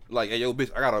 Like, hey, yo,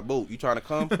 bitch, I got a boat. You trying to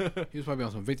come? He was probably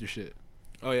on some Victor shit.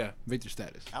 Oh yeah. Victor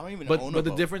status. I don't even But own but a the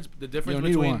boat. difference You don't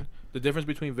need one. the difference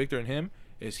between Victor and him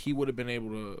is he would have been able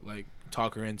to like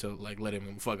talk her into like letting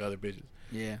him fuck other bitches.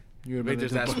 Yeah. You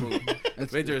Victor's that smooth.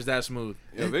 That's- Victor is that smooth.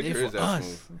 Yeah, Victor It is for that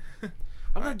us. smooth.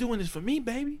 I'm not doing this for me,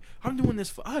 baby. I'm doing this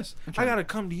for us. I gotta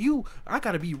come to you. I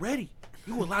gotta be ready.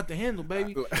 You a lot to handle,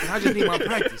 baby. And I just need my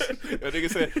practice. That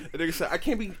nigga said, I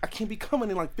can't be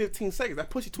coming in like 15 seconds. That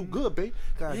pussy too good, babe.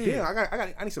 God Yeah.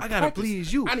 damn, I need some I gotta practice.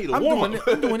 please you. I need a I'm warm doing, up.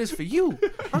 I'm doing this for you.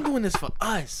 I'm doing this for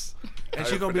us. And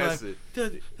she gonna be like,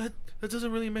 Finesse that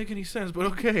doesn't really make any sense, but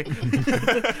okay.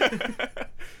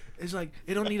 It's like,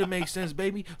 it don't need to make sense,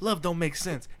 baby. Love don't make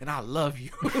sense. And I love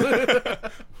you.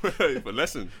 Right, but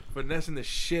listen, Finessing the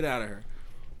shit out of her.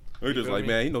 we just feel like, me?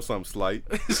 man, he know something slight.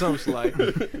 Something slight.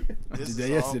 This did is that all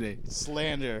yesterday.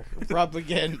 Slander,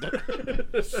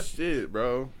 propaganda. Shit,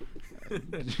 bro.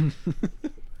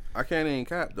 I can't even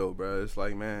cap though, bro. It's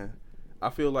like, man, I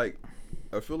feel like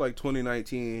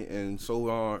 2019 and so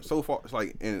far, it's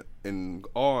like in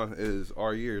on is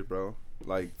our years, bro.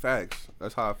 Like facts.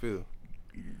 That's how I feel.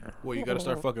 Well, you gotta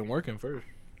start fucking working first.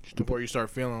 Before you start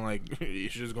feeling like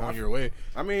it's just going your way.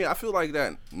 I mean, I feel like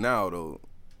that now though.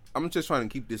 I'm just trying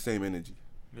to keep this same energy.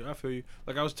 Yeah, I feel you.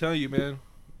 Like I was telling you, man.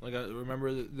 Like I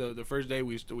remember the first day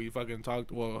we fucking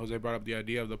talked. Well, Jose brought up the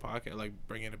idea of the podcast, like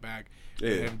bringing it back.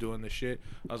 Yeah. And him doing the shit.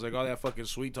 I was like, all that fucking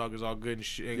sweet talk is all good and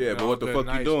shit. Yeah, but all what the good fuck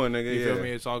and you doing, nigga? You feel Yeah.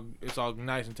 me? It's all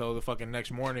nice until the fucking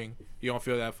next morning. You don't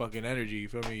feel that fucking energy. You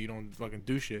feel me? You don't fucking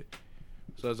do shit.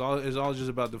 So it's all just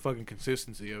about the fucking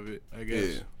consistency of it, I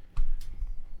guess. Yeah.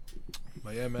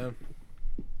 But yeah, man.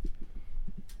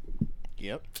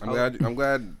 Yep. I'm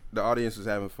glad the audience is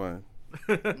having fun.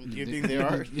 Do you think they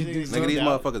are? Do you think Nigga, these tuned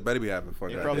out? motherfuckers better be having fun.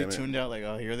 They God probably damn it. tuned out like,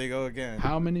 oh, here they go again.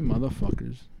 How many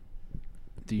motherfuckers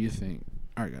do you think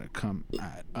are gonna come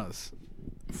at us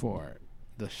for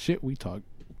the shit we talk?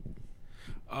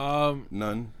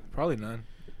 None. Probably none.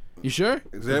 You sure?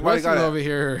 Is everybody Wesley's got it? over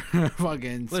here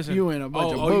fucking Listen, spewing a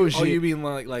bunch of you bullshit. mean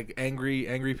like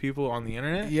angry people on the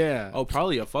internet? Yeah. Oh,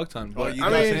 probably a fuck ton. Oh, But you at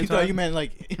thought, the you same thought time- you meant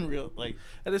like in real, like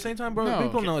At the same time, bro, No.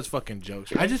 people know it's fucking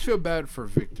jokes. I just feel bad for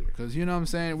Victor because you know what I'm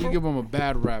saying. We give him a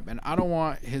bad rap, and I don't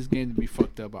want his game to be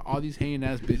fucked up by all these hating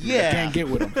ass bitches Yeah. that can't get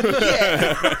with him.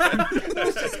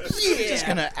 You're just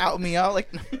gonna out me out like.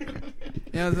 You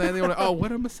know what I'm saying? They were like, "Oh,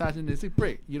 what a misogynistic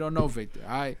prick." You don't know Victor.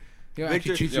 He'll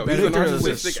actually treat you yo, better. he's a than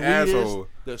narcissistic others. asshole.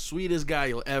 the sweetest guy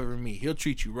you'll ever meet. He'll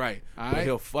treat you right, but Alright.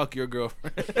 he'll fuck your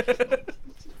girlfriend.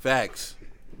 Facts.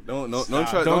 Don't Don't get get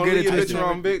it it twisted twisted.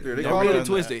 on Victor. They Don't call get him it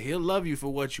twisted. He'll love you for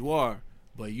what you are,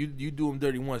 but you do him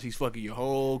dirty once, he's fucking your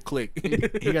whole clique.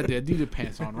 He got the Adidas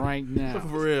pants on right now. For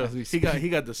real, As we he speak.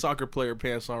 got the soccer player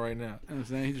pants on right now. You know what I'm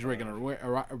saying? He's just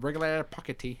a regular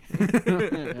pocket tee. You know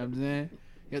what I'm saying?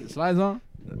 You got the slides on?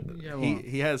 Yeah,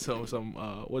 He has some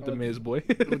what the Miz boy,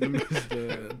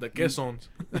 the Kessons,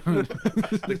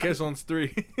 the Kessons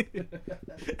 3.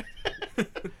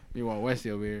 You want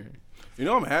Westey over here? You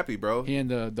know I'm happy, bro. He and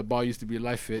the ball used to be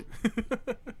life fit.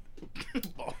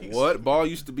 What? Ball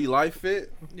used to be life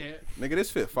fit? Yeah. Nigga,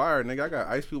 this fit fire, nigga. I got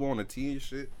ice people on the tee and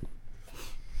shit.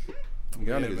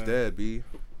 Y'all Yeah, niggas man. dead, B.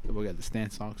 The boy got the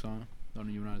stand socks on. Don't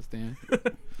even understand.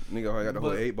 Nigga, I got the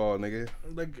whole But- 8-ball, nigga.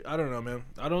 Like I don't know, man.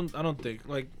 I don't think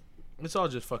like it's all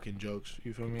just fucking jokes.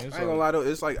 You feel me? It's I ain't gonna lie though,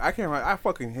 it's like I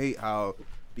fucking hate how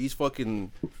these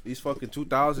fucking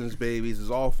 2000s babies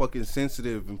is all fucking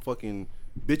sensitive and fucking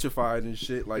bitchified and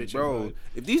shit. Like, bro, Bitchified.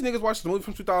 if these niggas watch the movie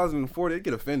from 2004, they'd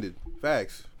get offended.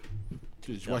 Facts.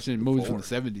 Just watching movies from the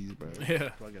 70s, bro. Yeah.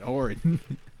 Fucking horrid.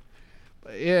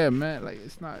 But yeah, man, like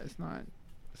it's not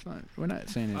It's not. We're not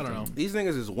saying anything. I don't know. These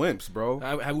niggas is wimps, bro.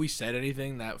 Have we said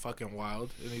anything that fucking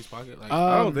wild in these pockets? Like,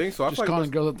 I don't think so. I Just feel like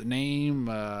calling girls up the name.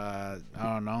 I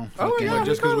don't know. Oh Fucking- yeah, just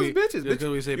just 'cause because we- bitches. just bitch. 'cause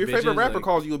we say Your favorite bitches, rapper like,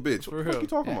 calls you a bitch. for What the fuck real. you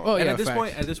talking Yeah. about? Oh, and yeah, at this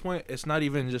facts. point, it's not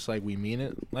even just like we mean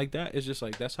it like that. It's just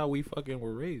like that's how we fucking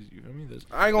were raised. You feel me?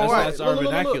 I ain't gonna lie. That's our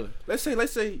vernacular. Let's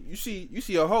say you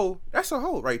see a hoe. That's a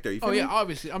hoe right there. You feel Oh me? yeah,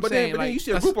 obviously. I'm But saying then like you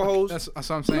see a group of hoes. That's what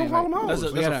I'm You saying. don't call them like, hoes.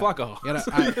 That's we a gotta- flock of hoes.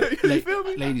 You feel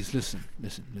me? Ladies, listen.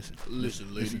 Listen,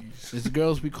 ladies. There's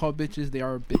girls we call bitches. They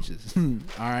are bitches.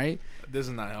 All right. This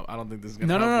is not help. I don't think this is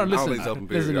gonna No. help you. I don't Listen. think it's helping,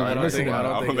 Listen. period. I don't Listen. think. I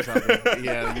don't think it's helping.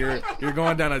 Yeah, you're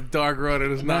going down a dark road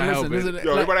and it's not helping. listen.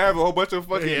 Yo, everybody have a whole bunch of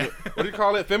fucking Yeah. what do you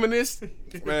call it? Feminists?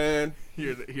 Man.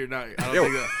 You're not. Yo.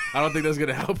 I don't think that's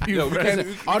gonna help you. Yo, we bro. can't-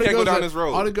 Listen, all the go girls down that- this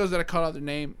road. All the girls that I called out their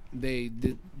name, they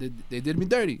did me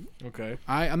dirty. Okay.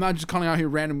 I'm not just calling out here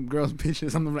random girls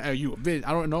bitches. I'm like, hey, you a bitch.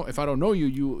 I don't know if I don't know you.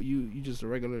 You just a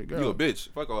regular girl. You a bitch.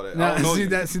 Fuck all that. I Nah, don't know see you.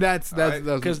 that's Alright.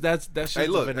 Because that's just Hey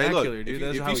look, the hey vernacular, look. dude.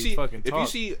 That's how you we see, fucking if talk. you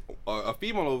see a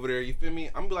female over there, you feel me?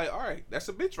 I'm be like, all right, that's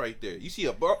a bitch right there. You see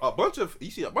a bunch of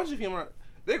female,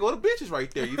 they go to bitches right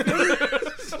there. You feel me?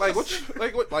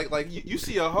 You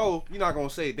see a hoe, you're not gonna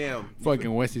say damn.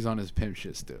 fucking Westey's on his pimp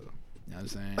shit still. You know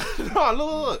what I'm saying? No,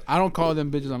 look, I don't call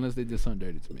them bitches unless they did something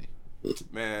dirty to me.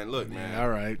 man, look, man. Yeah, all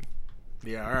right.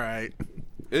 Yeah, all right.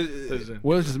 Listen,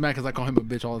 Will's just mad because I call him a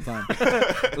bitch all the time.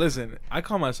 listen. I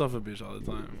call myself a bitch all the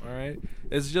time. All right.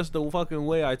 It's just the fucking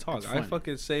way I talk. It's I funny.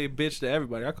 fucking say bitch to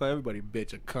everybody. I call everybody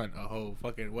bitch, a cunt, a hoe,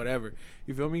 fucking whatever.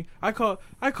 You feel me? I call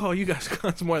you guys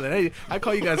cunts more than I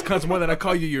call you guys cunts more than I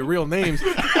call you your real names.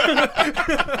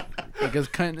 Because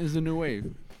cunt is the new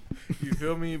wave. You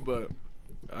feel me? But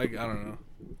I don't know.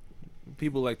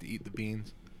 People like to eat the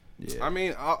beans. Yeah. I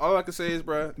mean, all I can say is,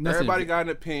 bro, Nothing. everybody got an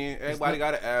opinion. Everybody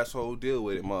got an asshole. Deal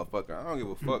with it, motherfucker. I don't give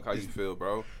a fuck how you feel,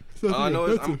 bro. All I know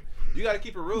is you gotta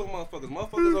keep it real, motherfuckers.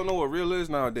 Motherfuckers don't know what real is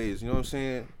nowadays. You know what I'm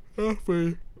saying?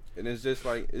 And it's just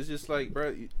like,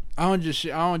 bro. I don't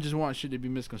just want shit to be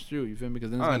misconstrued. You feel me?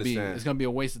 Because then it's gonna be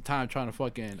a waste of time trying to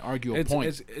fucking argue a point.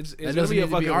 It's That gonna doesn't be a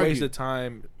need to be fucking waste argued. of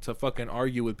time to fucking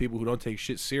argue with people who don't take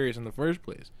shit serious in the first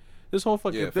place. This whole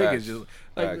fucking Yeah, thing facts. is just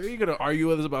like, Facts. you're gonna argue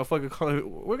with us about fucking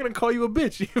we're gonna call you a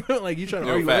bitch. Like you trying to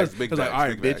Yo, argue facts, with us. big It's like, facts, all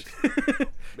right, big bitch.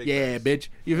 Big Yeah, facts. bitch.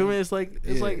 You feel me? It's like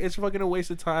Yeah. it's fucking a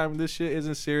waste of time. This shit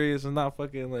isn't serious. It's not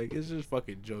fucking like it's just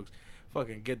fucking jokes.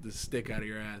 Fucking get the stick out of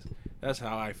your ass. That's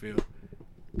how I feel.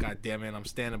 God damn it, I'm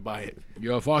standing by it.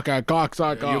 You're a fucking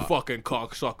cocksucker. You fucking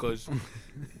cocksuckers.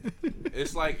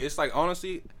 It's like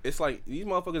honestly, it's like these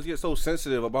motherfuckers get so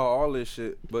sensitive about all this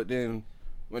shit, but then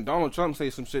when Donald Trump say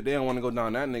some shit, they don't want to go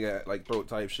down that nigga like throat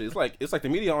type shit. It's like the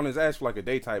media on his ass for like a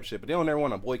day type shit, but they don't ever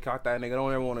want to boycott that nigga. They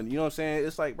don't ever want to, you know what I'm saying?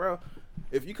 It's like, bro,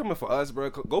 if you coming for us, bro,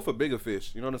 go for bigger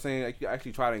fish. You know what I'm saying? Like, you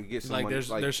actually try to get some Like money.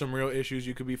 there's some real issues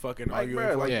you could be fucking Like, arguing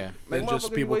bro, for. like, Yeah. Than just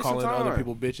motherfuckers people wasting calling other time.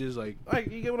 people bitches. Like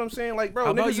you get what I'm saying? Like, bro,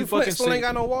 how about niggas you in Flint fucking still ain't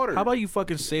got no water. How about you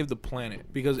fucking save the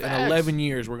planet? Because in Facts. 11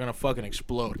 years we're gonna fucking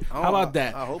explode. Oh, How about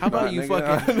that? I hope How about not, you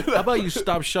nigga. fucking? How about you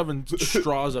stop shoving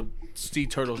straws up sea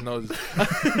turtles' noses?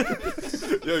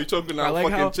 Yo, you choking I out like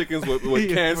fucking how- chickens with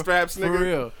Yeah, can straps,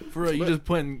 nigga? For real. You just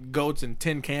putting goats in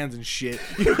tin cans and shit.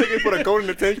 You put a goat in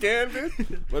the tin can,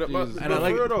 bitch? But And I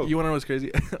like, for real, though. you wanna know what's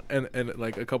crazy? and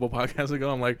like a couple podcasts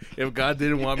ago, I'm like, if God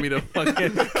didn't want me to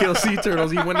fucking kill sea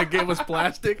turtles, he wouldn't have gave us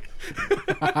plastic.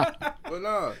 But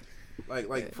nah,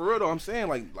 like for real though, I'm saying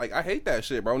like I hate that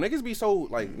shit, bro. Niggas be so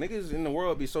like niggas in the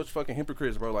world be such fucking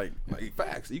hypocrites, bro. Like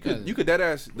facts. You could dead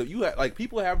ass. Like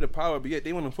people have the power, but yet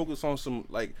they want to focus on some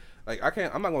like I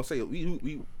can't. I'm not gonna say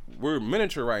we're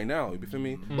miniature right now. You feel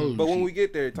me? But when we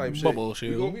get there, type shit,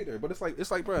 Bullshit. we gonna get there. But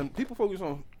it's like, bro, people focus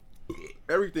on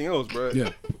everything else, bro.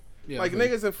 Yeah. Like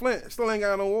niggas in Flint still ain't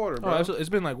got no water, bro. Oh, it's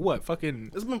been like what?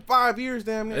 Fucking. It's been 5 years,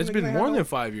 damn near. It's Niggas been ain't more had than no-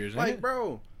 5 years, ain't Like, it?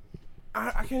 bro,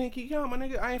 I can't even keep counting, my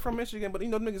nigga. I ain't from Michigan, but you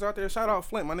know niggas out there. Shout out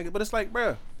Flint, my nigga. But it's like,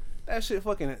 bro, that shit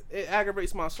fucking it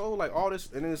aggravates my soul. Like all this,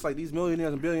 and then it's like these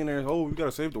millionaires and billionaires. Oh, we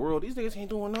gotta save the world. These niggas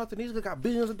ain't doing nothing. These niggas got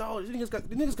billions of dollars. These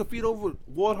niggas can feed over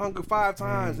world hunger 5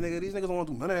 times, nigga. These niggas don't want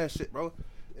to do none of that shit, bro.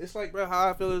 It's like, bro, how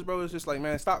I feel is, bro, it's just like,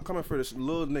 man, stop coming for this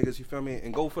little niggas, you feel me,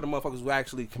 and go for the motherfuckers who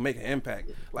actually can make an impact.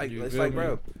 Like, You it's feel like, me?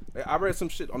 bro, I read some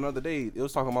shit on the other day. It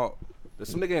was talking about that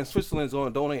some nigga in Switzerland's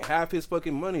gonna donate half his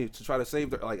fucking money to try to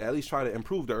save the, like, at least try to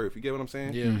improve the earth. You get what I'm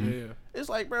saying? Yeah. It's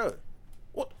like, bro,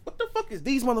 what the fuck is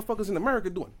these motherfuckers in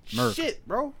America doing? Merc. Shit,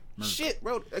 bro. Shit,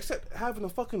 bro. Except having a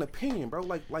fucking opinion, bro.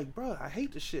 Like, bro, I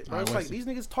hate this shit, bro. Alright, It's like Westey. these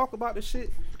niggas talk about this shit.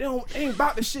 They ain't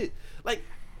about this shit. Like,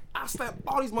 I slap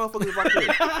all these motherfuckers right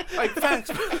there. Like, facts.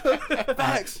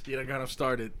 Facts. Yeah, I got him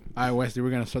started. All right, Westey,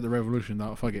 we're gonna start the revolution,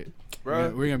 dog. Fuck it, Bro.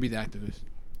 We're gonna be the activists.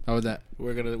 How was that?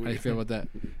 We're gonna. How you feel about that?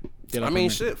 De La I mean,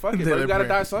 Primera. shit, fuck it, De bro. La You gotta Primera.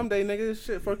 die someday, nigga.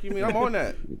 Shit, fuck you, mean. I'm on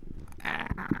that.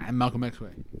 And Malcolm X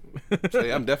way.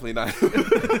 Shit, I'm definitely not.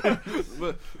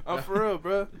 But I'm for real,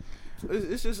 bro.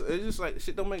 It's just like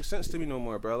shit don't make sense to me no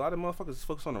more, bro. A lot of motherfuckers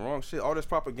focus on the wrong shit. All this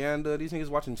propaganda, these niggas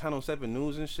watching Channel 7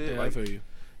 News and shit. Yeah, like, I feel you.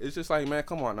 it's just like, man,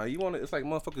 come on now. You want to? It's like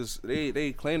motherfuckers.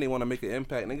 They claim they want to make an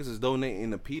impact. Niggas is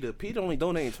donating to PETA. PETA only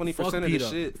donating 20% Fuck of the PETA.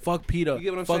 shit. Fuck PETA. You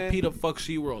get what I'm fuck saying? PETA. Fuck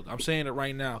SeaWorld. I'm saying it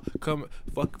right now. Come,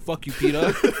 fuck you,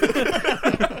 PETA.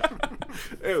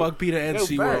 Ew. Fuck PETA and Yo,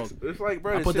 SeaWorld. facts. It's like,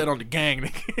 bro. I this put shit- that on the gang,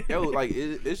 nigga. Yo, like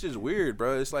it's just weird,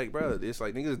 bro. It's like, bro, it's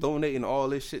like niggas donating all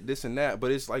this shit, this and that, but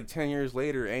it's like 10 years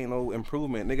later, ain't no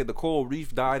improvement. Nigga, the coral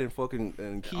reef died in fucking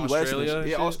in Key West. Australia And and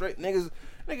shit. Yeah, shit? Australia.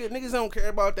 Niggas don't care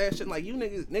about that shit. Like you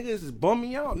niggas is bumming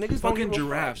me out. Niggas don't Fucking give a fuck.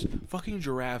 giraffes. Fucking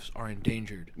giraffes are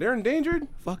endangered. They're endangered.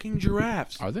 Fucking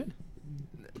giraffes. Are they?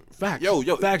 Facts. Yo,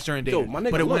 Facts are endangered. my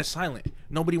nigga, but it look. went silent.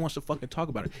 Nobody wants to fucking talk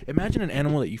about it. Imagine an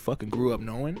animal that you fucking grew up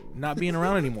knowing not being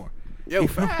around anymore. Yo,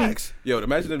 facts. Yo,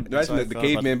 imagine how I the felt about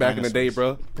caveman the back in the day,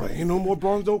 bro. dinosaurs. Bro, ain't no more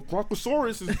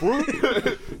brontosauruses, bro.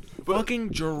 Fucking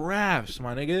giraffes,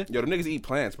 my nigga. Yo, the niggas eat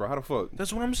plants, bro. How the fuck,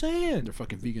 That's what I'm saying. They're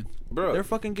fucking vegan. bro? They're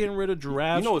fucking getting rid of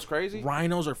giraffes. You know what's crazy?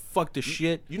 Rhinos are fucked to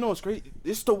shit. You know what's crazy?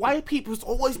 It's the white people. It's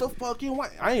always the fucking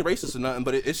white. I ain't racist or nothing,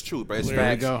 but it's true, bro. It's Here we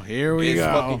facts. go. Here we It's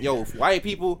go. fucking, yo, white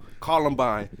people,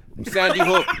 Columbine, Sandy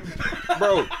Hook,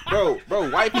 bro.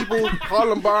 White people,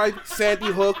 Columbine, Sandy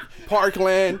Hook,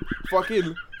 Parkland,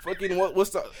 fucking, what's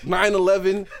the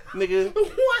 9/11, nigga?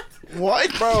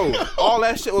 What, bro? All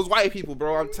that shit was white people,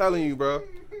 bro. I'm telling you, bro.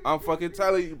 I'm fucking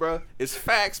telling you, bro. It's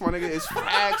facts, my nigga. It's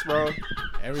facts, bro.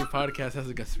 Every podcast has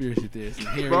a conspiracy theorist. And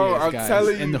here Bro, he is, I'm guys,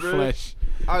 telling in you, the bro. flesh.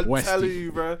 I'm Westey. telling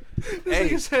you, bro.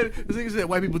 This nigga said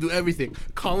white people do everything.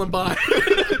 Columbine.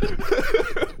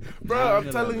 Bro,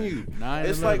 I'm telling you. 9/11.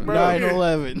 It's like, bro.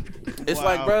 9/11. It's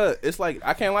like, bro. It's like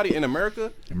I can't lie to you. In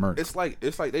America, America. it's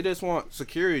like they just want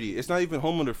security. It's not even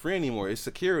home or free anymore. It's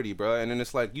security, bro. And then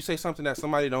it's like you say something that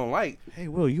somebody don't like, Hey,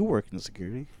 Will, you work in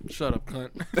security. Shut up, cunt.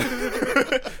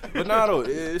 but no, though.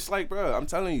 It's like, bro. I'm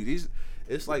telling you, these.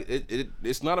 It's like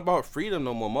it's not about freedom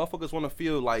no more. Motherfuckers want to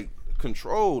feel like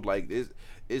controlled. Like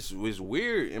it's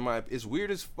weird. It's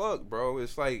weird as fuck, bro.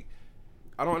 It's like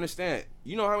I don't understand.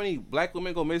 You know how many black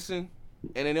women go missing,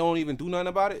 and they don't even do nothing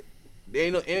about it. They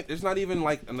ain't no. It's not even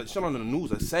like a shit on the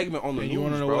news. A segment on the And news, you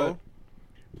want to know bro. what?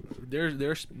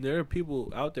 There are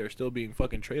people out there still being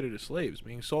fucking traded as slaves,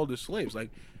 being sold as slaves,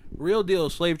 like real deal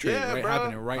slave trade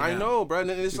happening right now. I know, bro. And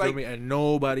it's You feel like me? And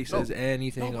nobody says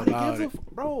anything nobody about gives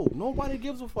it bro. Nobody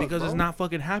gives a fuck, because bro. it's not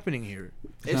fucking happening here.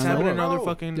 It's not happening in bro. other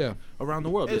fucking Yeah. around the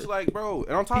world. It's like, bro.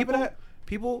 And on top people of that,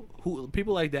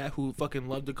 people like that who fucking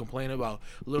love to complain about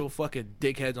little fucking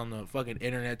dickheads on the fucking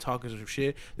internet talking some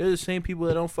shit. They're the same people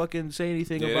that don't fucking say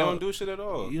anything yeah, they about. don't do shit at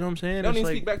all. You know what I'm saying? They don't It's even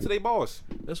like, speak back to their boss.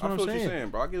 That's what I I'm feel what saying. you're saying,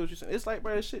 bro. I get what you're saying. It's like,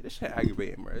 bro, this shit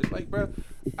aggravating, bro. It's like, bro,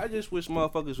 I just wish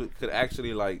motherfuckers could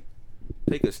actually like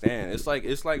take a stand. It's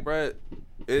like, bro,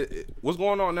 what's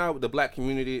going on now with the black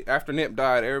community? After Nip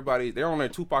died, everybody they're on their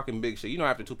Tupac and Big shit. You know,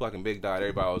 after Tupac and Big died,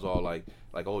 everybody was all like,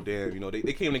 oh damn, you know, they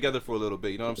came together for a little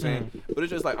bit. You know what I'm saying? But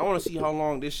it's just like I want to see how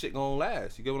long this shit gonna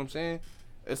last. You get what I'm saying?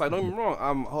 It's like, don't get me wrong,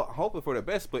 I'm hoping for the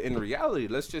best, but in reality,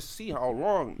 let's just see how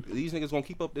long these niggas gonna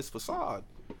keep up this facade.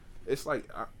 It's like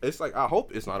I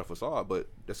hope it's not a facade, but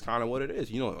that's kind of what it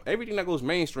is. You know, everything that goes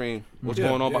mainstream, what's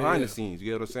going on behind the scenes. You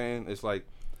get what I'm saying?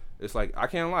 It's like I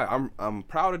can't lie. I'm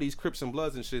proud of these Crips and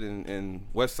Bloods and shit in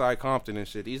Westside Compton and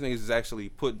shit. These niggas is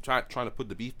actually trying to put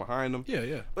the beef behind them.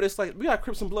 Yeah. But it's like we got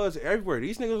Crips and Bloods everywhere.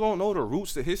 These niggas don't know the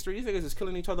roots, the history. These niggas is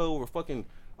killing each other over fucking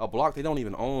a block they don't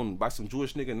even own by some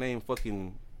Jewish nigga named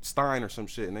fucking Stein or some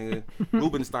shit, nigga.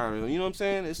 Rubenstein. You know what I'm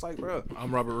saying? It's like, bro.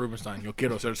 I'm Robert Rubenstein. Yo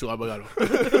quiero ser su abogado.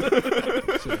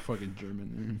 Shit, fucking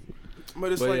German.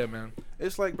 But it's But like, yeah, man.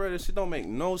 it's like, bro, this shit don't make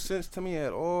no sense to me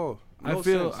at all. No I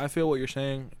feel sense. I feel what you're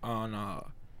saying on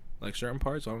like certain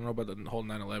parts. I don't know about the whole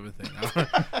 9/11 thing.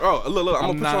 Bro, look,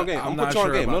 I'm gonna put I'm you on not- game. I'm I'm not put you on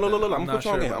sure game. No, about I'm that. gonna put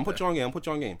you on game. I'm put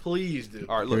you on game. Please do.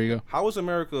 All right, look. Here you go. How is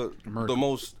America America.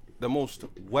 the most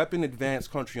weapon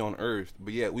advanced country on earth,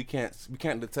 but yet we can't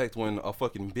detect when a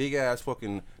fucking big ass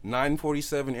fucking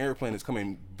 947 airplane is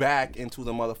coming back into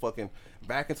the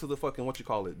fucking what you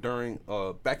call it during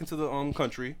back into the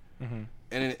country. Mm-hmm.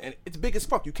 And it's big as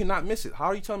fuck. You cannot miss it. How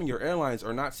are you telling me your airlines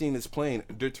are not seeing this plane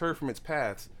deter from its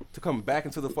paths to come back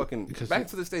into the fucking back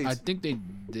into the States? I think they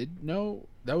did know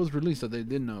that was released, so they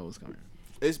did know it was coming.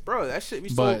 It's bro, that shit be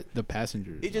so. But the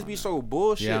passengers, It just on be that. so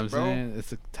bullshit, Yeah, I'm bro. saying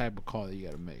it's the type of call that you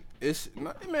gotta make. It's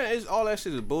not, man. It's all that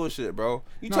shit is bullshit, bro.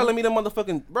 You No. telling me them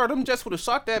motherfucking bro? Them jets would have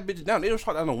shot that bitch down. They would have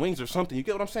shot down the wings or something. You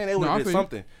get what I'm saying? They would No, I have did feel you.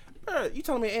 something. Bro, you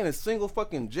telling me ain't a single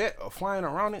fucking jet flying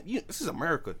around it? This is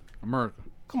America. America.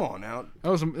 Come on now.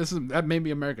 That may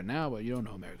be America now, but you don't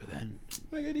know America then.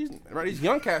 Nigga, these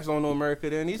young cats don't know America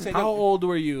then. How old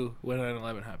were you when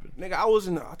 9/11 happened? Nigga, I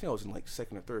think I was in like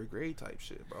 2nd or 3rd grade type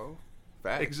shit, bro.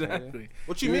 Facts, Exactly. Nigga.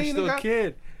 What you You're mean, still nigga? a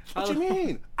kid. What you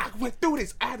mean? I went through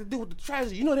this. I had to deal with the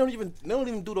tragedy. You know they don't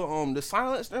even do the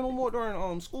silence there no more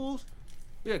during schools.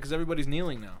 Yeah, because everybody's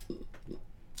kneeling now.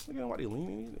 Nigga, nobody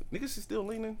leaning. Niggas is still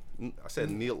leaning. I said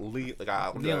lean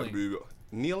like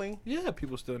kneeling. Yeah,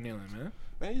 people still kneeling, man.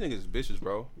 Man, you niggas bitches,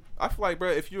 bro. I feel like, bro,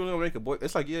 if you really make a boy,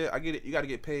 it's like, yeah, I get it. You got to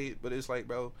get paid, but it's like,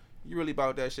 bro, you really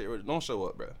about that shit. Don't show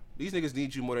up, bro. These niggas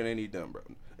need you more than they need them, bro.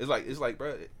 It's like,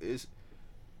 bro,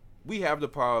 we have the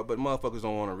power, but motherfuckers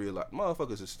don't want to realize.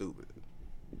 Motherfuckers are stupid.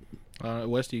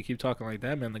 Westey, you keep talking like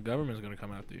that, man. The government's gonna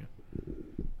come after you.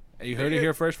 Hey, you heard it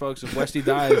here first, folks. If Westey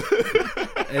dies,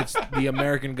 it's the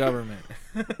American government.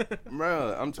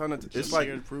 Bro, I'm trying to. It's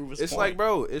like,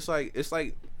 bro. It's like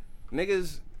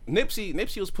niggas.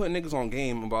 Nipsey was putting niggas on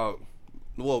game about.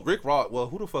 Well, Rick Ross. Well,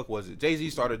 who the fuck was it? Jay-Z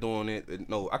started doing it.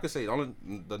 No, I could say only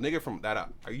the nigga from that.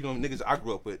 Niggas I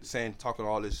grew up with talking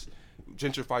all this.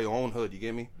 Gentrify your own hood, you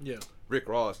get me? Yeah. Rick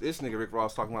Ross. This nigga Rick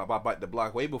Ross talking about Bite the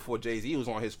Block way before Jay-Z was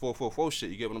on his 444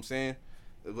 shit, you get what I'm saying?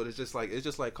 But it's just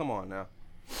like, come on now.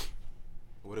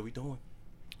 What are we doing?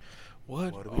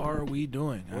 What are we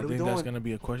doing? I think that's going to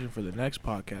be a question for the next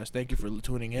podcast. Thank you for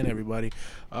tuning in, everybody.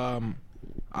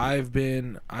 I've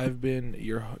been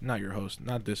not your host,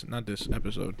 not this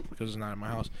episode because it's not in my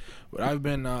house, but I've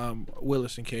been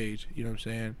Willis and Cage, you know what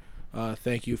I'm saying?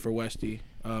 Thank you for Westey,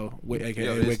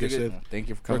 aka Wicked Sith. Thank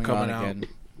you for coming out again,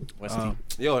 Westey.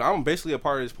 Yo, I'm basically a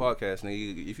part of this podcast,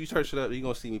 nigga. If you search it up, you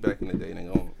gonna see me back in the day,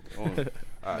 nigga.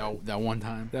 That one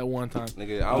time.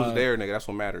 Nigga, I was there, nigga. That's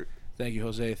what mattered. Thank you,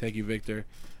 Jose. Thank you, Victor.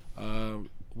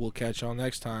 We'll catch y'all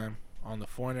next time on the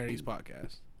Foreign Entities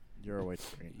podcast. You're a white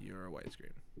screen. You're a white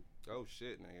screen. Oh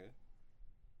shit, nigga.